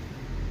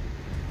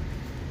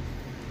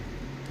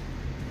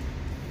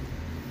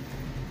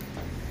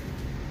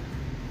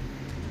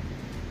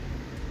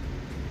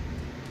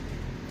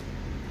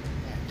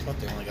 I thought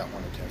they only got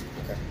one attack.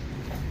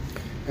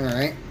 Okay.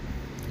 Alright.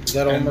 Is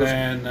that all And Mercer?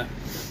 then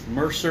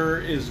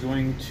Mercer is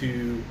going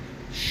to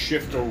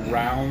shift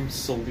around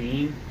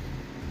Celine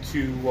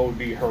to what would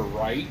be her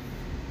right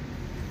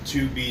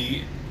to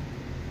be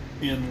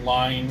in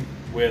line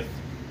with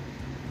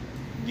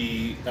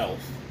the elf.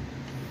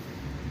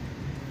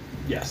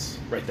 Yes,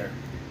 right there.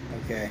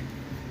 Okay.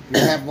 You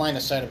have line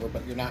of sight of her,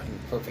 but you're not in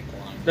perfect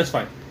line. That's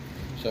fine.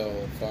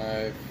 So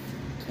 5,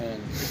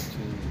 10,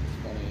 15,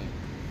 20,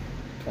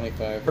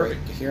 25, Perfect.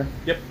 right to here?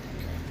 Yep.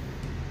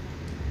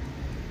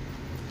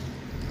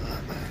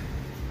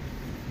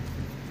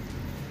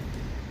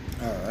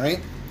 Alright.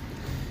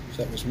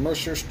 So that was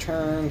Mercer's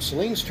turn.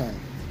 Celine's turn.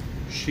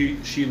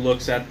 She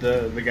looks at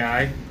the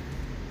guy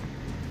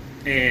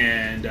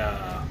and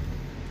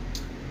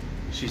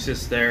she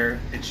sits there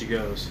and she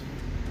goes,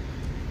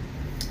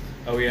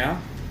 "Oh yeah?"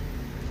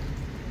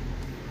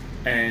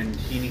 And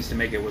he needs to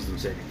make a wisdom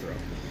saving throw.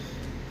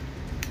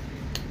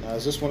 Now,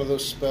 is this one of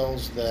those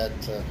spells that...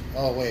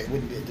 oh, wait, it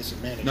wouldn't be a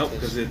disadvantage. Nope,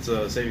 because it's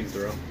a saving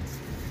throw.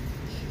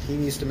 He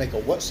needs to make a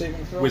what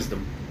saving throw?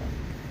 Wisdom.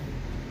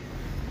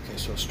 Okay,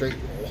 so a straight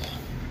roll.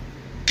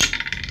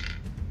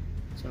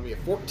 It's going to be a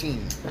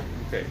 14.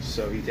 Okay,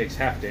 so he takes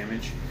half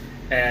damage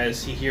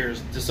as he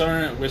hears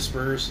dissonant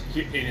whispers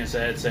in his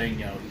head saying,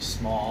 you know, he's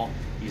small,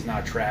 he's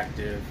not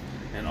attractive,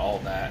 and all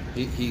that.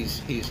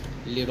 He's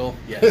little.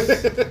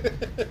 Yes.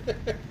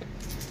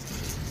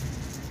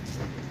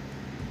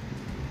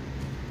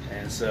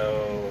 And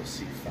so, let's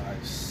see,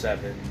 5,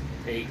 7,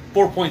 8,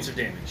 4 points of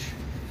damage.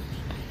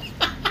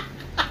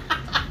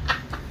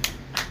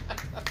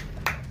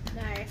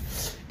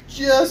 Nice.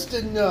 Just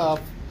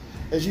enough.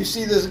 As you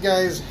see this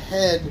guy's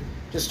head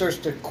just starts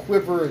to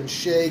quiver and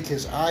shake,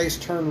 his eyes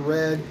turn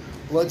red,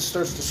 blood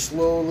starts to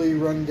slowly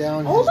run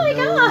down Oh his my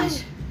nose,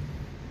 God.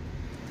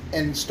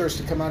 and starts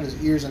to come out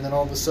his ears, and then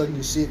all of a sudden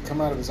you see it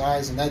come out of his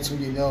eyes, and that's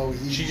when you know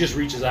he She just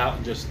reaches out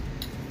and just...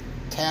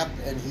 tapped,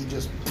 and he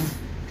just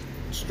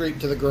straight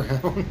to the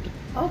ground.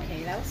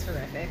 Okay, that was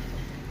horrific.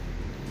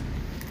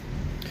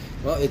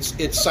 Well, it's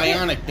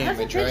psionic That's a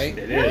damage, bit- right?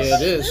 It that's-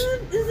 is. It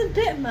is. This is a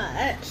bit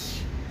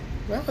much.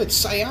 Well, it's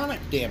psionic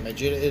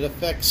damage. It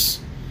affects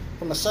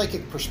from a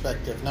psychic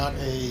perspective, not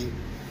a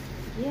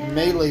Yeah.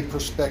 melee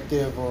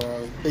perspective or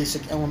a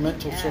basic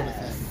elemental sort of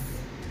Yes. thing.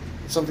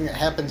 It's something that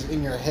happens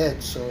in your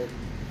head, so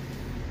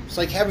it's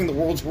like having the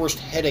world's worst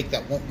headache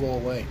that won't go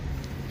away.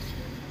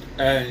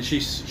 And she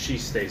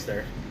stays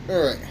there.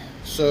 Alright,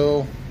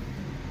 so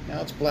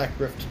now it's Black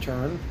Rift's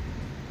turn.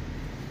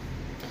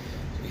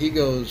 So he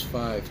goes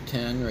 5,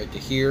 10 right to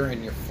here,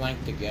 and you're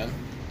flanked again.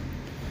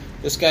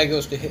 This guy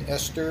goes to hit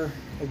Esther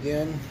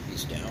again.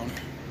 He's down.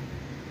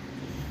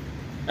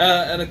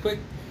 At a quick...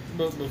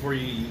 Before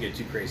you get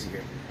too crazy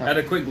here. At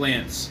a quick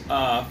glance,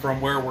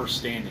 from where we're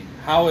standing,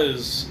 how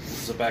is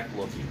Zebek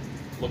looking?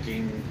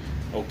 Looking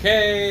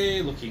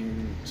okay?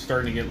 Looking...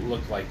 Starting to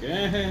look like...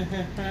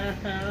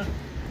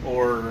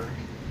 or...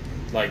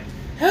 Like,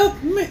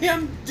 help me,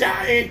 I'm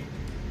dying!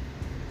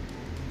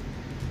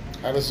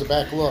 How does the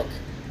back look?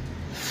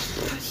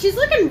 She's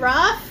looking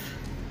rough.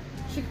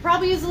 She could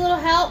probably use a little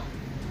help.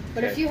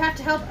 But if Okay. you have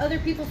to help other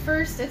people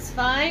first, it's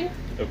fine.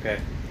 Okay.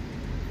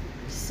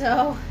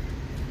 So,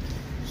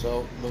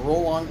 So the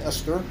roll on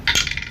Esther.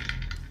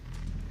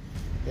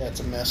 Yeah, it's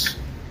a miss.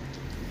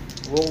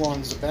 Roll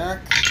on Zabak.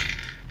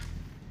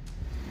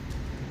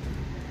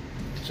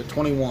 It's a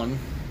 21.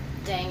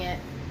 dang it.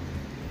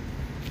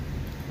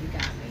 You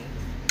got me.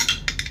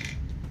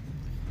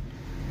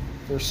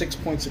 For 6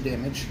 points of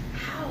damage.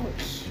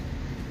 Ouch.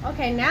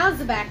 Okay, now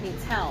Zabak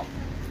needs help.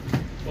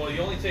 Well,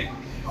 you only take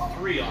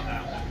 3 on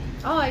that one.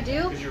 Oh, I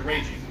do? Because you're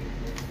raging.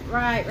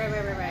 Right.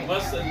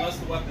 Unless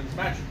the weapon's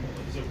magical.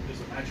 Is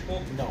it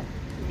magical? No.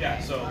 Yeah,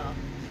 Okay, so... well.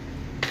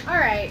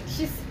 Alright,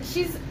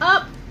 she's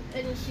up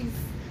and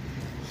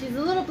she's a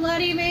little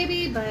bloody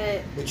maybe, but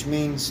Which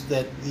means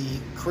that the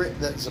crit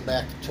that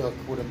Zabak took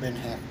would have been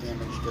half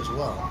damaged as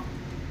well.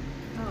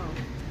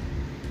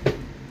 oh.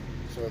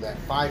 So that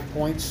 5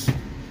 points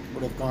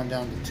would have gone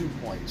down to 2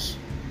 points.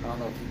 I don't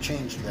know if you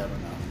changed that or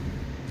not.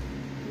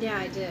 Yeah,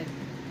 I did.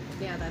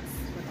 Yeah, that's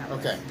what that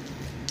was. Okay.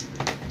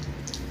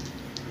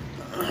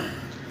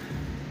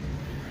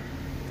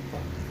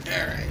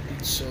 Alright,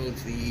 so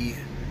the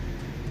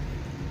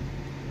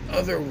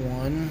other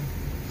one.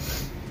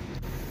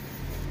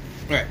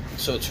 Alright,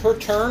 so it's her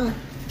turn.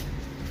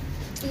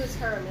 It was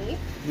her and me.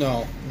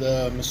 No,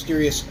 the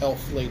mysterious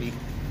elf lady.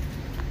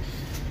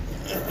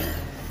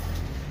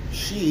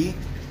 She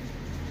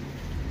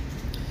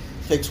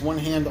takes one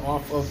hand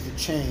off of the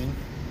chain,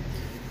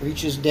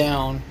 reaches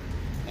down,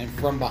 and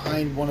from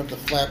behind one of the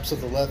flaps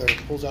of the leather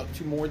pulls out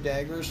 2 more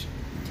daggers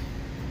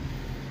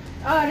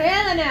Oh,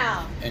 really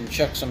now? and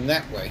chucks them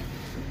that way.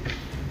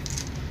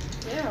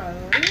 Yeah,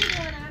 really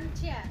good on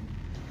chat.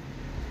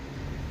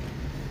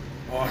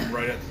 Oh, I'm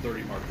right at the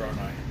 30 mark, aren't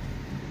I?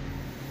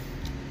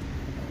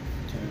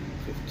 10,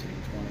 15,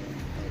 20,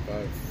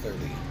 25, 30.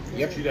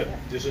 Yep. She'd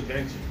have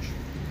disadvantage.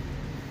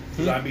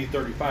 Because I'd be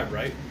 35,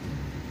 right?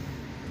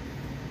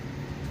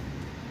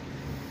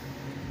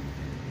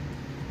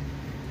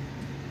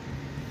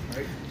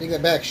 Right? Take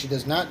that back. She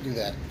does not do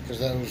that because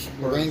the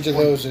Or range of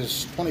 20. those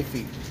is 20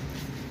 feet.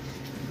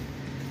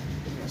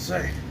 I'll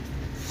say.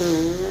 I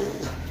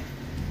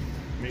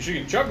mean, she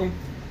can chuck them.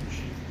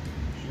 She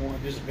won't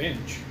have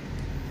disadvantage.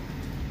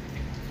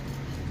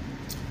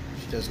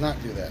 She does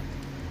not do that.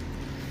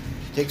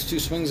 She takes 2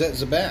 swings at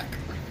Zabak.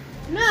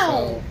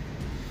 No.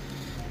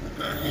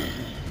 So, I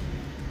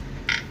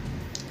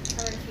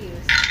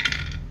refuse.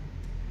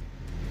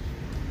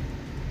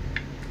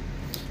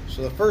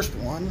 so the first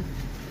one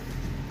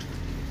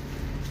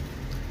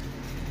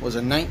was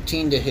a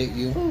 19 to hit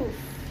you, Oof.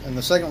 and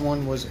the second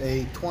one was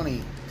a 20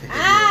 to hit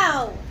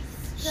Ow!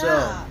 So-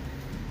 Stop.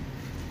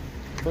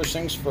 you. First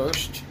things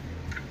first.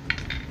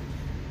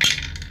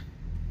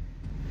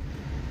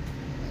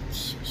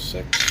 That's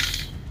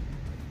 6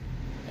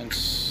 and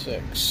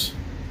 6.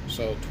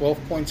 So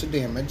 12 points of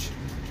damage.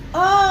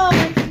 Oh,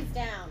 and she's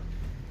down.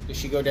 Did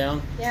she go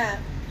down? Yeah,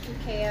 she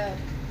KO'd.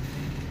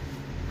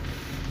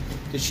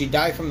 Did she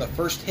die from the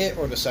first hit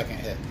or the second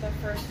hit? The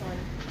first one.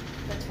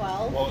 The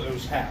 12? Well, it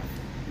was half.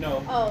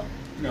 No. Oh,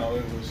 No,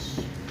 it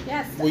was.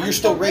 yes. Well, you're I'm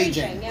still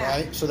raging, yeah.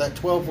 right? So that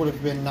 12 would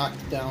have been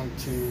knocked down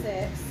to...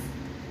 6.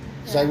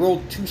 Because I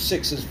rolled 2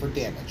 6s for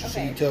damage. So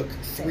Okay. you took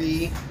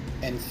 3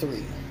 and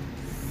 3.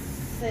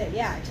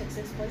 Yeah, I took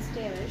 6 points of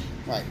damage.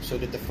 Right. So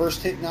did the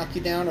first hit knock you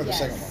down or the Yes.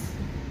 second one?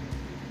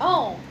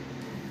 Oh,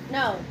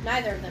 no,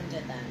 neither of them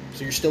did then.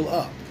 So you're still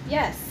up.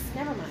 Yes,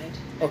 never mind.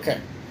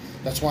 Okay.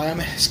 That's why I'm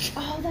asking.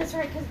 Oh, that's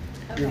right, because...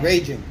 Okay. You're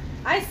raging.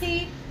 I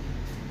see.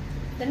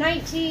 The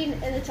 19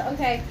 and the...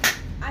 Okay,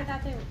 I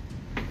thought they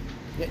were...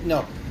 Yeah,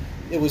 no.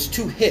 It was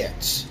 2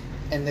 hits,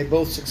 and they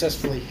both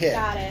successfully hit.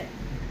 Got it.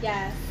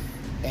 Yes.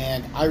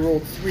 And I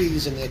rolled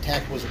 3s, and the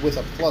attack was with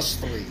a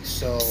 +3.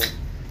 So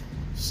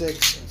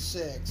 6 and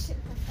 6.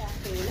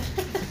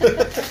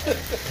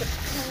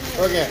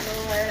 Okay.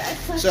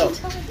 Lord, So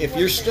if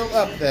you're still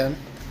up,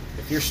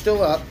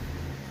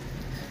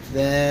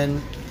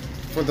 then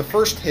for the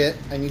first hit,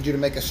 I need you to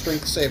make a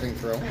strength saving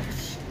throw.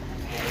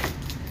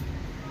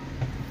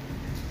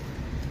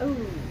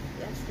 Ooh,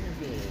 that's gonna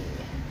be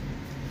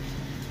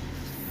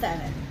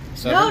 7.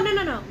 7?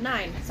 No.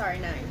 9. Sorry,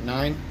 9.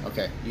 9?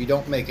 Okay. You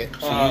don't make it.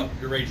 So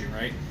You're raging,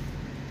 right?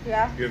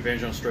 Yeah. You have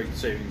advantage on strength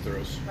saving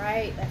throws.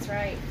 Right. That's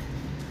right.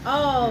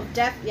 Oh,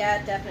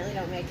 definitely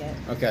don't make it.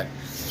 okay.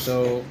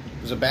 So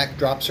Zabak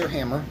drops her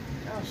hammer,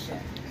 Oh shit.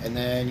 and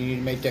then you need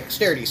to make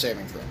dexterity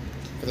saving throw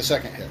for the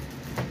second hit.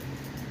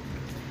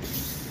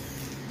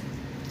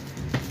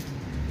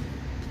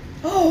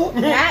 Oh,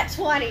 nat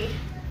 20.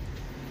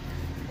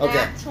 Okay.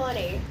 Nat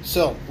 20.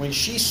 So when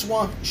she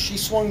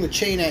swung the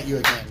chain at you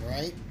again,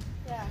 right?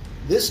 Yeah.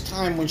 This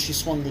time when she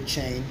swung the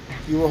chain,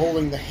 you were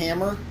holding the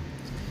hammer.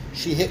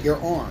 She hit your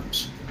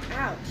arms.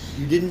 Ouch.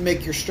 You didn't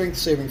make your strength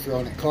saving throw,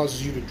 and it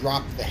causes you to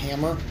drop the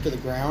hammer to the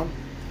ground.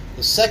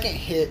 The second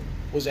hit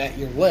was at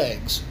your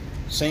legs,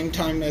 same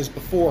time as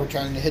before,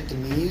 trying to hit the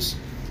knees,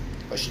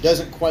 but she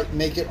doesn't quite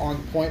make it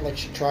on point like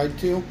she tried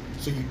to,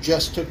 so you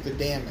just took the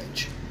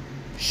damage.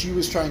 She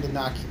was trying to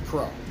knock you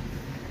prone.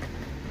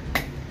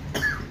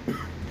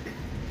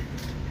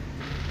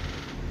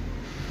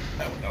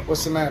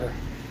 What's the matter?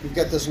 You've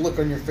got this look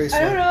on your face. I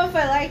don't like- know if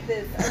I like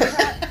this.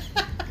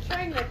 I'm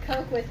trying to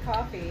coke with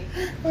coffee.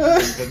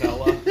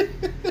 Vanilla.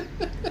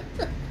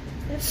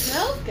 It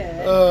smells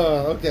good.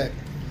 Okay.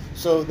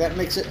 So that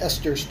makes it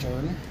Esther's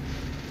turn.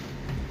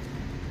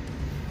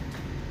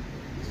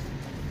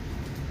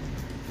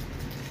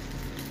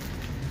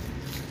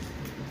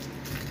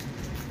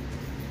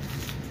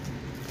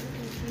 I'm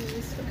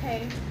confused.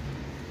 Okay.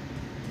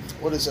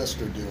 What does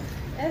Esther do?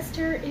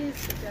 Esther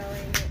is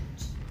going to...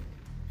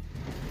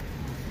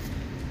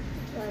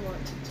 What do I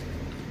want to do?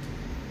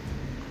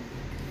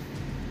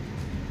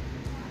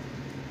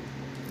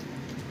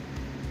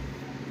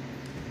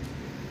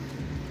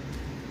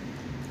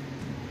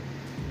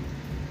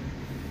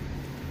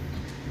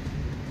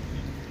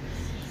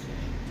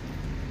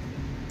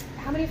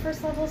 How many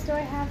first levels do I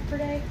have per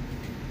day?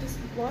 Just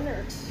 1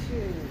 or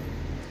 2?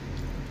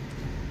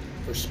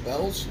 For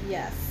spells?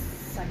 Yes.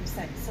 Since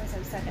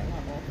I'm second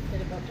level.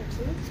 Did it go up to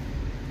 2?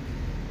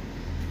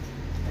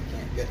 I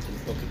can't get to the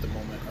book at the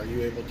moment. Are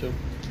you able to?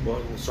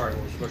 Well, sorry,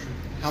 what was the question?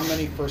 How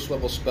many first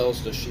level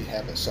spells does she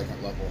have at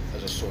second level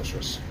as a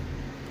sorceress?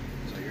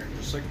 Is that here in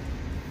just a second?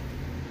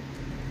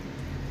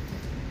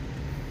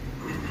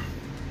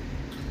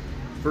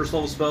 First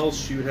level spells,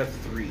 she would have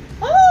 3.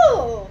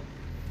 Oh!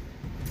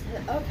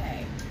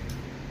 Okay.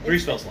 3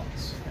 spell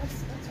slots.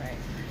 That's right.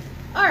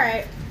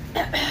 Alright.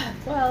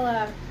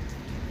 Well,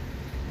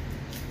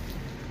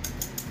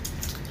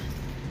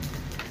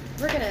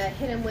 we're gonna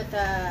hit him with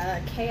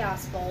a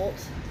Chaos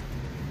Bolt.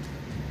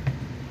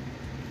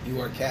 You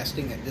are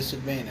casting at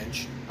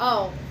disadvantage.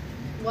 Oh,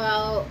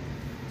 well,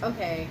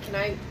 okay, can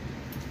I...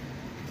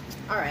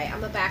 Alright,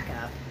 I'm a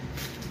backup.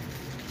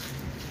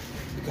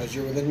 because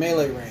you're within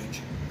melee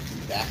range.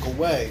 You back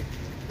away.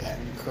 That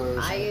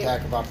incurs an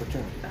attack of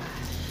opportunity.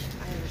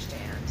 I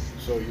understand.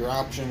 So your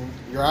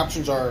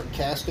options are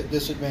cast at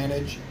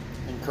disadvantage,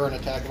 incur an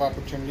attack of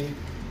opportunity,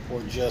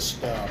 or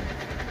just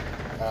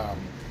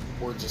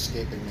words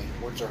escaping me.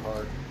 Words are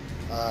hard.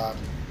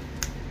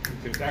 You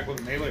can attack with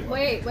a melee weapon.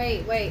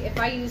 Wait. If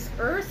I use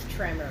Earth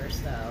Tremors,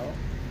 though,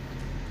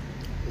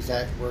 Is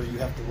that where you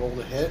have to roll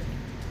to hit?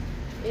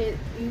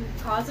 you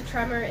cause a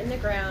tremor in the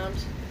ground.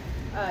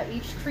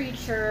 Each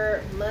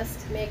creature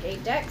must make a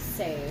Dex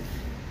save.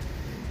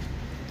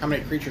 How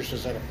many creatures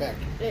does that affect?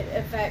 It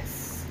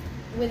affects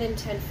within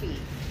 10 feet.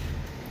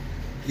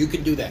 You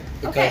can do that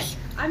because Okay,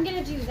 I'm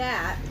gonna do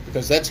that.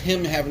 because that's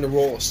him having to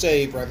roll a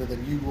save rather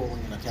than you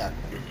rolling an attack.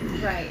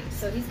 Right.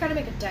 So he's got to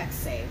make a Dex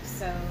save.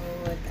 So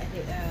I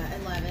think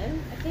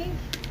 11. I think.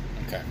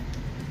 Okay.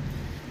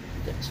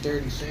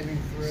 Dexterity saving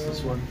throw. It's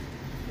this one.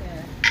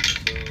 Yeah.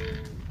 So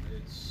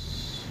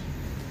it's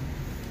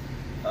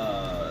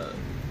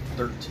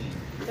 13.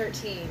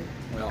 13.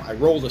 Well, I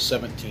rolled a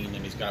 17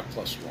 and he's got a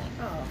 +1.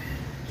 Oh,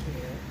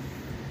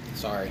 cute.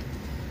 Sorry.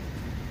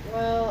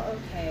 Well,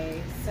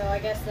 okay. So I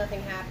guess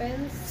nothing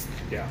happens.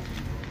 Yeah.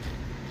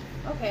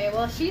 Okay.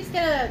 Well, she's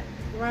gonna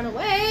run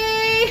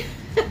away.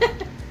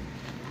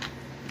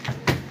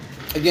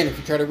 Again, if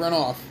you try to run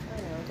off,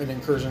 I know. it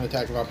incurs an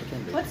attack of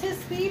opportunity. What's his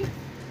speed?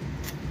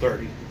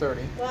 30.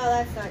 30. Well,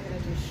 that's not gonna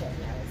do shit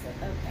now, is it?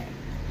 Okay.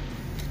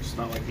 It's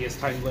not like he has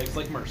tiny legs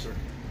like Mercer.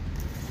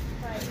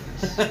 Right.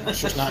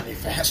 It's just not any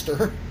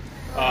faster.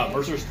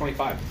 Mercer's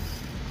 25.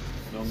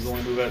 Gnomes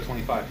only move at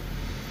 25.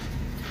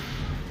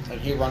 And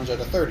he runs at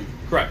a 30.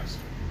 Correct.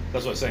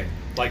 That's what I'm saying.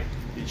 Like,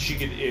 she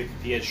could, if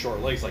he had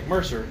short legs like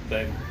Mercer,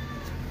 then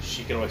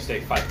she could always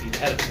stay 5 feet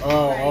ahead of him.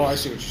 Oh, I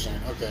see what you're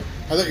saying. Okay.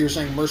 I thought you were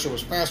saying Mercer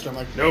was faster. I'm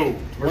like, No.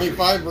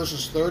 25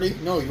 versus 30?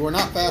 No, you are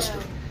not faster.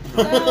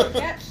 No. Well,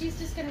 yep, she's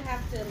just gonna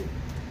have to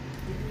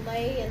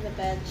lay in the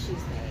bed she's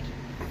made.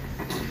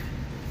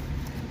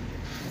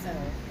 So,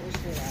 we'll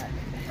just do that.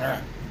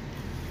 Alright.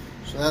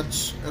 So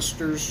that's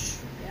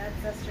Esther's. Yeah,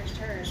 it's Esther's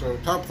turn. So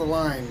top of the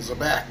line,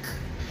 Zabak.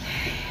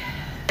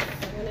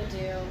 I'm gonna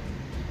do.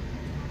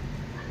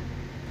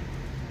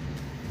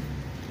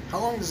 How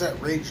long does that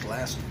rage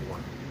last for?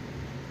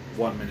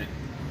 1 minute.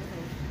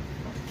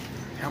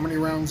 How many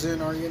rounds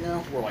in are you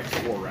now? We're like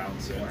 4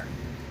 rounds in.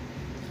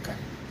 Okay.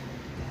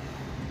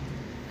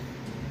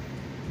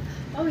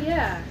 Oh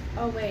yeah.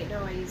 Oh wait,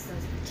 no, I used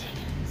those. Dang it,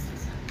 I used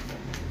those up.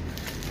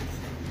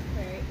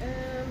 Alright,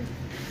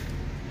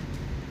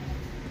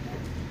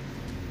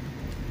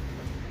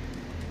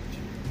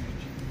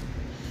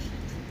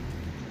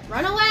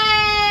 run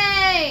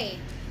away!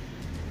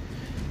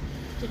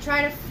 To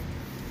try to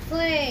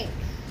flank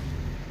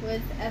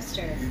with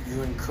Esther.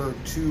 You incur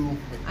 2.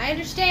 I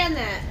understand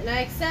that, and I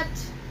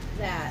accept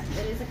that.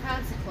 It is a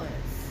consequence.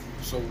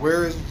 So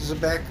where is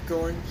Zabak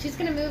going? She's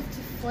gonna move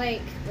to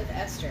flank with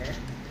Esther.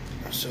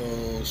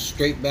 So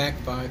straight back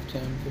 5,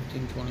 10,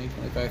 15, 20,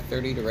 25,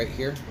 30 to right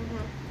here.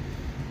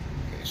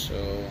 Okay,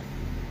 so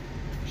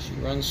she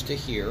runs to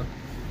here.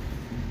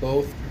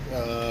 Both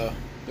the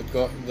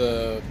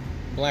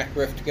Black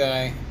Rift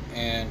guy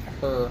and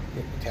her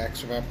get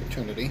attacks of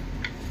opportunity.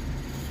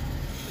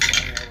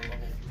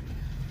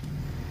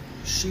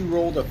 She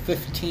rolled a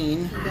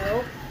 15.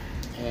 Nope.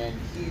 And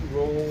he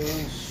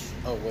rolls.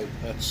 Oh wait,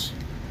 that's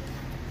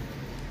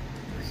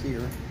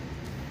here.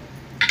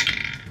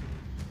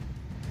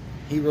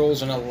 He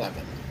rolls an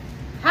 11.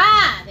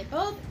 Ha! They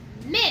both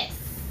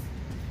miss.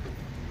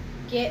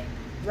 Get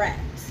wrecked.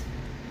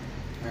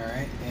 All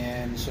right,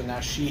 and so now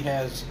she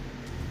has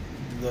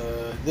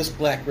this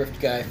Black Rift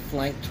guy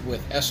flanked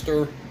with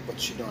Esther.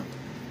 What's she doing?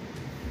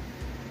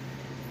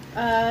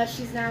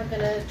 She's now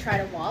gonna try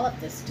to wallop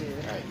this dude.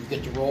 All right, you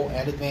get to roll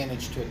at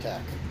advantage to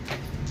attack.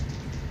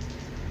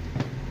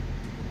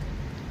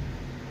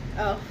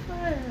 Oh,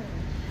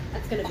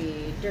 that's gonna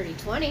be dirty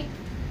 20.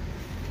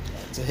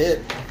 That's a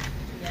hit.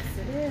 Yes,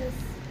 it is.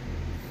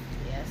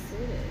 Yes,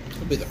 it is.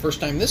 It'll be the first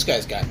time this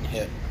guy's gotten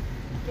hit.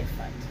 Get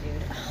fucked,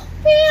 dude. Oh,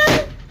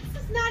 man!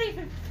 This is not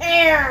even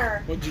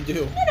fair! What'd you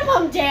do?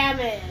 Minimum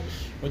damage!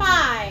 What'd you-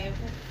 5.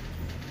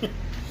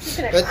 Just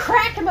gonna That-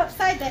 crack him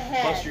upside the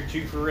head. Plus your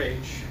 2 for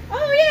rage.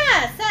 Oh,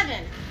 yeah!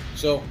 7.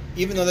 So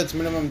even though that's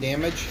minimum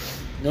damage,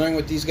 knowing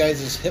what these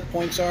guys' hit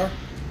points are,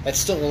 that's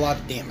still a lot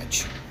of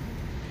damage.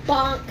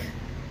 Bonk.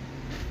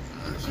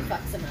 She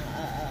fucks him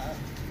up.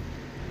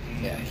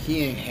 Yeah,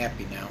 he ain't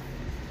happy now.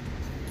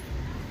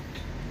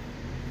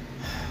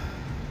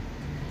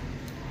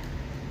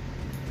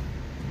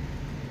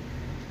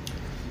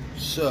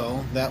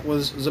 So that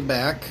was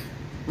Zabak.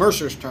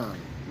 Mercer's turn.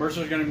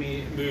 Mercer's going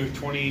to move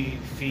 20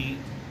 feet,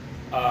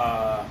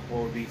 what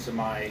would be to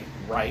my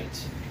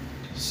right.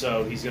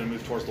 So he's going to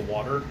move towards the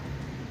water.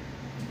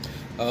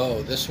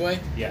 Oh, this way?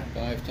 Yeah.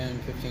 5, 10,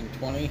 15,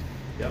 20.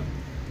 Yep.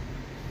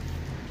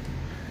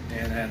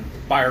 And then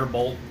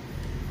Firebolt,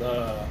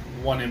 the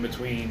one in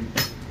between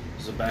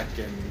Zabek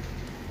and...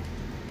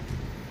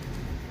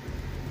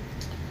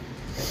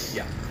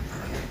 Yeah.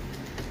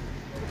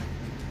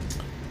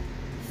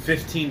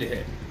 15 to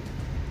hit.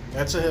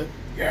 That's a hit.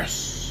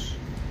 Yes.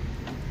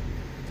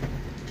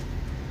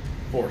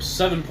 For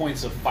 7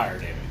 points of fire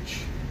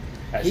damage.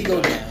 As He you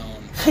go go down.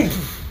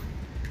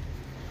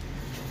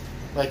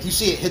 Like, you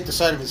see it hit the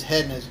side of his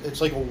head, and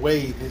it's like a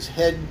wave. His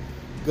head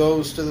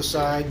goes to the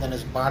side, and then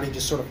his body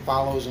just sort of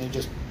follows, and he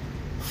just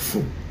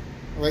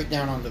right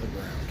down onto the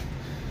ground.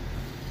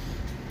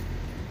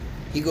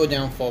 He fall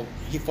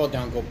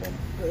down, go boom.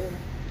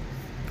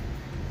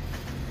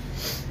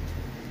 Is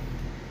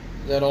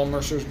that all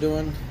Mercer's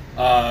doing?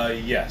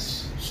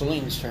 Yes.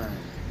 Celine's turn.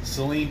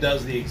 Celine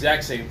does the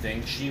exact same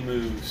thing. She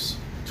moves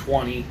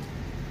 20.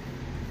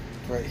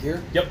 Right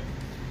here? Yep.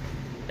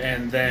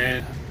 And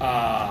then,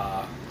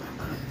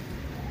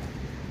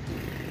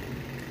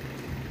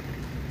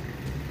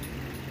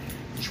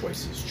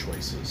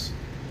 choices.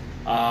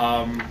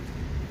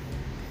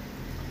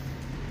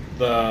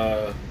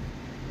 The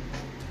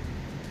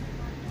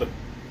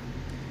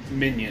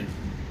minion,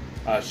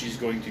 she's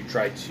going to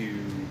try to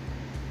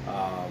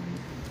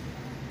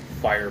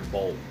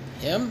firebolt.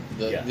 Him?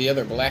 Yeah. The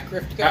other Black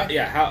Rift guy?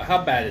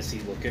 How bad is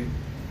he looking?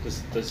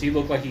 Does he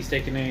look like he's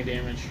taking any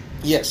damage?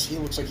 Yes, he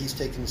looks like he's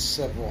taken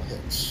several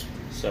hits.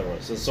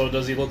 So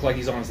does he look like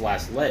he's on his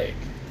last leg?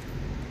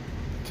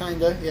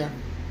 Kinda, yeah.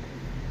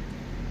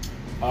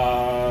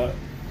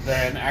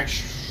 Then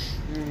actually,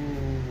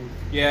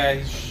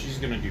 yeah, she's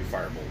gonna do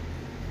firebolt.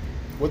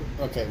 What?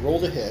 Okay, roll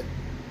to hit.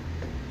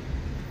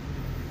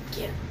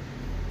 Get him.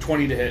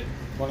 20 to hit.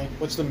 20.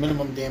 What's the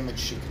minimum damage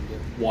she can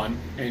do? 1,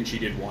 and she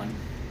did 1.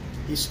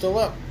 He's still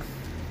up.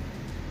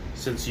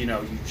 Since you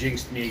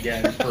jinxed me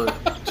again for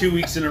 2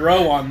 weeks in a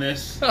row on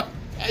this.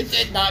 I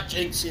did not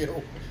jinx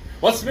you.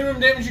 What's the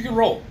minimum damage you can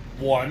roll?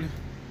 1.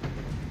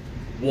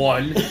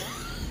 You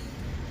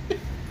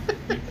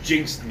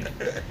jinxed me.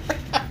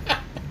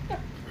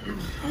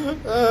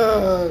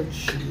 Oh,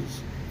 jeez.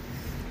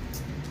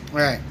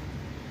 Alright.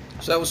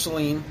 So that was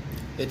Celine.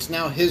 It's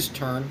now his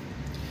turn.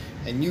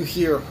 And you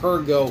hear her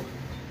go,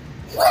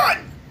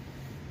 run!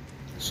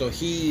 So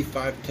he,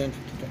 5, 10,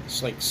 15, 20,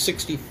 it's like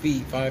 60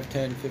 feet, 5,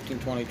 10, 15,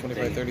 20,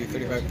 25, 30,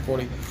 35,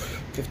 40,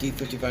 50,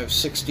 55,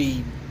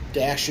 60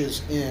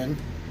 dashes in.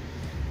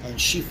 And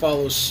she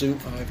follows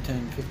suit, 5,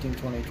 10, 15,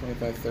 20,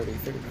 25, 30,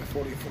 35,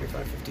 40,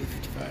 45, 50,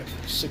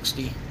 55,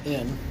 60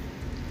 in.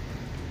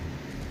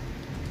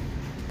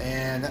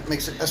 And that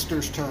makes it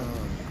Esther's turn.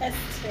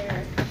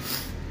 Esther.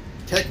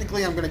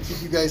 Technically, I'm going to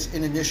keep you guys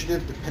in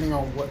initiative depending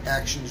on what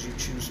actions you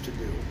choose to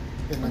do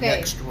in the Okay.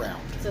 next round.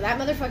 So that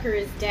motherfucker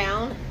is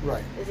down.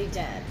 Right. Is he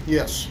dead?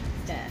 Yes.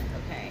 He's dead.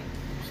 Okay.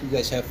 So you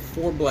guys have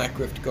 4 Black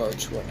Rift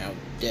guards who are now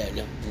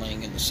dead,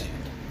 laying in the sand.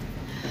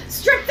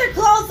 Strip their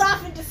clothes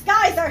off and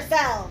disguise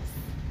ourselves.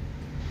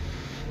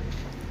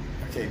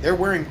 Okay, they're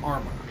wearing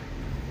armor.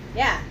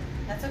 Yeah,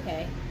 that's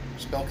okay.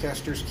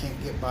 Spellcasters can't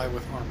get by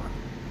with armor.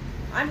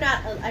 I'm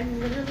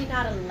literally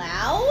not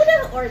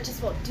allowed, or it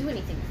just won't do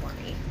anything for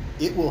me.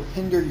 It will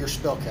hinder your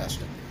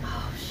spellcasting.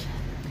 Oh shit.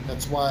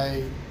 That's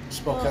why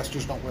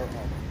spellcasters don't wear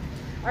armor.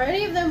 Are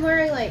any of them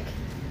wearing what's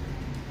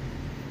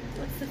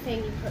the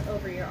thing you put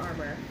over your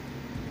armor?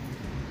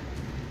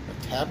 A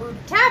tabard?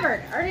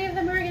 Tabard. Are any of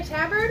them wearing a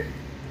tabard?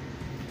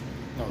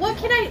 No. What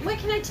can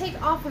I take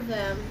off of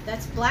them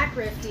that's Black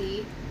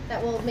Rifty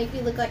that will make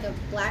me look like a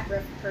Black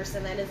Rift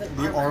person that isn't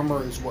The armor?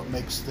 armor is what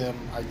makes them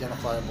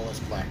identifiable as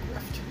Black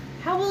Rift.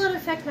 How will it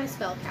affect my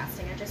spell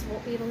casting? I just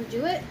won't be able to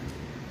do it?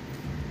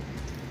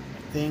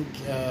 I think,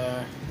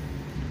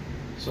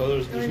 So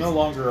there's no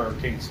longer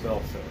arcane spell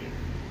failure.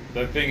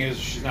 The thing is,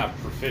 she's not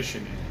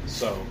proficient in it.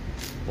 So,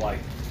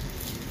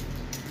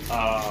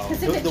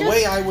 the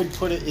way I would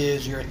put it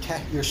is your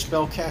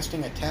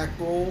spellcasting attack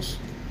rolls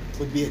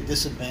would be at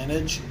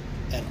disadvantage,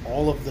 and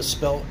all of the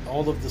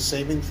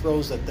saving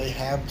throws that they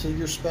have to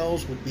your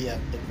spells would be at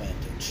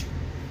advantage.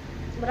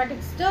 But I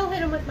can still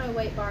hit him with my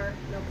weight bar,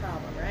 no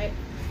problem, right?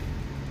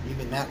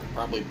 Even that would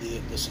probably be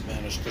at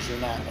disadvantage because you're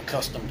not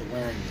accustomed to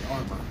wearing the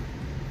armor.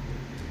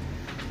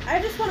 I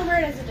just want to wear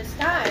it as a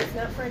disguise,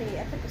 not for any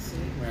efficacy.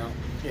 Well,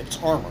 it's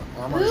armor.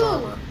 Armor is Ooh.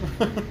 armor.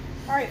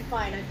 Alright,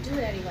 fine, I do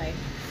it anyway.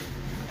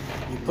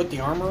 You put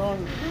the armor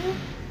on?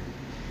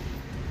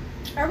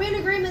 Are we in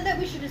agreement that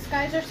we should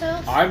disguise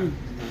ourselves? I'm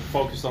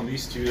focused on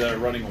these two that are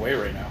running away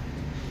right now.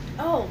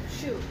 Oh,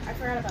 shoot, I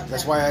forgot about that.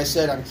 That's why I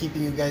said I'm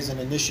keeping you guys in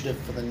initiative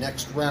for the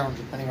next round,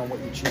 depending on what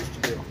you choose to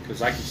do.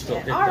 Because I can still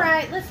hit them.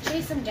 Alright, let's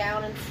chase them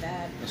down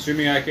instead.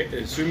 Assuming I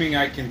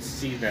can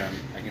see them,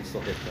 I can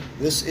still hit them.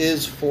 This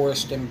is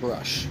forest and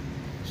brush,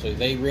 so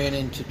they ran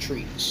into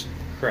trees.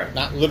 Correct.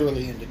 Not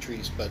literally into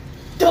trees, but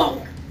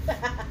Donk!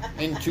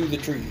 into the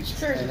trees.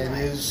 Certainly. And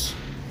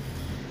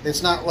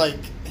it's not like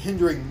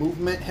hindering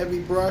movement heavy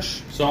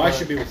brush. So I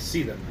should be able to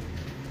see them.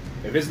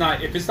 If it's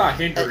not At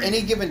hindering,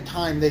 any given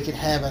time, they can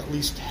have at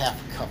least half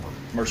cover.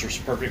 Mercer's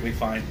perfectly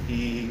fine.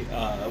 He,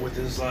 with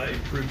his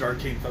improved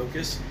arcane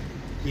focus,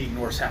 he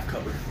ignores half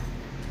cover.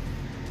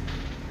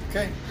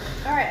 Okay.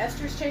 Alright,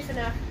 Esther's chasing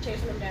them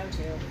down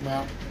too.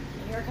 Well,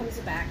 And here comes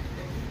the back.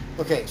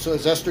 okay, so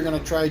is Esther going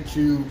to try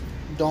to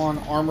don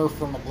armor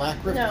from a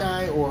Black Rift No.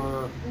 guy,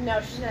 or...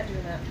 No, she's not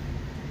doing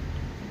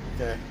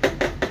that.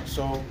 Okay.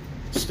 So,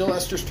 Still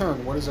Esther's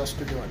turn. What is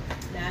Esther doing?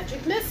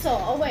 Magic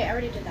missile. Oh wait, I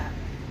already did that.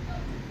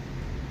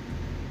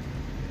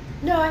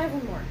 No, I have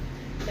one more.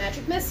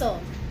 Magic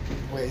missile.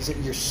 Wait, is it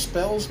your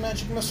spell's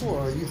magic missile,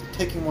 or are you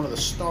taking one of the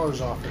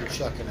stars off and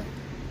chucking it?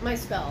 My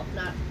spell,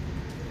 not.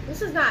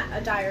 This is not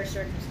a dire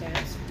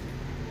circumstance.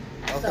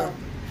 Okay. So,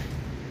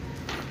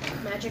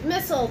 magic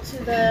missile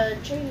to the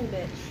chaining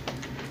bitch.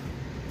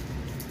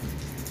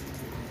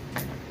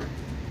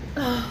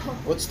 Oh,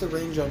 What's the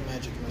range on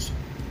magic missile?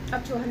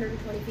 up to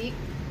 120 feet.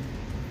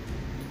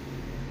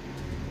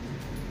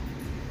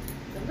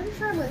 I'm pretty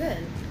sure I'm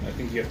within. I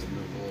think you have to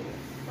move a little.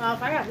 Well,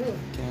 if I got moved.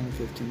 10,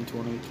 15,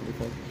 20, 25,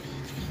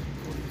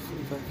 40,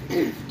 45,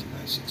 50,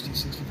 55, 60,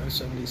 65,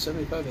 70,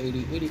 75,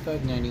 80,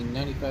 85, 90,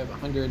 95,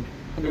 100,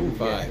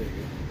 105. Ooh, yeah, there you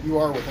go. You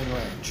are within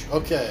range.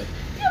 Okay.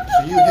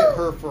 So you hit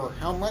her for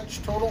how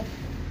much total?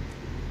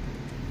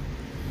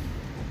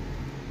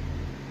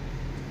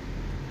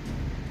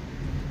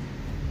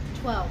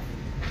 $12.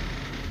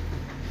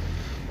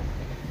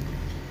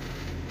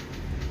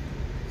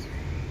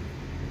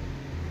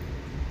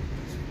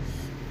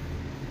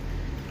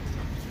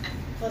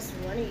 Plus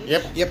one each.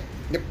 Yep.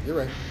 You're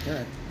right.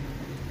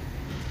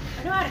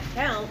 I know how to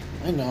count.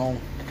 I know.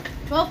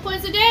 12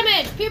 points of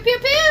damage. Pew pew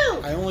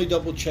pew. I only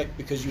double checked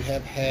because you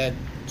have had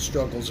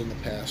struggles in the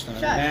past. And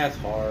Shut. Math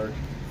hard.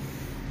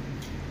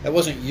 that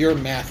wasn't your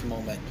math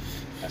moment.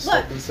 I still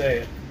Look. can say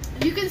it.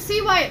 You can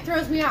see why it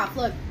throws me off.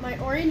 Look, my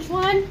orange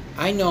one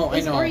I know.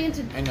 is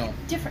oriented I know.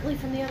 differently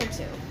from the other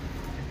two.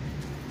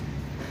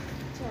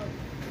 So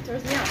it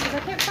throws me off because I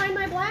can't find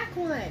my black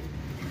one.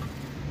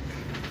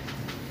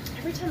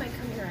 Every time I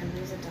come here, I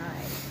lose a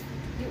die.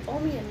 You owe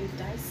me a new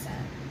dice set.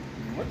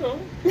 What the?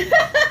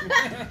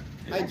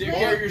 I Take did.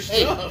 care of your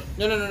Hey, stuff.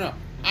 no.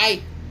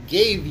 I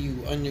gave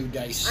you a new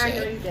dice set. I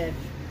know you did,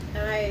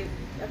 and I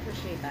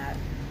appreciate that.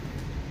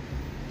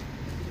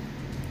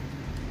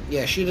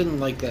 Yeah, she didn't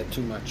like that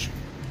too much.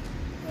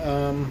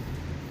 Are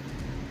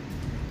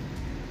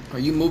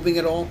you moving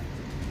at all?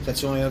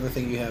 That's the only other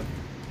thing you have.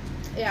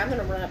 Yeah, I'm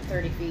gonna run up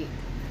 30 feet.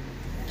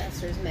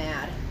 Esther's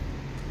mad.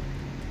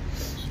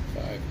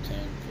 5, 10,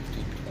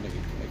 15, 20,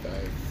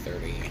 25,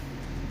 30.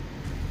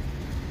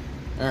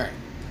 Alright.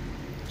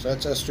 So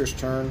that's Esther's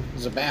turn.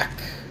 Zabak.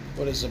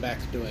 What is Zabak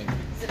doing?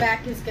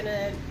 Zabak is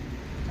gonna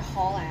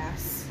haul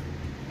ass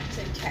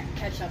to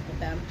catch up with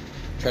them.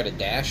 Try to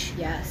dash?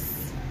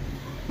 Yes.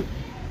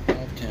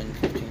 5, 10,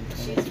 15, 20,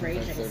 She's 25,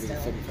 raging 30,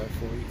 still. 35,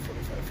 40,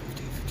 45,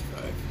 50,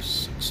 55,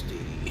 60.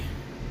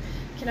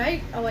 Can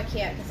I? Oh, I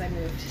can't because I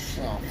moved.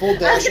 Oh, full I was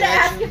dash gonna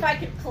ask action. if I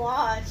could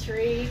claw a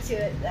tree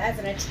as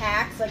an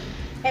attack, so I can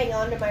hang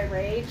on to my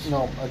rage.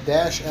 No, a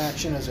dash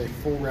action is a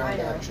full round I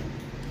know. action.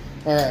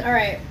 Alright. All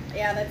right.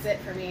 Yeah, that's it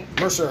for me.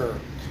 Mercer.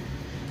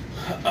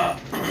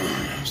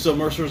 So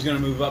Mercer's going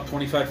to move up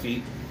 25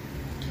 feet.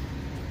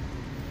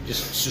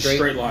 Just Just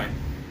straight line.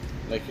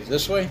 Like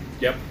this way?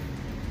 Yep.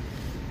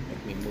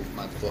 Make me move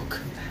my book.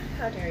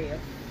 How dare you?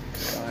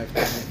 5,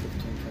 10,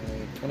 15,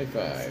 20,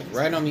 25.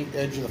 Right on the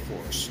edge of the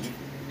forest.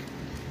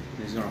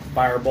 He's going to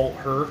firebolt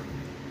her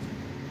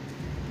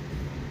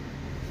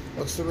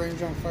What's the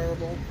range on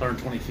Firebolt?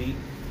 120 feet.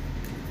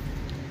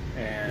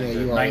 And Yeah, you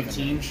are within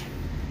 19 range.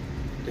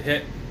 to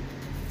hit.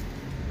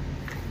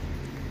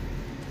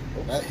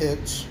 That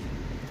hits.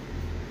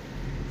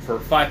 For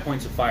 5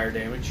 points of fire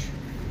damage.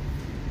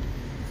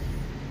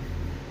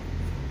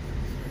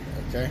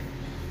 Okay.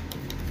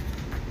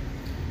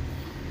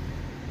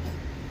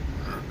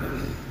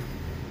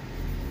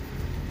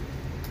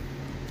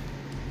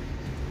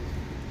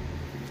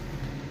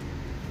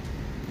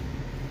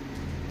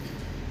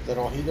 Is that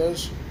all he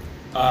does?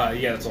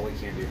 Yeah, that's all he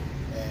can do.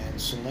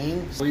 And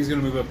Celine? So he's going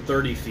to move up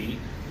 30 feet.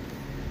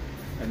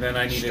 And then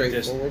I need Straight a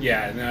distance. forward?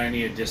 Yeah, and then I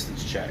need a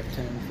distance check.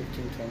 10,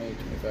 15, 20,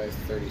 25,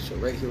 30. So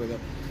right here with them.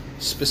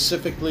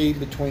 Specifically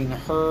between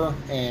her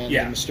and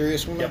Yeah. the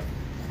mysterious woman? Yep.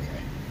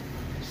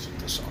 Okay. Set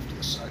this off to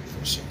the side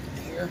for a second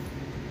here.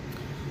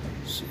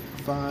 So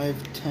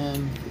 5,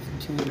 10,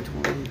 15,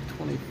 20,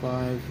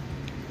 25,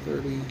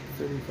 30,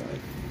 35,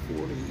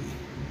 40,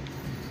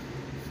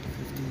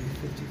 50,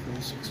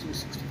 55, 60,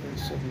 65,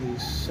 70,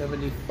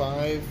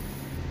 75.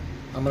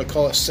 I'm going to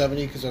call it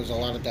 70 because there's a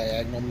lot of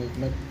diagonal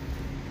movement.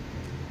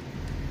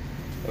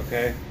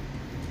 Okay.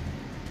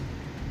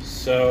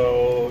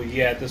 So,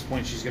 yeah, at this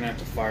point she's going to have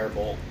to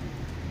firebolt.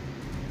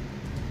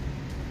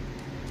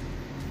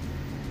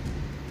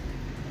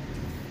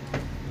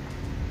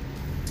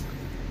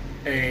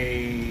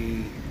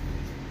 A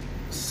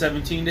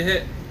 17 to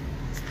hit.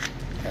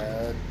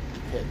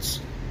 Hits.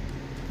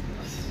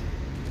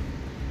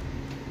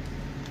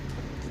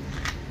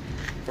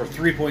 For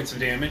 3 points of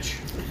damage.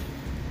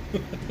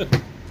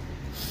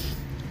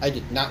 I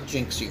did not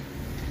jinx you.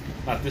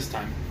 Not this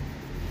time.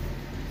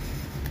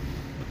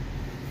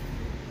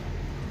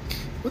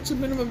 What's the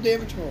minimum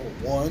damage roll?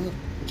 1,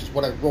 which is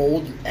what I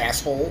rolled, you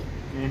asshole.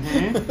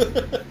 Mm-hmm.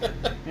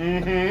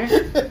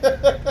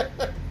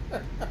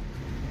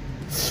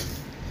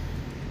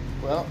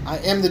 Well, I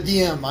am the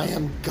DM. I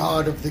am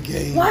god of the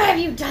game. Why have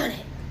you done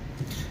it?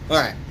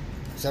 Alright.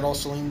 Is that all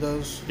Celine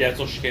does? Yeah, that's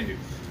all she can do.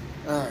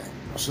 Alright.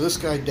 So this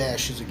guy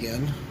dashes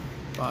again.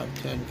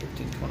 5, 10,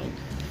 15, 20,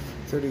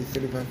 30,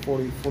 35,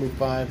 40,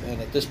 45.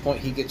 And at this point,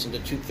 he gets into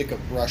too thick of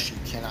brush. You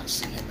cannot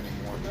see him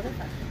anymore.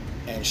 Motherfucker.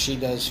 And she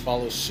does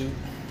follow suit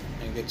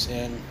and gets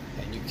in,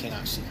 and you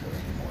cannot see her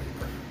anymore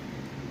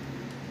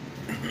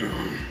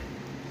either.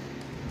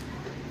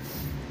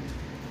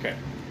 Okay.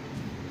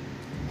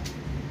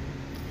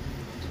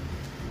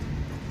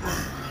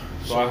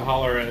 So I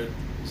holler at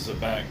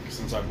Zebek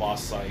since I've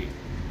lost sight.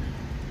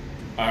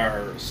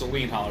 Or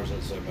Celine hollers at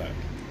Zebek.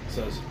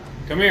 Says,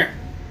 "Come here."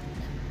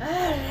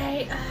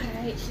 Alright.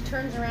 She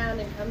turns around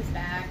and comes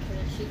back,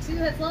 and she too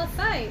has lost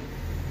sight.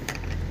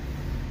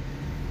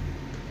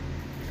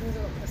 Those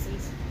little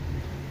pussies.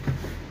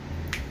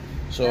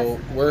 So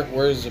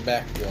where's the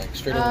back going?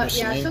 Straight over to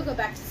Celine? Yeah, she'll go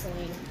back to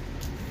Celine.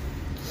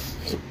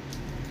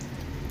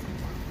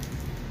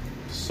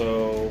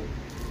 So,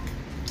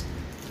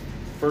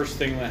 first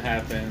thing that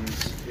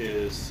happens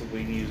is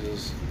Celine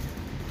uses,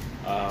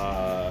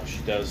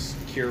 she does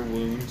Cure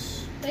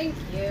Wounds Thank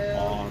you.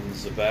 on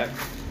Zebek.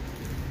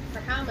 For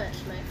how much,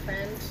 my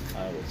friend?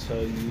 I will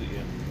tell you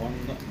in one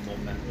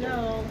moment.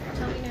 No,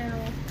 tell me now. I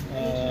need to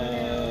know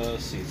now.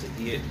 Let's see, it's a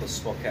D8 plus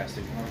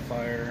spellcasting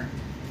modifier.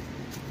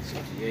 So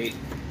D8.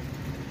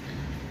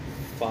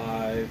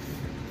 5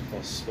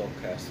 plus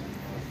spellcasting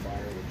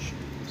modifier, which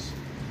is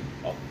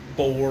a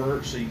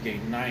 4, so you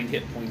gain 9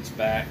 hit points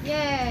back.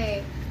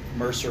 Yay!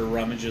 Mercer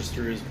rummages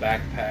through his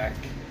backpack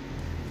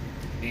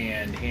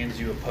and hands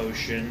you a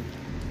potion.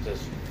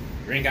 Says,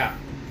 "Drink out."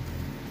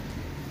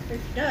 If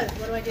she does,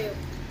 what do I do?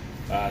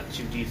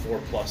 2d4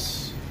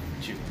 plus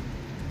 2.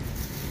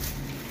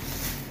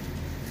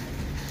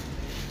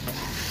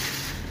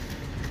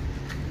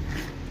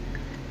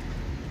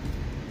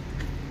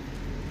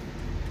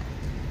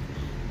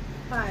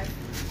 Five.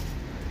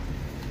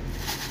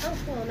 Oh,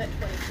 cool, I'm at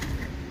 20.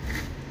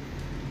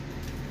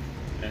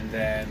 And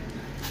then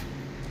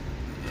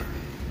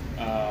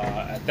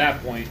at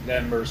that point,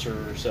 then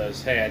Mercer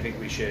says, "Hey, I think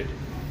we should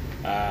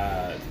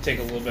take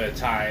a little bit of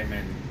time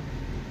and,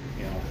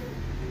 you know,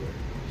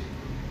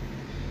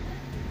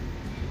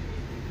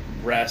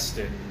 rest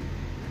and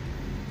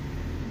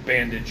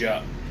bandage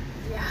up."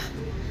 Yeah,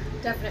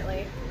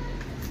 definitely.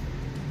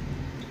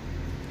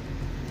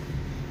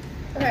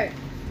 Okay,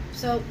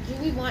 so do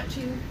we want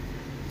to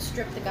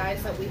strip the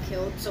guys that we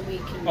killed so we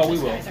can Oh, we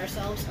will. disguise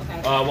ourselves?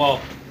 Okay. Well,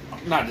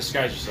 not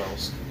disguise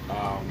yourselves,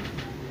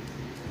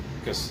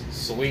 because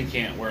Celine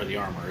can't wear the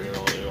armor.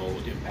 It'll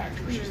impact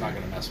her. She's not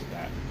going to mess with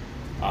that.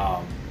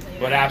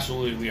 But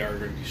absolutely, we are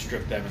going to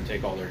strip them and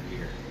take all their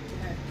gear.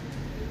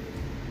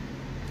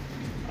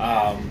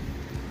 Okay.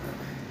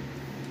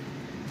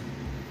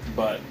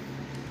 But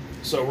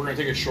so we're going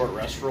to take a short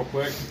rest real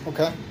quick.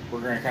 Okay.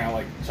 We're going to kind of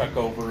like tuck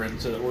over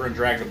into. We're going to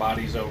drag the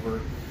bodies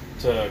over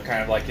to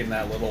kind of like in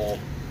that little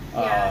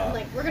Yeah,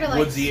 like we're gonna like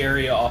woodsy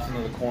area off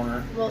into the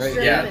corner. We'll Right.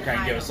 strip Yeah, him and kind of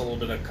hide give him. us a little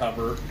bit of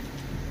cover.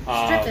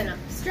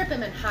 Strip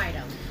him and hide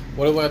him.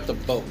 What about the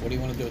boat? What do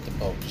you want to do with the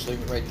boat? Just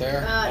leave it right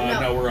there?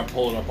 No, we're going to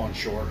pull it up on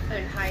shore.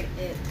 And hide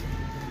it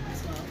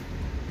as well.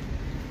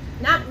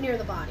 Not near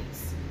the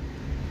bodies.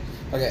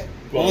 Okay.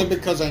 Well- Only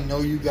because I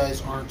know you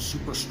guys aren't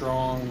super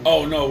strong.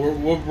 Oh no,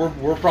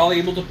 we're probably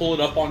able to pull it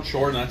up on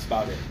shore, and that's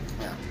about it.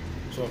 Yeah.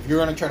 So if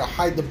you're going to try to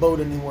hide the boat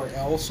anywhere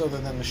else other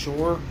than the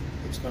shore,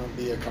 it's going to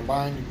be a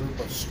combined group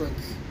of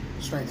strength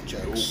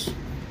checks.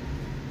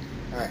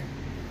 All right.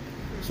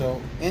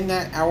 So in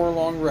that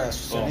hour-long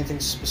rest, is there Oh. anything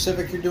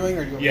specific you're doing,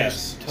 or do you want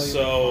Yes. me to just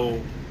tell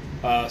you?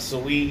 So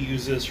Celine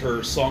uses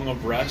her Song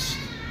of Rest.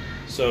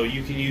 So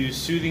you can use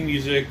soothing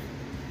music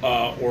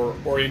or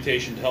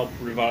orientation to help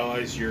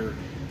revitalize your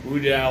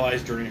wounded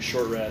allies during a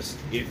short rest.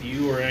 If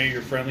you or any of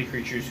your friendly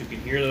creatures who can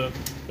hear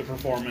the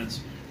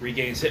performance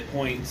regains hit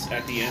points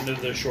at the end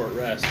of the short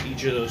rest,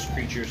 each of those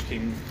creatures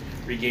can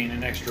regain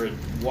an extra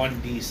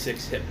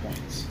 1d6 hit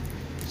points.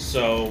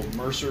 So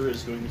Mercer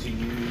is going to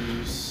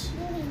use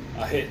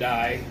a hit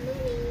die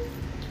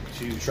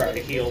to try to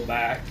heal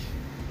back.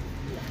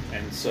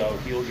 And so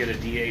he'll get a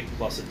d8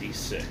 plus a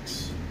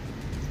d6.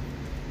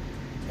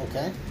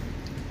 Okay.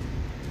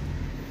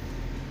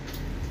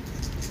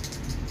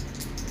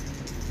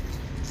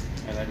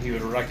 And then he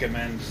would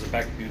recommend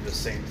Zebek do the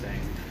same thing.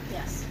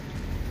 Yes.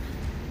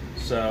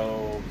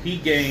 So he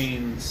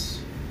gains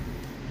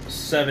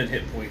 7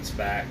 hit points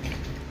back.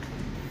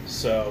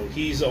 So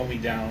he's only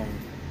down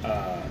 2.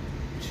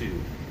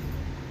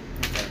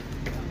 Okay.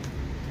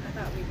 I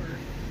thought we were.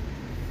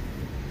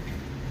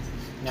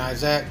 Now,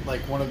 is that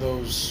like one of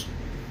those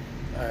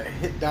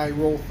hit die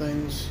roll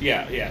things?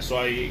 Yeah.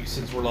 So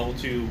since we're level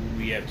 2,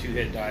 we have 2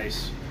 hit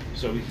dice.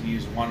 So we can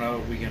use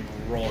we can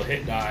roll a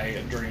hit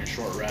die during a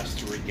short rest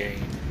to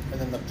regain. And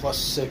then the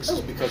 +6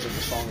 is because of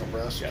the Song of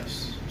Rest?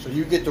 Yes. So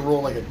you get to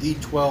roll like a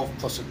d12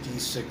 plus a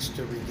d6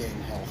 to regain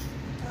health.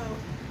 Oh.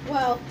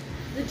 Well,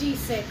 the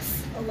D6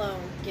 alone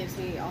gives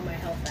me all my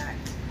health back.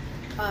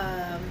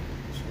 So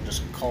we'll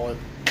just call it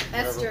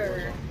whatever it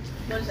Esther.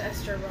 What does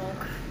Esther roll?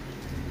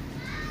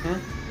 was.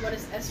 What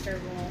does Esther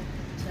roll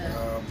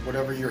to?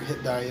 Whatever your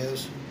hit die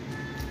is.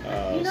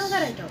 You know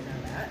that I don't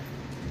know that.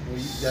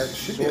 Well, that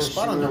should be a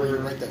spot on there where you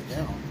Sorcerer. write that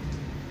down.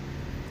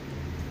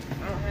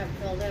 I don't have it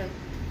filled in.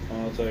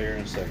 I'll tell you here in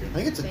a I second.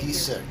 think it's a Thank you.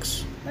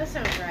 D6. That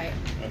sounds right.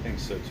 I think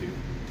so too.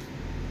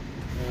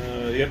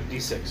 Yep,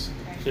 D6.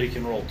 Okay. So you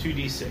can roll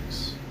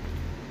 2D6.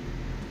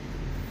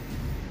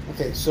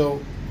 Okay, so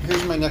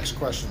here's my next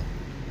question.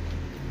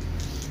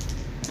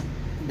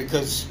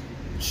 Because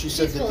she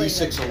said She's the fully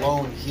D6 good.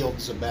 alone healed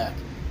Zabak.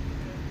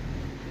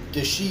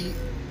 Does she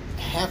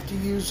have to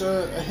use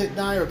a hit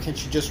die, or can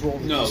she just roll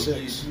the No,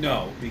 D6?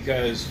 no,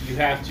 because you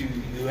have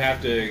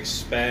to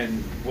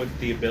expend with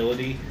the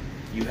ability.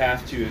 You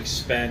have to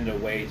expend a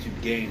way to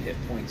gain hit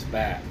points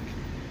back.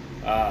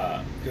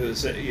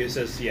 Because it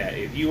says, yeah,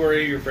 if you or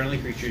your friendly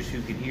creatures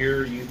who can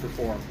hear you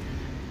perform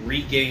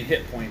regain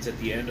hit points at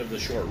the end of the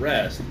short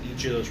rest,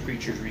 each of those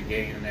creatures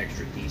regain an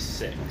extra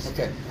D6.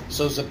 Okay,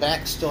 so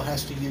Zabak still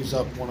has to use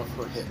up one of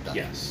her hit die.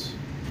 Yes.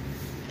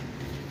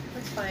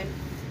 That's fine.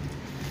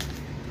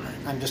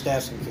 I'm just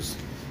asking because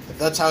if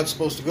that's how it's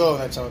supposed to go,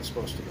 that's how it's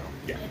supposed to go.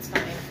 Yeah. It's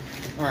fine.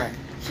 All right.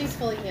 She's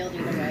fully healed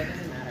either way. It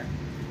doesn't matter.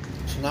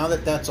 So now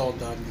that that's all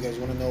done, you guys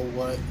want to know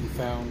what you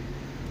found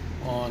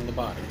on the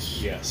bodies?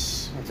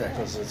 Yes. Okay.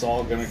 Because it's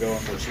all going to go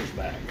in Mercer's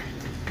bag.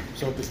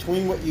 So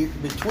between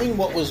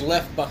what was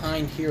left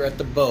behind here at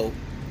the boat,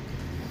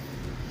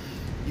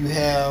 you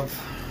have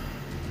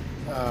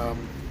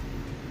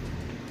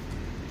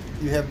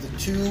the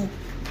two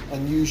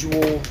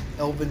unusual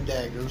elven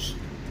daggers,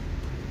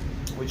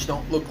 which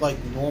don't look like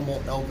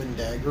normal elven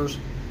daggers.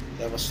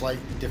 They have a slight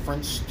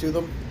difference to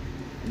them.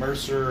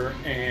 Mercer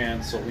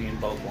and Celine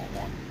both want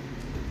one.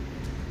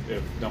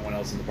 If no one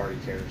else in the party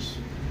cares.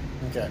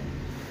 Okay.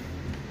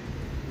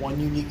 One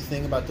unique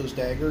thing about those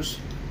daggers,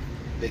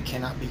 they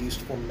cannot be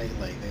used for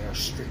melee. They are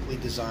strictly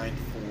designed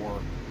for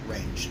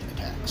ranged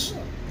attacks.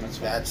 That's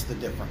fine. That's the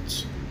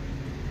difference.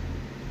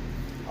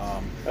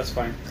 That's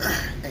fine.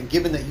 And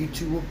given that you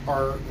two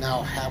are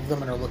now have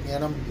them and are looking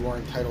at them, you are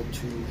entitled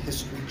to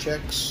history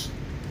checks.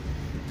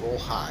 Roll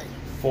high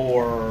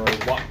For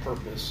what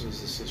purpose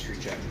is this history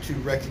check? to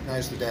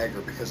recognize the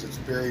dagger because it's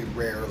very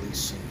rarely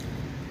seen.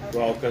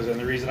 Well, because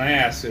the reason I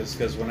ask is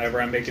because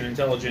whenever I make an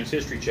intelligence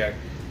history check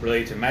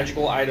related to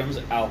magical items,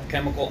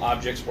 alchemical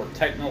objects, or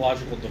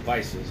technological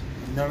devices.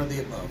 None of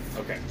the above.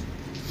 Okay.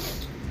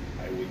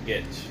 I would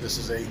get. This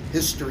is a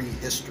history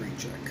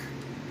check.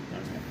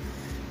 Okay.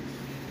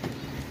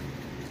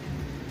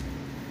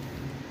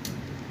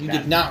 You That-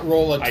 did not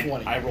roll a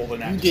 20. I rolled a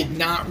nat You 20. did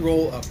not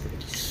roll a.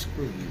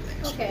 Screw you,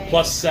 asshole. Okay.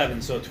 Plus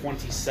 7, so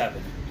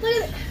 27. Look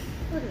at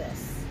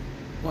this.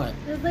 What?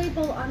 The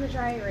label on the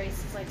dry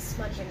erase is like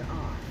smudging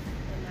off.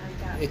 And now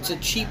you got It's a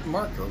black cheap stuff.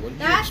 marker. What do you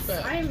That's.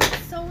 expect? I am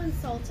so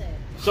insulted.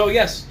 So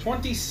yes,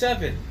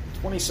 27.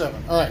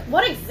 27. All right.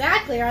 What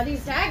exactly are these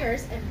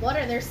daggers, and what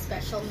are their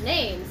special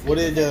names? What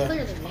did Because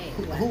they're clearly named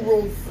who weapons.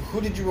 rolled?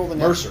 Who did you roll the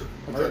next? Mercer.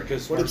 Okay.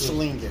 Because What did Mercer's-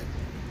 Celine get?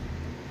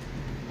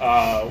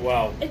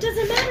 Well, It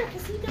doesn't matter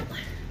because he don't.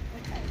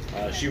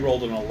 Okay. she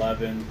rolled an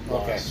 11.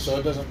 Plus, Okay, so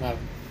it doesn't matter.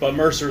 but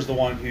Mercer's the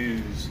one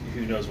who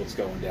knows what's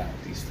going down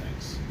with these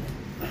things.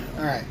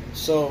 All right.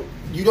 So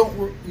you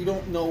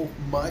don't know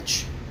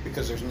much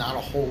because there's not a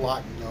whole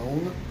lot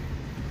known.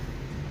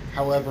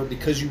 However,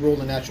 because you rolled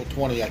a natural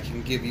 20, I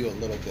can give you a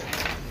little bit.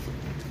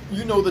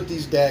 You know that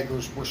these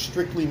daggers were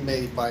strictly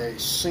made by a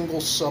single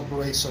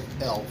subrace of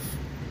elf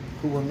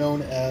who were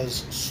known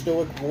as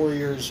stoic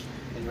warriors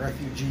and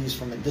refugees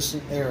from a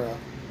distant era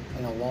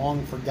and a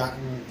long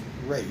forgotten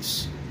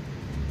race.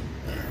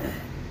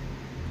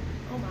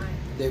 Oh my.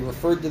 They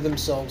referred to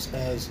themselves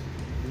as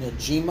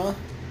Najima,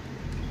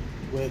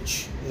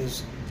 which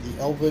is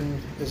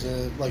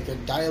like a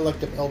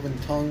dialect of Elven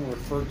tongue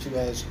referred to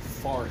as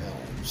far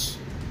elves.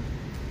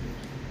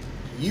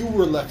 You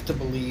were left to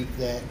believe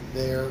that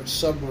their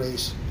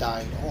subrace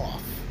died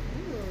off.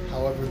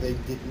 However, they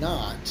did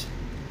not.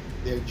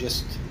 They're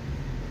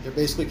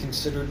basically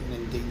considered an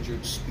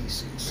endangered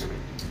species.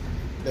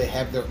 They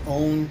have their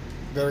own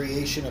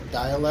variation of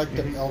dialect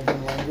of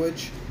Elven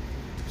language.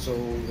 So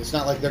it's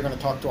not like they're going to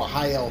talk to a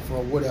high elf or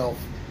a wood elf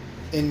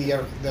in the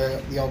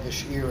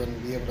elvish ear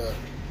and be able to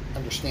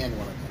understand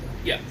one another.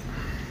 Yeah.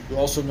 You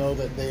also know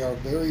that they are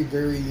very,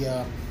 very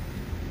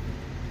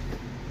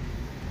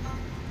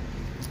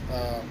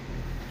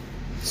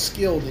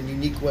skilled in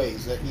unique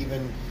ways that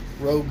even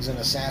rogues and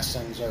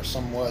assassins are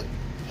somewhat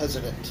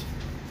hesitant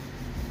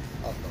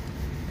of them.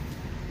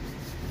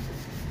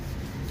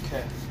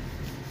 Okay.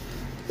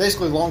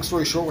 Basically, long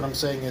story short, what I'm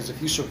saying is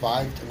if you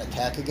survived an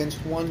attack against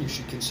one, you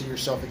should consider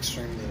yourself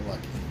extremely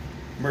lucky.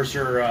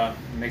 Mercer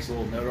makes a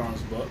little note on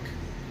his book.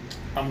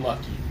 I'm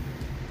lucky.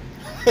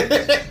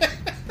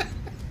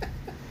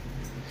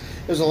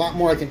 There's a lot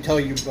more I can tell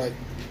you, but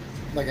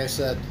like I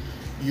said,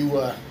 you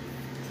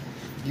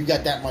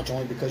got that much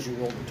only because you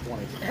rolled a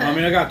 20. I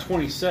mean, I got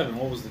 27.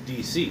 What was the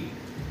DC?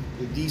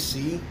 The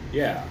DC?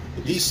 Yeah.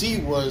 The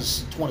DC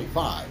was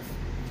 25.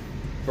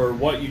 For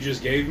what you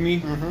just gave me?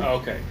 Mhm. Oh,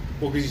 okay.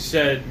 Well, because you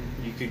said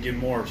you could give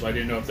more, so I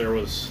didn't know if there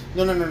was...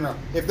 No.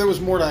 If there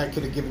was more that I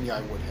could have given you,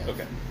 I would have.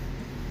 Okay.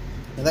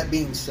 Now that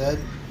being said,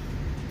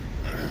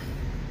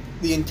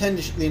 the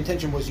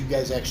intention was you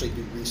guys actually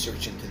do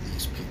research into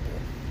these people.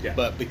 Yeah.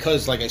 But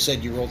because, like I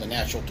said, you rolled a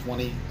natural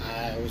 20,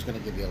 I was going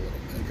to give you a little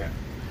bit. Okay.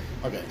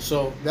 Okay,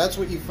 so that's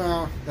what you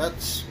found.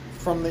 That's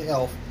from the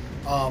elf.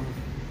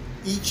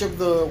 Each of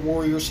the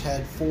warriors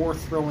had 4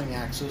 throwing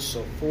axes,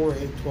 so 4,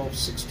 8, 12,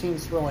 16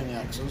 throwing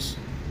axes.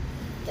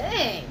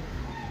 Dang.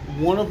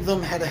 One of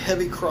them had a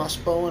heavy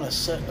crossbow and a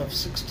set of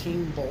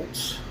 16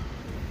 bolts.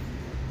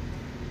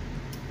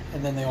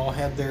 And then they all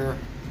had their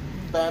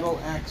battle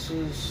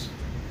axes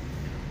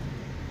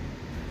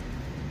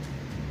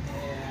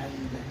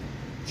and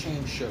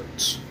chain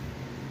shirts.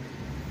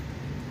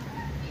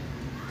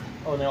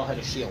 Oh, and they all had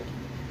a shield.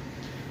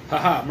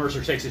 Haha,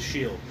 Mercer takes his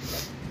shield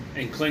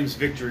and claims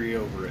victory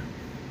over it.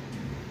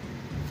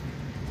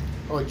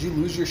 Oh, did you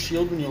lose your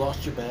shield when you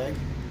lost your bag?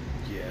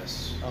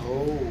 Yes.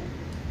 Oh.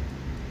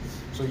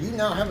 So you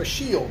now have a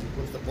shield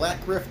with the Black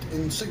Rift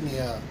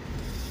insignia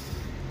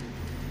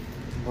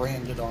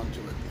branded onto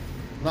it.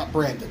 Not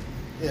branded.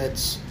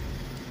 It's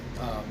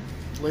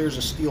layers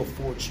of steel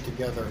forged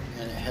together,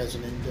 and it has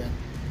an indent.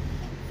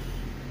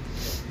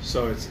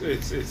 So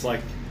it's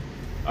like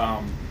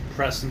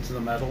pressed into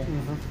the metal.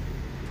 Mm-hmm.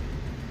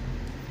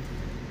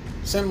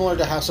 Similar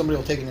to how somebody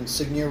will take an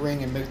insignia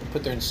ring and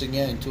put their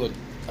insignia into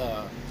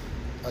a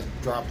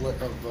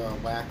droplet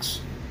of wax.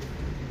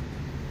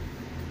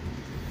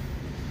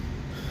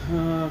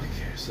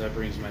 Okay, so that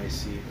brings my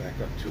AC back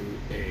up to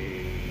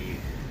a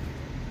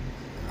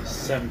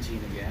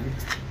 17 again.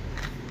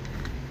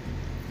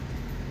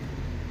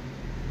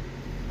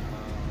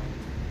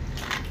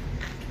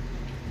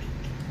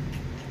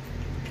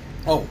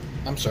 Oh,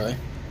 I'm sorry.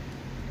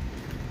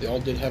 They all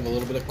did have a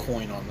little bit of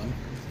coin on them.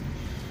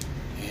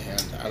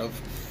 And out of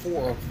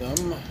 4 of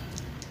them...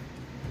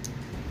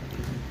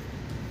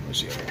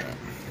 Where's the other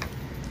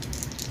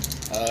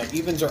one?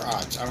 Evens or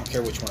odds? I don't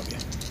care which one of you.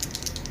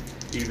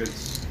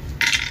 Evens.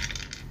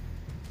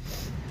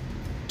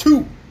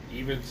 2!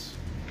 Evens.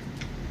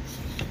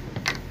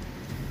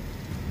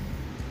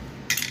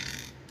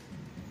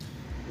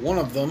 One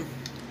of them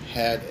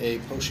had a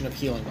potion of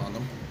healing on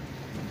them.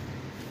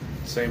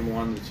 Same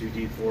one, the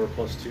 2d4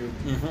 plus 2.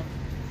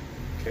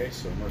 Mm-hmm. Okay,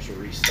 so Mercer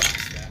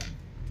restocks that.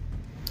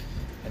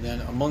 And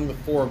then among the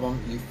 4 of them,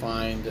 you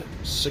find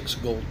 6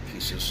 gold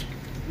pieces.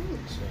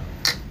 So,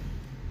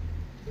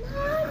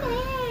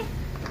 Mommy.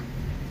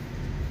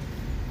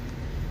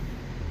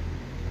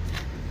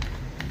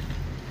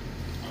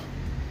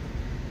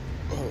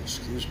 Oh,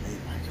 excuse me,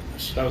 my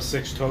goodness. that was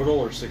 6 total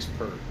or 6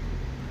 per?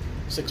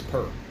 6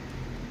 per.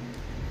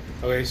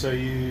 Okay, so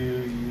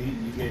you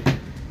get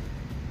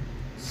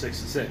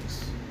 6 and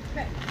 6.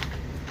 Right.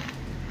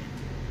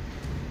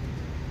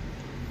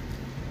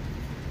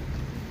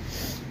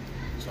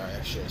 Sorry,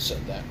 I should have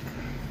said that.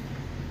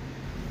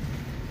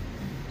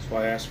 That's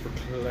why I asked for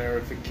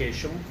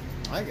clarification.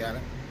 I got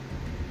it.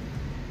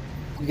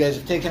 You guys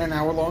have taken an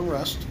hour-long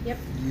rest. Yep.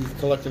 You've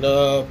collected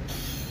up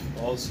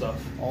All the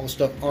stuff. all the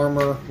stuff,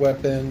 armor,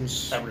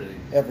 weapons, Everything.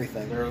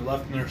 everything. They're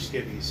left in their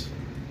skivvies.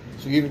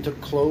 So you even took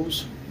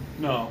clothes?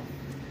 No.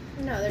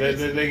 No, They there's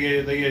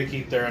get to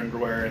keep their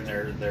underwear and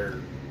their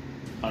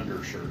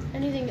undershirt.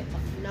 anything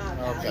not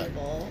Okay.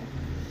 valuable.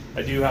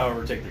 I do,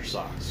 however, take their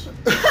socks.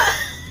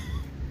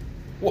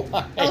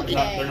 Why? Okay.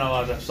 They're not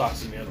allowed to have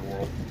socks in the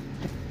underworld.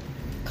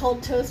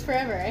 Cold toes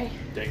forever, eh?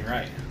 Dang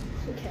right.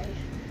 Okay.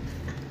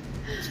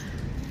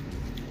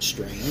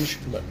 Strange,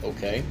 but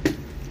okay.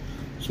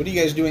 So what are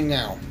you guys doing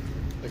now?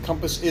 The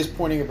compass is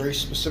pointing a very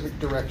specific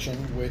direction,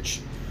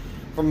 which,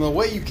 from the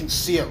way you can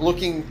see it,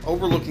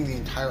 overlooking the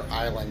entire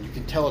island, you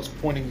can tell it's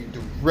pointing you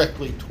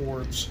directly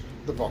towards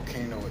the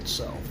volcano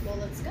itself. Well,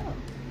 let's go.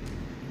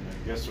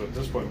 I guess at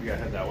this point we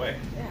gotta head that way.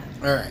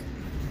 Yeah. All right.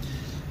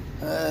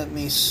 Let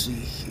me see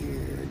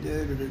here.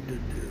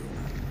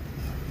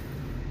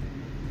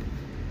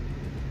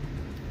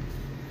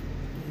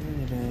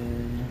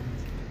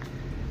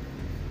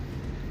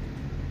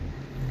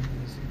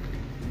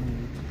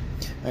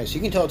 All right, so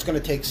you can tell it's going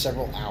to take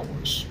several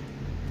hours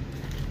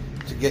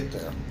to get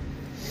there.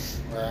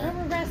 All right.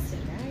 We're rested,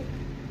 right?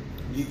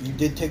 You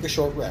did take a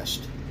short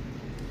rest.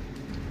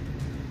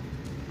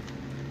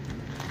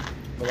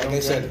 But like I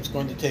said, it's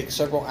going to take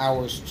several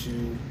hours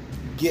to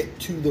get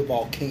to the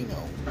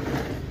volcano.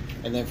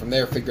 And then from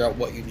there, figure out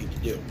what you need to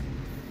do.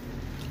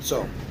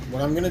 So,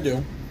 what I'm going to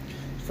do,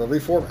 for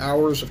every 4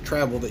 hours of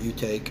travel that you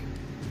take,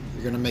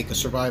 you're going to make a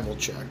survival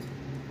check.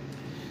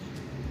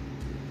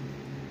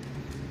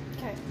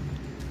 Okay.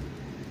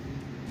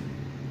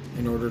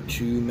 In order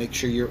to make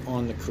sure you're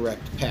on the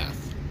correct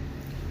path.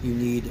 You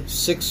need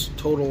 6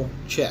 total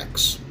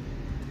checks.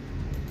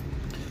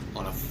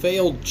 On a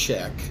failed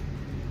check,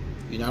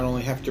 you not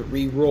only have to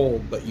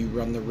re-roll, but you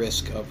run the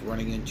risk of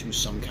running into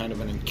some kind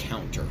of an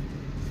encounter.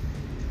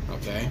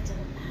 Okay?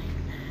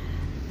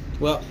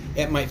 Well,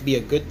 it might be a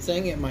good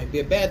thing, it might be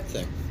a bad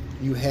thing.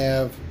 You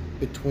have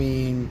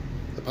between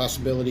the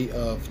possibility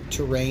of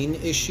terrain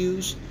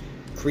issues,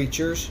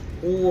 creatures,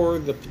 or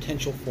the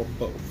potential for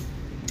both.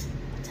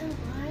 I don't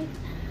like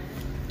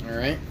that.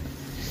 Alright?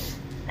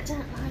 I don't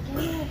like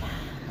any of that.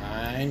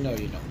 I know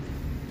you don't.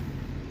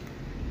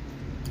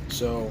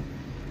 So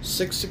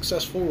 6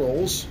 successful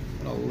rolls.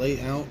 I'll lay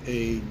out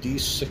a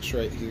D6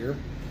 right here.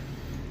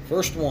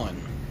 First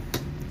one.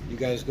 You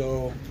guys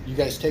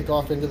take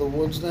off into the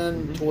woods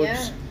then towards.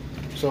 Yeah.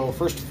 So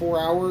first 4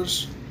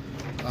 hours,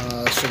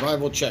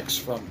 survival checks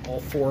from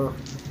all 4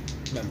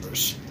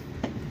 members.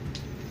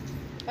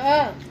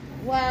 Oh,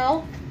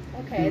 well,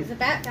 okay. The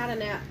bat got a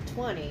nat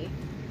 20.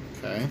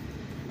 Okay.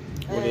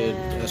 What did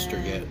Esther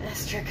get?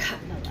 Esther got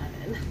an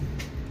 11.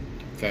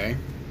 Okay.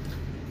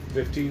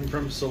 15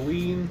 from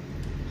Celine,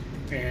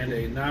 and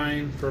a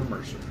 9 from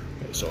Mercer.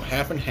 Okay, so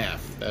half and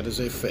half. That is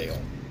a fail.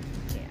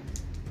 Yeah.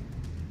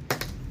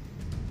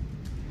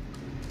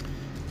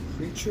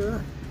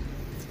 Creature.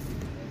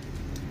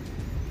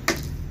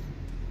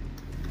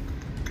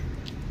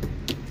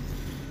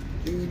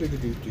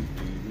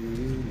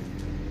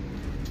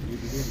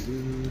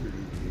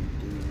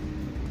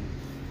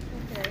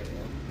 Okay.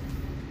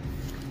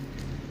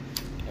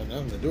 Had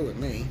nothing to do with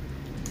me.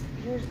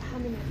 Here's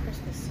humming a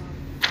Christmas song.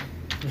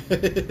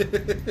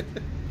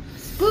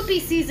 Spoopy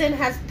season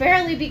has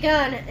barely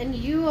begun, and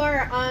you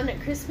are on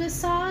Christmas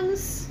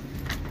songs?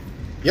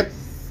 Yep.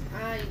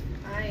 I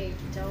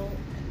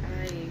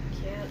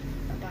can't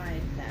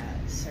abide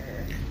that,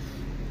 sir.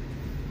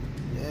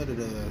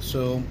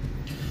 So,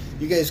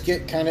 you guys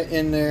get kind of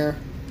in there.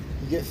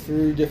 You get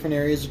through different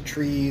areas of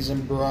trees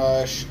and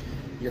brush.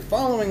 You're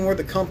following where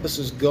the compass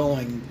is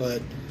going,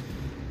 but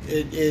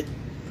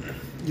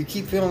you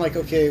keep feeling like,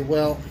 okay,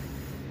 well,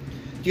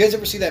 do you guys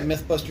ever see that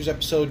Mythbusters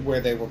episode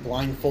where they were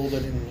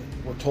blindfolded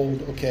and were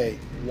told, okay,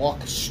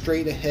 walk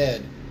straight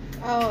ahead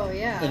Oh,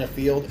 yeah. in a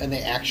field, and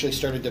they actually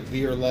started to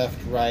veer left,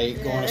 right,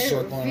 go in a they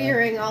circle. were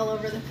veering all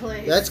over the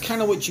place. That's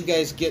kind of what you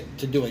guys get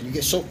to doing. You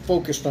get so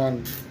focused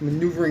on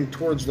maneuvering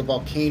towards the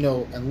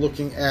volcano and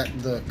looking at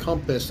the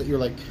compass that you're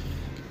like,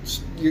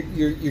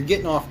 you're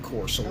getting off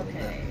course a little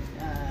bit. Okay.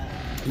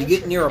 You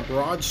get near a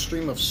broad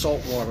stream of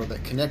salt water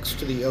that connects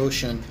to the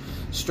ocean,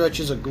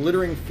 stretches a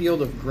glittering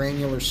field of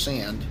granular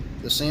sand.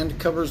 The sand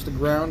covers the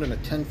ground in a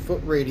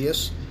 10-foot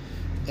radius.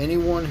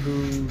 Anyone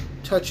who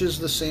touches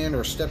the sand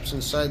or steps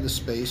inside the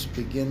space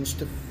begins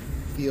to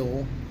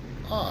feel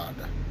odd.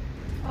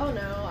 Oh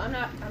no, I'm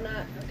not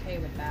okay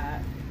with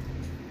that.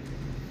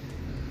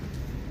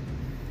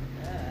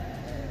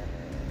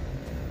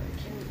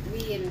 Can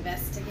we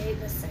investigate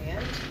the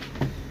sand?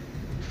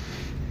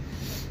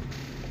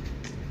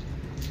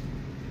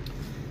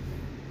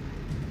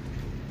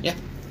 Yeah,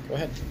 go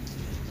ahead.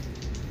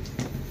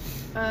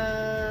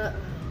 Oh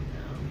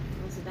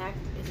no. Zach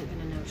isn't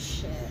gonna know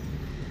shit.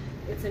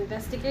 It's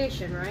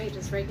investigation, right?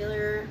 Just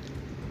regular.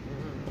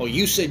 Well,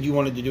 you said you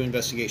wanted to do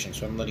investigation,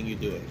 so I'm letting you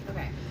do it.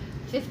 Okay.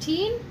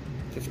 15?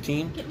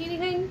 15. Get me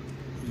anything?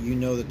 You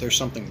know that there's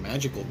something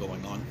magical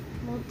going on.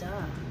 Well,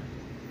 duh.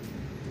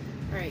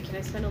 Alright, can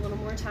I spend a little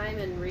more time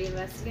and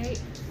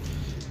reinvestigate?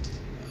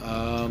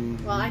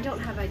 Well, I don't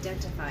have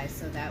identify,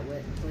 so that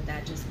would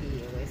that just be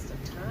a waste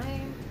of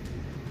time?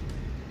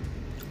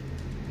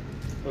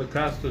 Well, it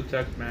costs to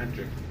detect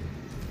magic.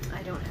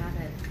 I don't have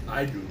it.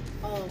 I do.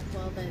 Oh,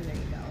 well then there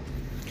you go.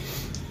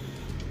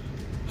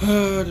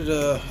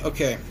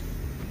 Okay.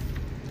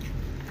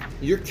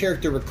 Your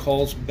character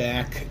recalls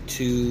back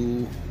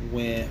to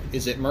when...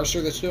 Is it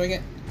Mercer that's doing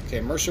it? Okay,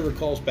 Mercer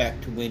recalls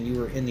back to when you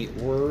were in the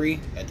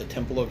orrery at the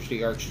Temple of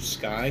the Arched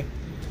Sky.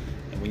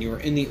 And when you were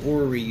in the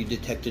orrery, you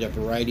detected a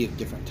variety of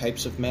different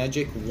types of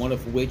magic, one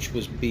of which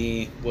was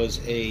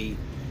a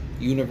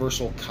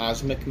universal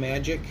cosmic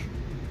magic,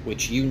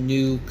 which you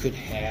knew could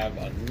have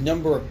a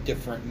number of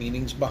different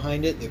meanings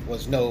behind it. It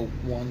was no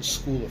one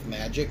school of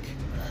magic.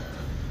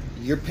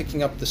 You're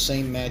picking up the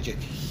same magic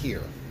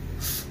here.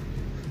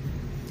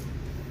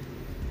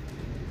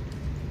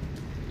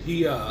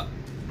 He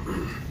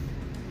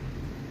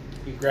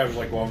grabs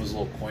like one of his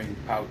little coin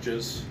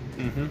pouches.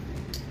 Mm-hmm.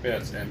 Yeah,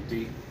 it's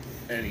empty,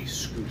 and he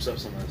scoops up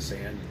some of the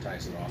sand and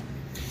ties it off.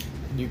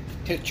 You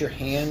put your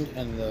hand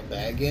and the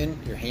bag in.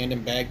 Your hand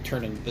and bag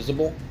turn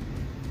invisible.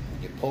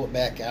 You pull it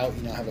back out.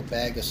 You now have a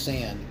bag of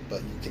sand,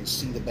 but you can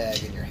see the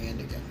bag in your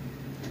hand again.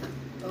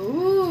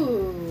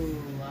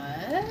 Ooh,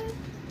 what?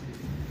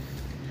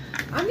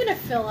 I'm gonna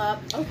fill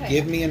up. Okay.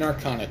 Give me an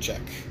Arcana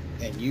check,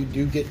 and you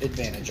do get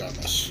advantage on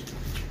this.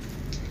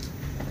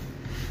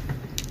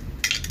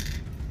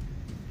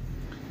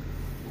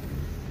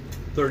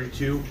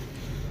 $32.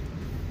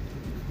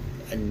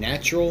 A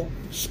natural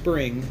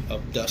spring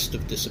of dust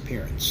of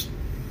disappearance.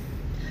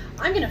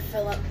 I'm gonna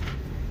fill up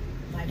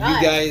my You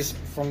bag. guys,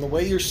 from the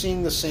way you're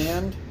seeing the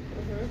sand,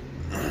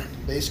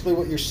 basically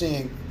what you're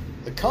seeing,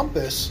 the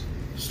compass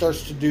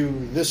starts to do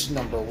this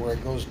number where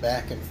it goes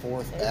back and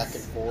forth, back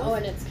and forth. Oh,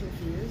 and it's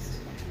confused.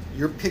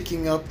 You're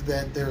picking up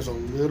that there's a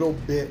little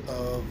bit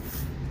of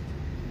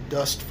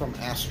dust from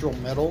astral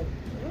metal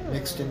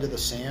mixed into the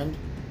sand.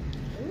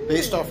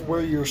 Based off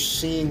where you're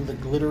seeing the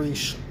glittery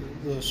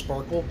the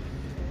sparkle,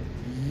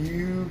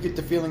 you get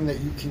the feeling that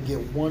you can get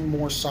one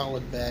more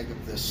solid bag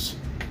of this.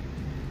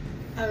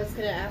 I was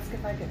gonna ask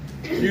if I could.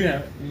 You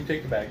have it. You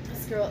take the bag.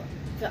 Screw.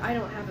 But I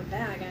don't have a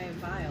bag. I have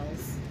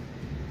vials.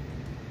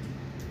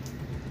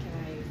 Can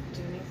I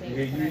do anything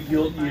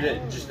You'll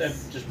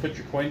just put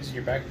your coins in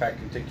your backpack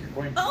and take your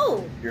coin.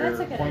 Oh, your that's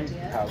a good coin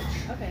idea. pouch.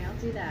 Okay, I'll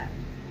do that.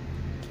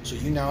 So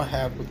you now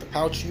have, with the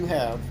pouch you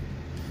have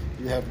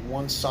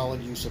one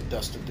solid use of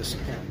dust of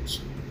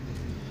disappearance.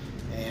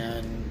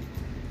 And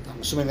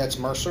I'm assuming that's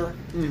Mercer?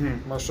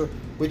 Mm-hmm. Mercer.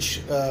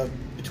 Which,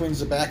 between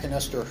Zabak and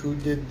Esther, who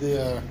did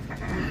the...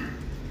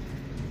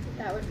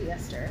 That would be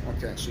Esther.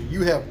 Okay, so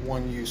you have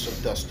one use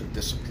of dust of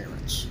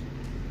disappearance.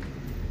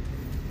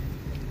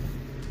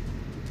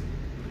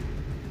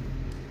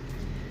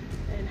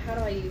 And how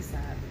do I use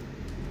that?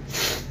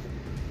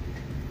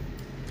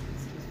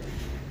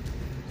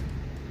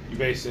 You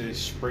basically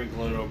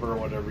sprinkle it over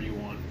whatever you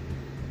want.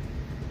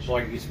 So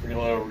like you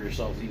sprinkle it over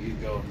yourself, you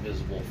could go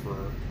invisible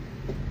for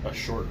a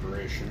short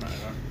duration.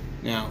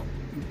 Now,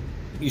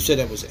 you said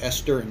that was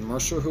Esther and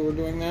Mercer who were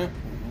doing that?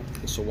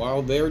 Mm-hmm. So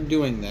while they're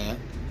doing that,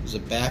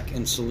 Zabak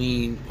and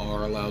Celine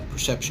are allowed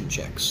perception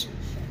checks.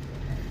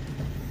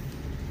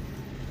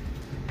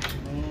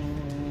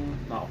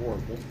 Not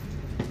horrible.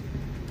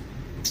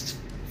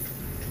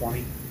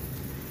 20.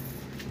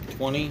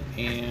 20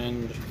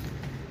 and...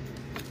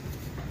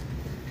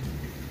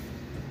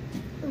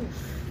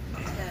 Oof.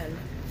 10.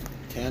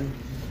 10.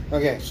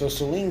 Okay, so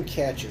Celine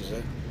catches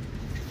it.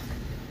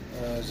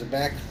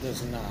 Zabak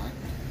does not.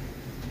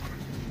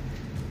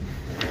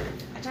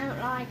 I don't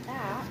like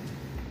that.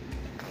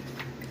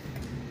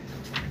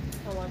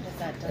 How long does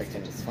that I dust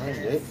can of find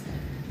disappearance?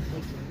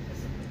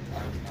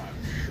 I'm not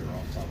sure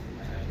off the top of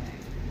my head.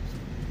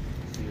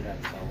 You'd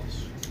have to tell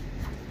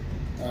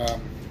us.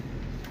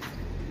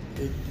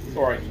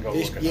 Or I can go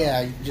look it up.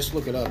 Yeah, you just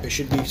look it up. It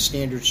should be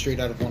standard straight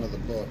out of one of the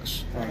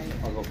books. Right.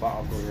 I'll go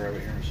grab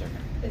it here in a second.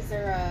 Is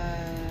there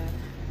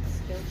a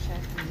skill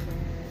check meter?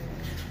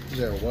 Is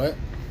there a what?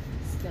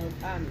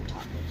 I'm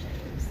talking to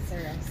James. Is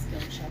there a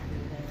skill check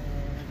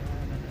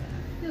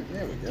meter?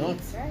 There we go.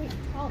 Deeds, right?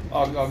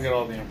 I'll get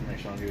all the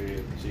information. I'll give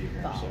you see here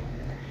in a second.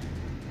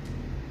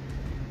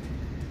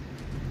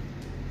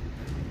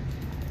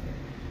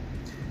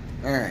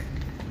 All right.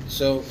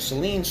 So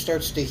Celine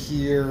starts to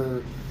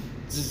hear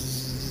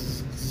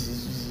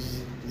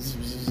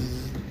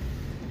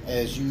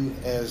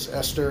as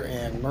Esther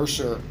and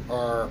Mercer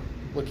are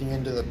looking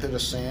into the pit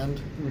of sand.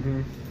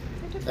 Mm-hmm.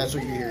 That's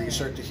what you hear. You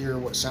start to hear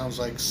what sounds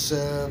like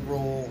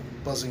several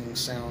buzzing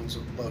sounds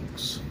of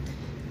bugs.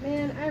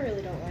 Man, I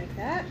really don't like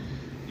that.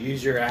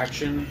 Use your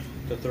action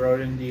to throw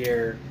it in the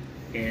air,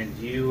 and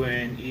you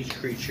and each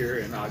creature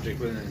and object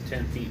within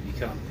 10 feet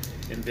become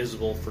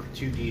invisible for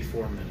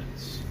 2d4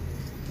 minutes.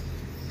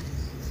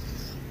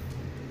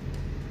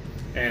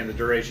 And the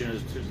duration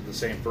is the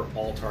same for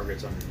all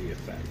targets under the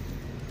effect.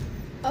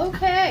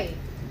 Okay.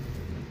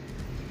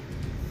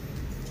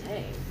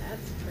 Dang,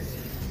 that's pretty.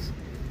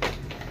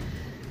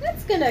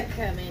 That's gonna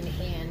come in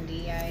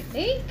handy, I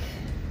think.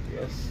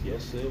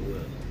 Yes, it will.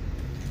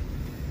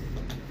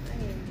 I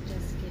am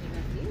just getting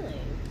a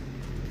feeling.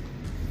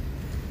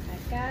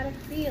 I've got a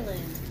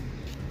feeling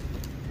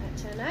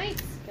that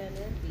tonight's gonna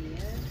be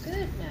a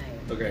good night.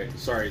 Okay,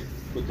 sorry.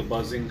 With the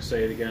buzzing,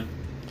 say it again.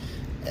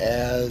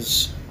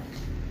 As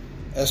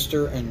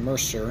Esther and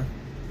Mercer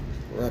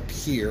were up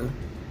here,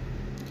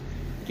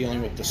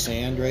 dealing with the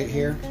sand right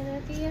here, It's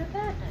gonna be a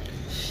bad night.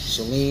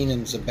 Celine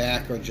and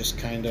Zabak are just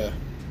kind of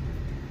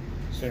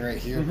sitting right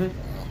here. Mhm.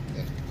 Wow,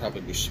 that could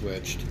probably be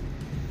switched.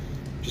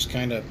 Just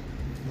kind of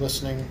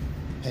listening,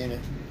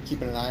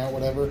 keeping an eye out,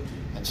 whatever.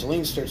 And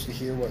Celine starts to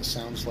hear what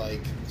sounds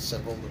like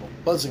several little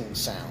buzzing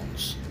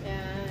sounds. Yeah,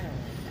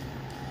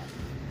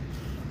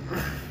 I don't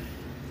like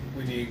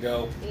We need to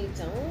go. that. You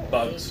don't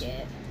Bugs. like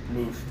it.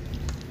 Move.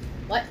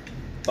 What?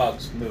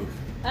 Bugs, move.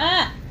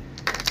 Ah!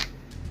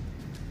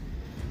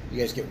 You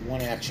guys get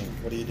one action.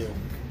 What do you do?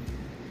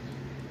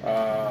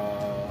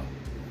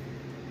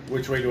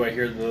 Which way do I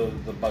hear the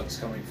bugs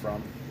coming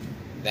from?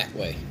 That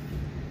way.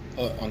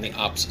 On the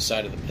opposite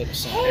side of the pit of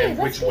sand. Hey, And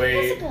let's which be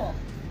way- invisible.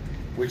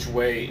 Which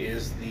way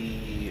is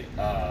the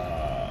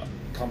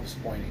compass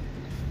pointing?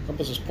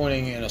 Compass is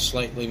pointing in a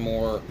slightly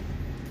more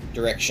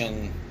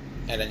direction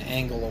at an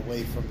angle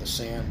away from the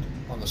sand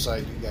on the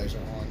side you guys are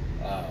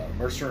on.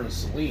 Mercer and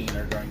Celine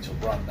are going to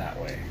run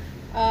that way.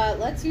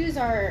 Let's use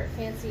our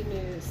fancy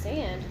new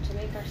sand to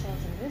make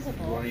ourselves You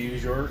invisible. want to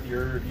use your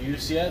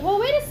use yet? Well,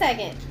 wait a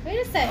second.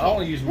 I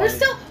wanna use we're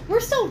mine. we're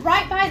still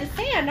right by the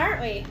sand,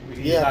 aren't we?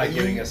 He's Yeah, not but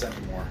giving you- us any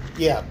more.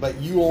 Yeah, but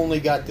you only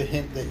got the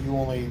hint that you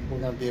only were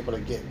going to be able to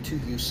get 2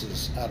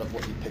 uses out of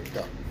what you picked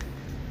up.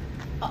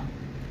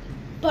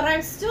 But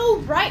I'm still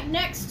right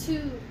next to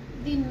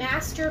the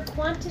master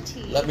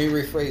quantity. Let me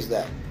rephrase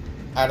that.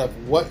 Out of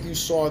what you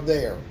saw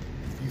there,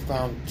 you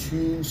found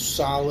 2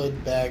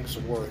 solid bags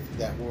worth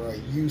that were a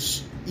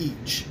use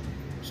each.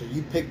 So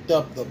you picked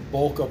up the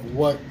bulk of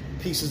what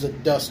pieces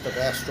of dust of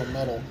astral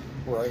metal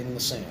were in the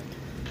sand.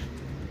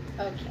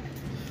 Okay.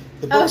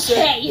 The book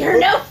said, You're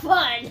no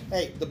fun.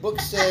 Hey, the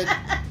book said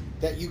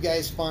that you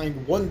guys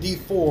find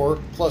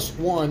 1d4 plus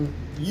 1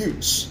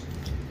 use.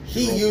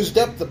 He Roll. used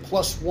up the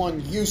plus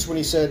 1 use when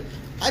he said,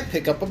 I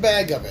pick up a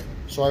bag of it.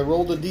 So I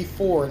rolled a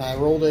d4 and I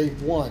rolled a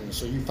 1.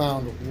 So you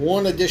found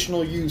one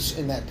additional use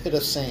in that pit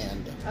of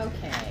sand.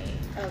 Okay.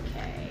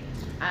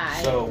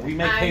 So we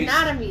make I'm haste.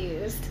 not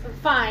amused.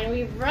 Fine,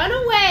 we run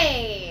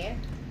away.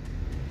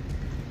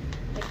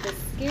 Like the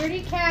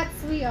scaredy cats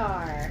we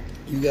are.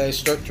 You guys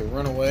start to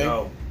run away.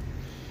 No.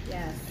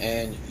 Yes.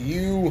 And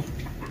you,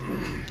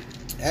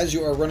 as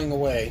you are running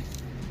away,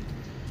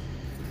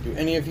 do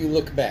any of you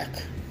look back?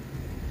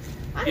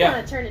 I Yeah.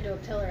 want to turn into a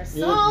pillar of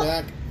You look salt.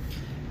 back,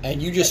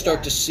 and you just But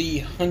start to see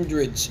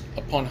hundreds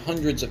upon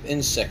hundreds of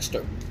insects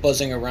start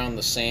buzzing around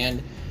the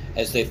sand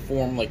as they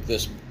form like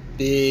this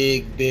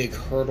big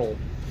hurdle.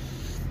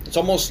 It's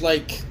almost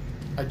like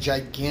a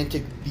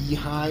gigantic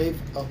beehive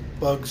of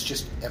bugs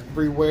just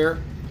everywhere,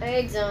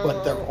 I don't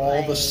but they're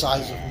all the like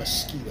size it. of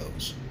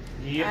mosquitoes.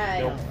 Yep. I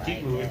Nope. don't Keep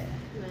like moving. it.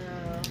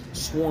 No.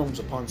 Swarms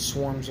upon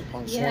swarms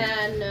upon swarms.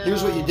 Yeah, no.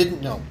 Here's what you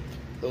didn't know.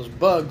 Those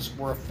bugs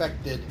were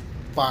affected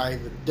by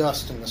the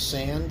dust and the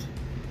sand,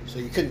 so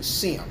you couldn't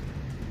see them.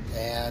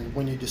 And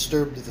when you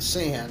disturbed the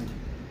sand,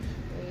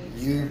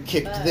 you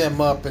kicked Bugs. them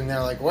up, and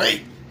they're like,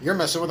 wait, you're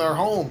messing with our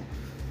home.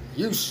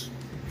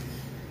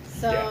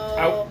 So,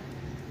 Yeah,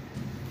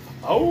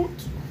 out.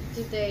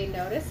 did they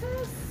notice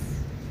us?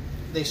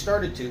 They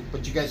started to,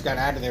 but you guys got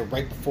out of there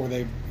right before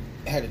they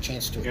had a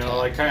chance to You attack. know,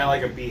 like kind of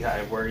like a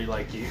beehive where you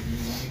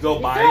go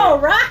by Throw a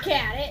it. rock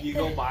at it. You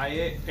go by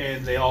it,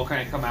 and they all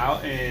kind of come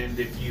out. And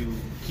if you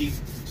keep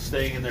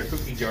staying in their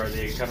cookie jar,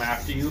 they come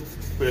after you.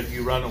 But if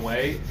you run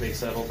away, they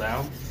settle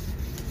down.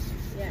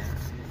 Yeah.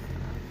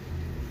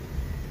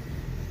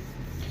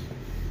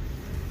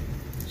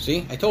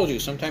 See, I told you,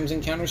 sometimes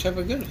encounters have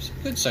a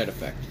good side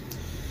effect.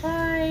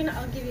 Fine,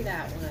 I'll give you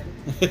that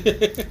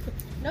one.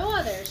 No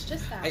others,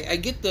 just that. I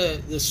get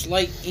the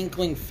slight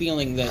inkling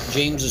feeling that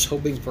James is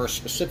hoping for a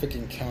specific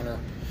encounter.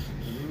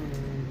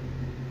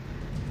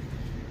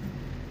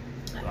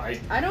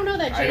 I don't know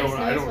that James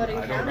knows what I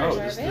encounters don't know. are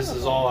This available.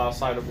 is all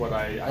outside of what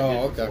I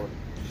Oh, did okay. before.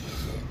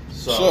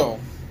 So,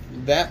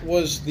 that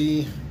was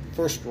the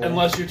first roll.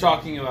 Unless you're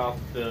talking about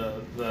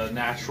the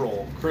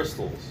natural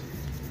crystals.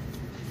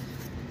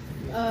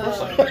 Of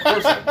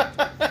course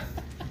I.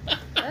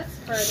 That's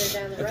further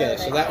down the road. Okay,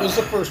 so that was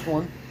the first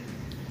one.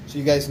 So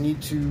you guys need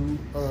to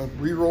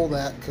re-roll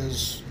that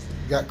because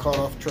you got caught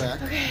off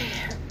track. Okay.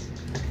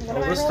 What Well,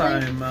 am I this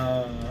rolling?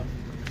 time,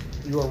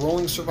 You are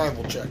rolling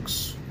survival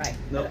checks. Right.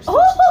 nope.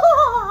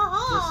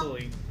 Oh!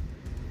 Cicely.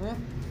 Huh?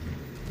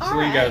 All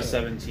Celine got a right.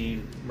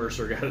 17.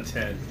 Mercer got a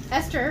 10.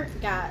 Esther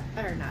got,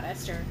 or not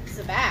Esther,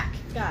 Zabak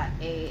got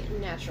a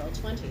natural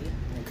 20.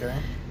 Okay.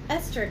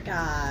 Esther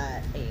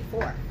got a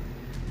 4.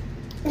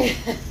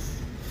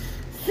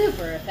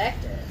 Super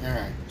effective. All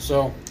right.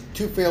 So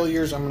 2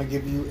 failures. I'm going to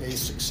give you a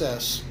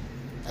success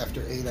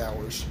after 8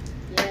 hours.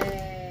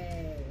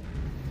 Yay.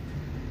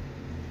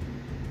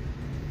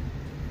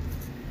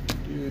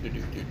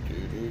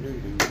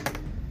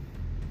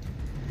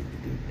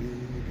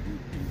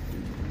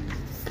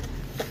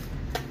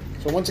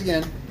 So once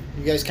again,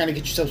 you guys kind of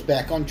get yourselves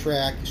back on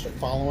track. You start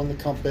following the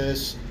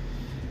compass.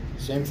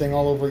 Same thing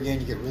all over again.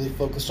 You get really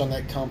focused on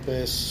that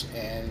compass,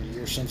 and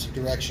your sense of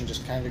direction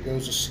just kind of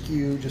goes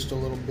askew just a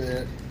little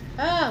bit.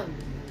 Oh.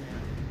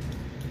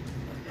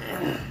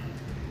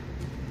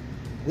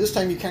 This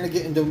time you kind of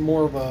get into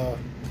more of a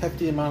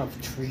hefty amount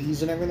of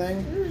trees and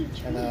everything,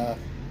 and a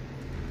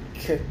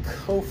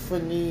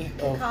cacophony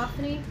of.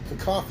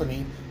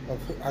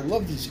 I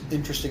love these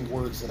interesting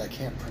words that I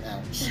can't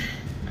pronounce.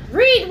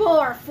 Read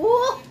more,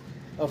 fool!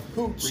 Of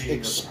hoots Reading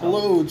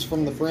explodes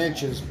from the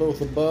branches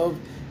both above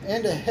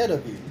and ahead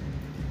of you.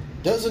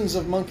 Dozens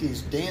of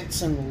monkeys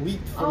dance and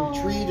leap from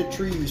tree to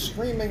tree,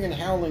 screaming and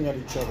howling at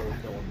each other.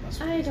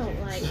 I don't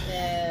like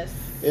this.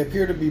 They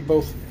appear to be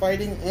both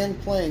fighting and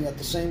playing at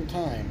the same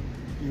time.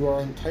 You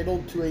are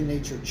entitled to a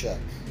nature check.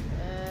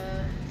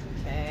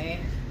 Okay.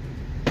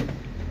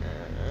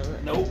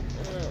 Nope.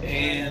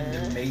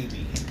 And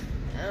maybe.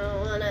 I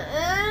don't wanna.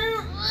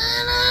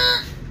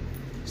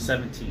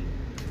 17.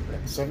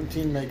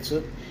 17 makes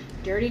it.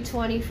 Dirty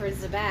 20 for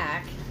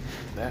Zabak.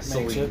 That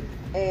Celine. makes it.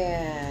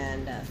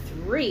 And a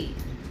 3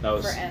 That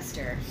was for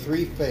Esther.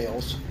 3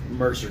 fails.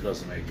 Mercer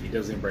doesn't make it. He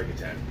doesn't even break a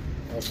 10.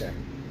 Okay.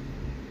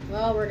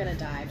 Well, we're gonna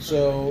die.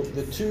 So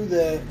the 2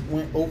 that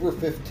went over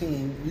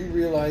 15, you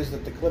realize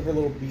that the clever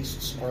little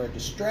beasts are a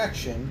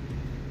distraction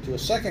to a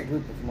second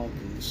group of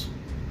monkeys.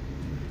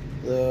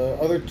 The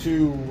other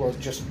 2 are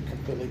just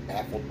completely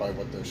baffled by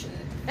what they're saying.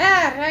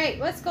 Ah, right.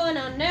 What's going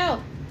on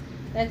now?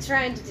 They're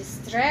trying to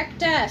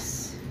distract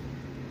us.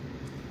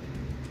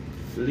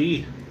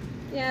 Flee.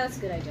 Yeah, that's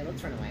a good idea.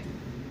 Let's run away.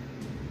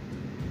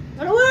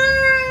 Run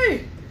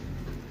away!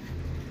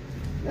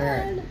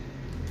 Alright.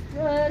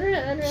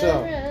 Run,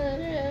 So, run,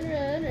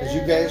 As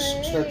you guys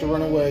start to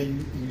run away,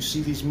 you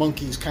see these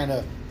monkeys kind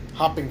of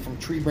hopping from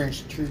tree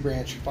branch to tree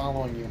branch,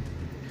 following you.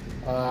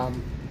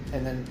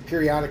 And then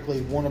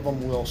periodically, one of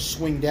them will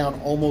swing down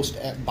almost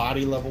at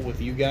body level with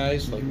you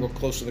guys, like real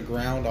close to the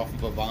ground off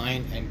of a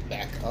vine and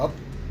back up.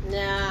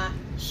 Nah.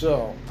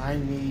 So, I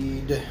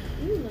need...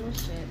 You little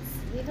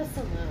shits. Leave us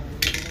alone,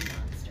 you little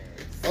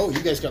monsters. Oh,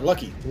 you guys got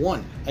lucky.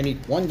 1. I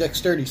need 1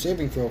 dexterity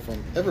saving throw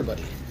from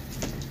everybody.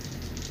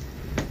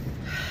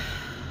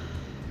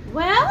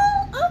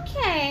 Well,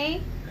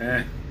 okay.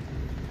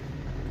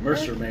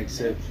 Mercer makes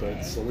it, Okay.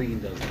 but Celine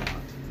does not.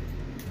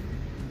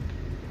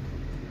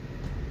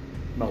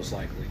 Most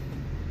likely.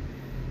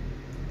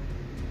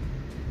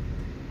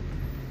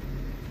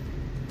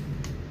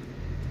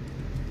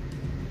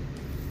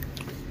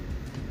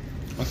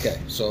 Okay,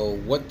 so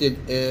what did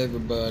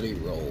everybody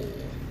roll?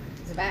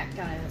 Zabak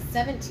got a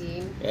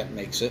 17. That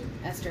makes it.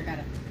 Esther got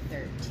a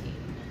 13.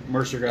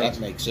 Mercer got That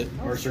makes it.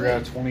 Oh, Mercer sweet.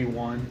 got a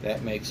 21.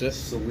 That makes it.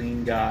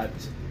 Celine got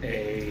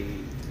a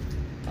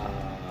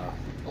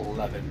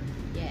 11.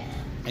 Yeah.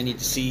 I need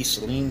to see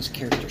Celine's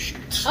character sheet.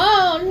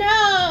 Oh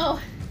no!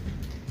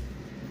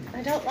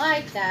 I don't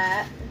like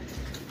that.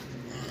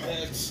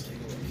 Let's take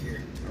a look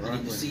here. I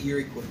Alright. need to see your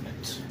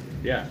equipment.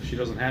 Yeah, she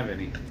doesn't have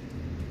any.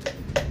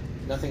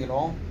 Nothing at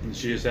all? And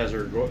she just has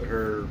her.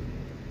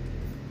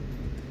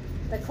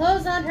 The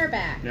clothes on her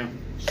back. Yeah.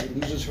 She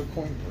loses her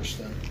coin purse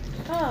then.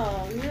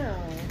 Oh no.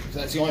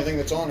 That's the only thing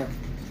that's on her.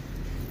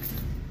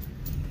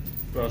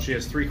 Well, she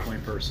has 3 coin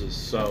purses.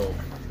 So,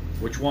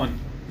 which one?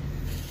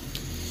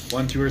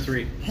 1, 2, or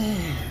 3?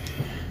 I'm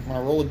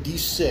gonna roll a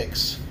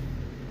d6.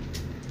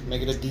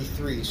 Make it a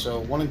d3. So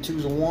 1 and 2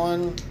 is a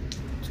 1.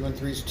 2 and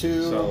 3 is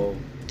 2. So,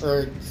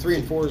 Or 3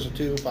 and 4 is a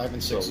 2. 5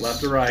 and 6 so is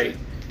left to right,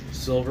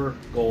 silver,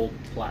 gold,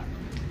 platinum.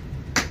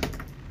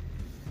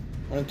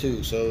 1 and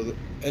 2. So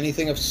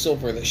anything of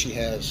silver that she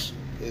has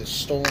is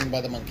stolen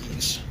by the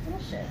monkeys.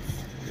 Bullshit.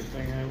 Good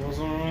thing it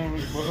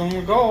wasn't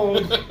the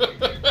gold.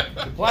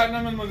 The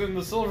platinum and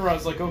the silver I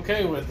was like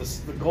okay with.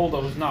 The gold I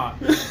was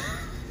not.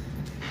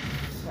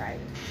 Right.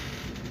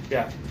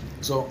 Yeah.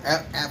 So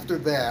after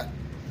that,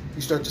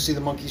 you start to see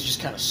the monkeys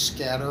just kind of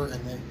scatter,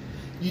 and then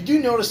you do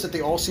notice that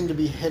they all seem to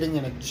be heading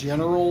in a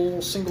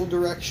general single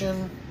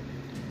direction.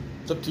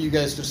 It's up to you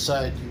guys to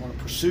decide. Do you want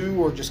to pursue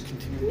or just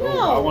continue?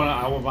 No.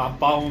 I'm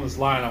following this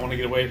line. I want to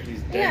get away from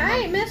these damn Yeah, I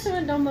ain't monkeys. messing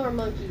with no more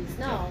monkeys.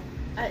 No.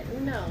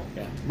 No.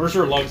 Yeah.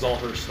 Mercer lugs all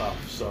her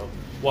stuff, so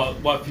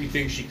what few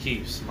things she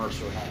keeps,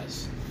 Mercer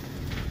has.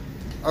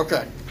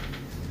 Okay.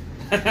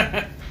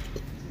 I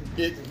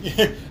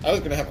was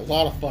going to have a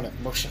lot of fun if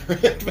Mercer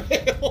had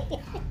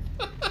failed.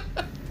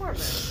 Poor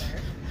Mercer.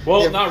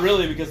 Well, Yeah. not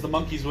really, because the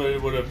monkeys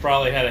would have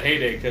probably had a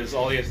heyday, because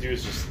all he has to do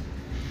is just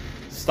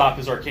stop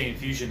his arcane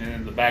fusion, and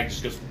then the bag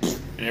just goes,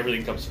 and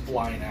everything comes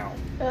flying out.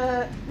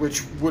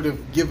 Which would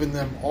have given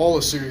them all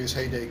a serious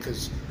heyday,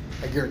 because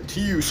I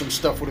guarantee you some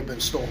stuff would have been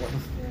stolen.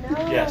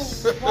 No.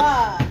 Yes.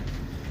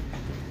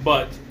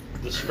 But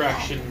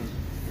distraction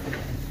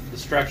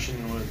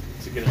would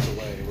to get us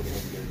away would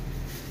have been good.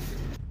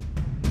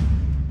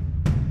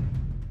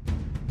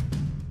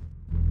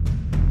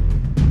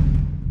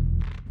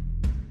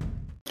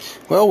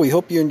 Well, we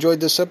hope you enjoyed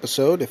this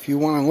episode. If you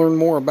want to learn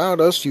more about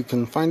us, you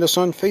can find us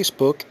on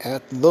Facebook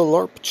at The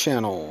LARP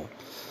Channel.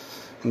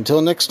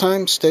 Until next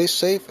time, stay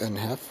safe and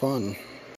have fun.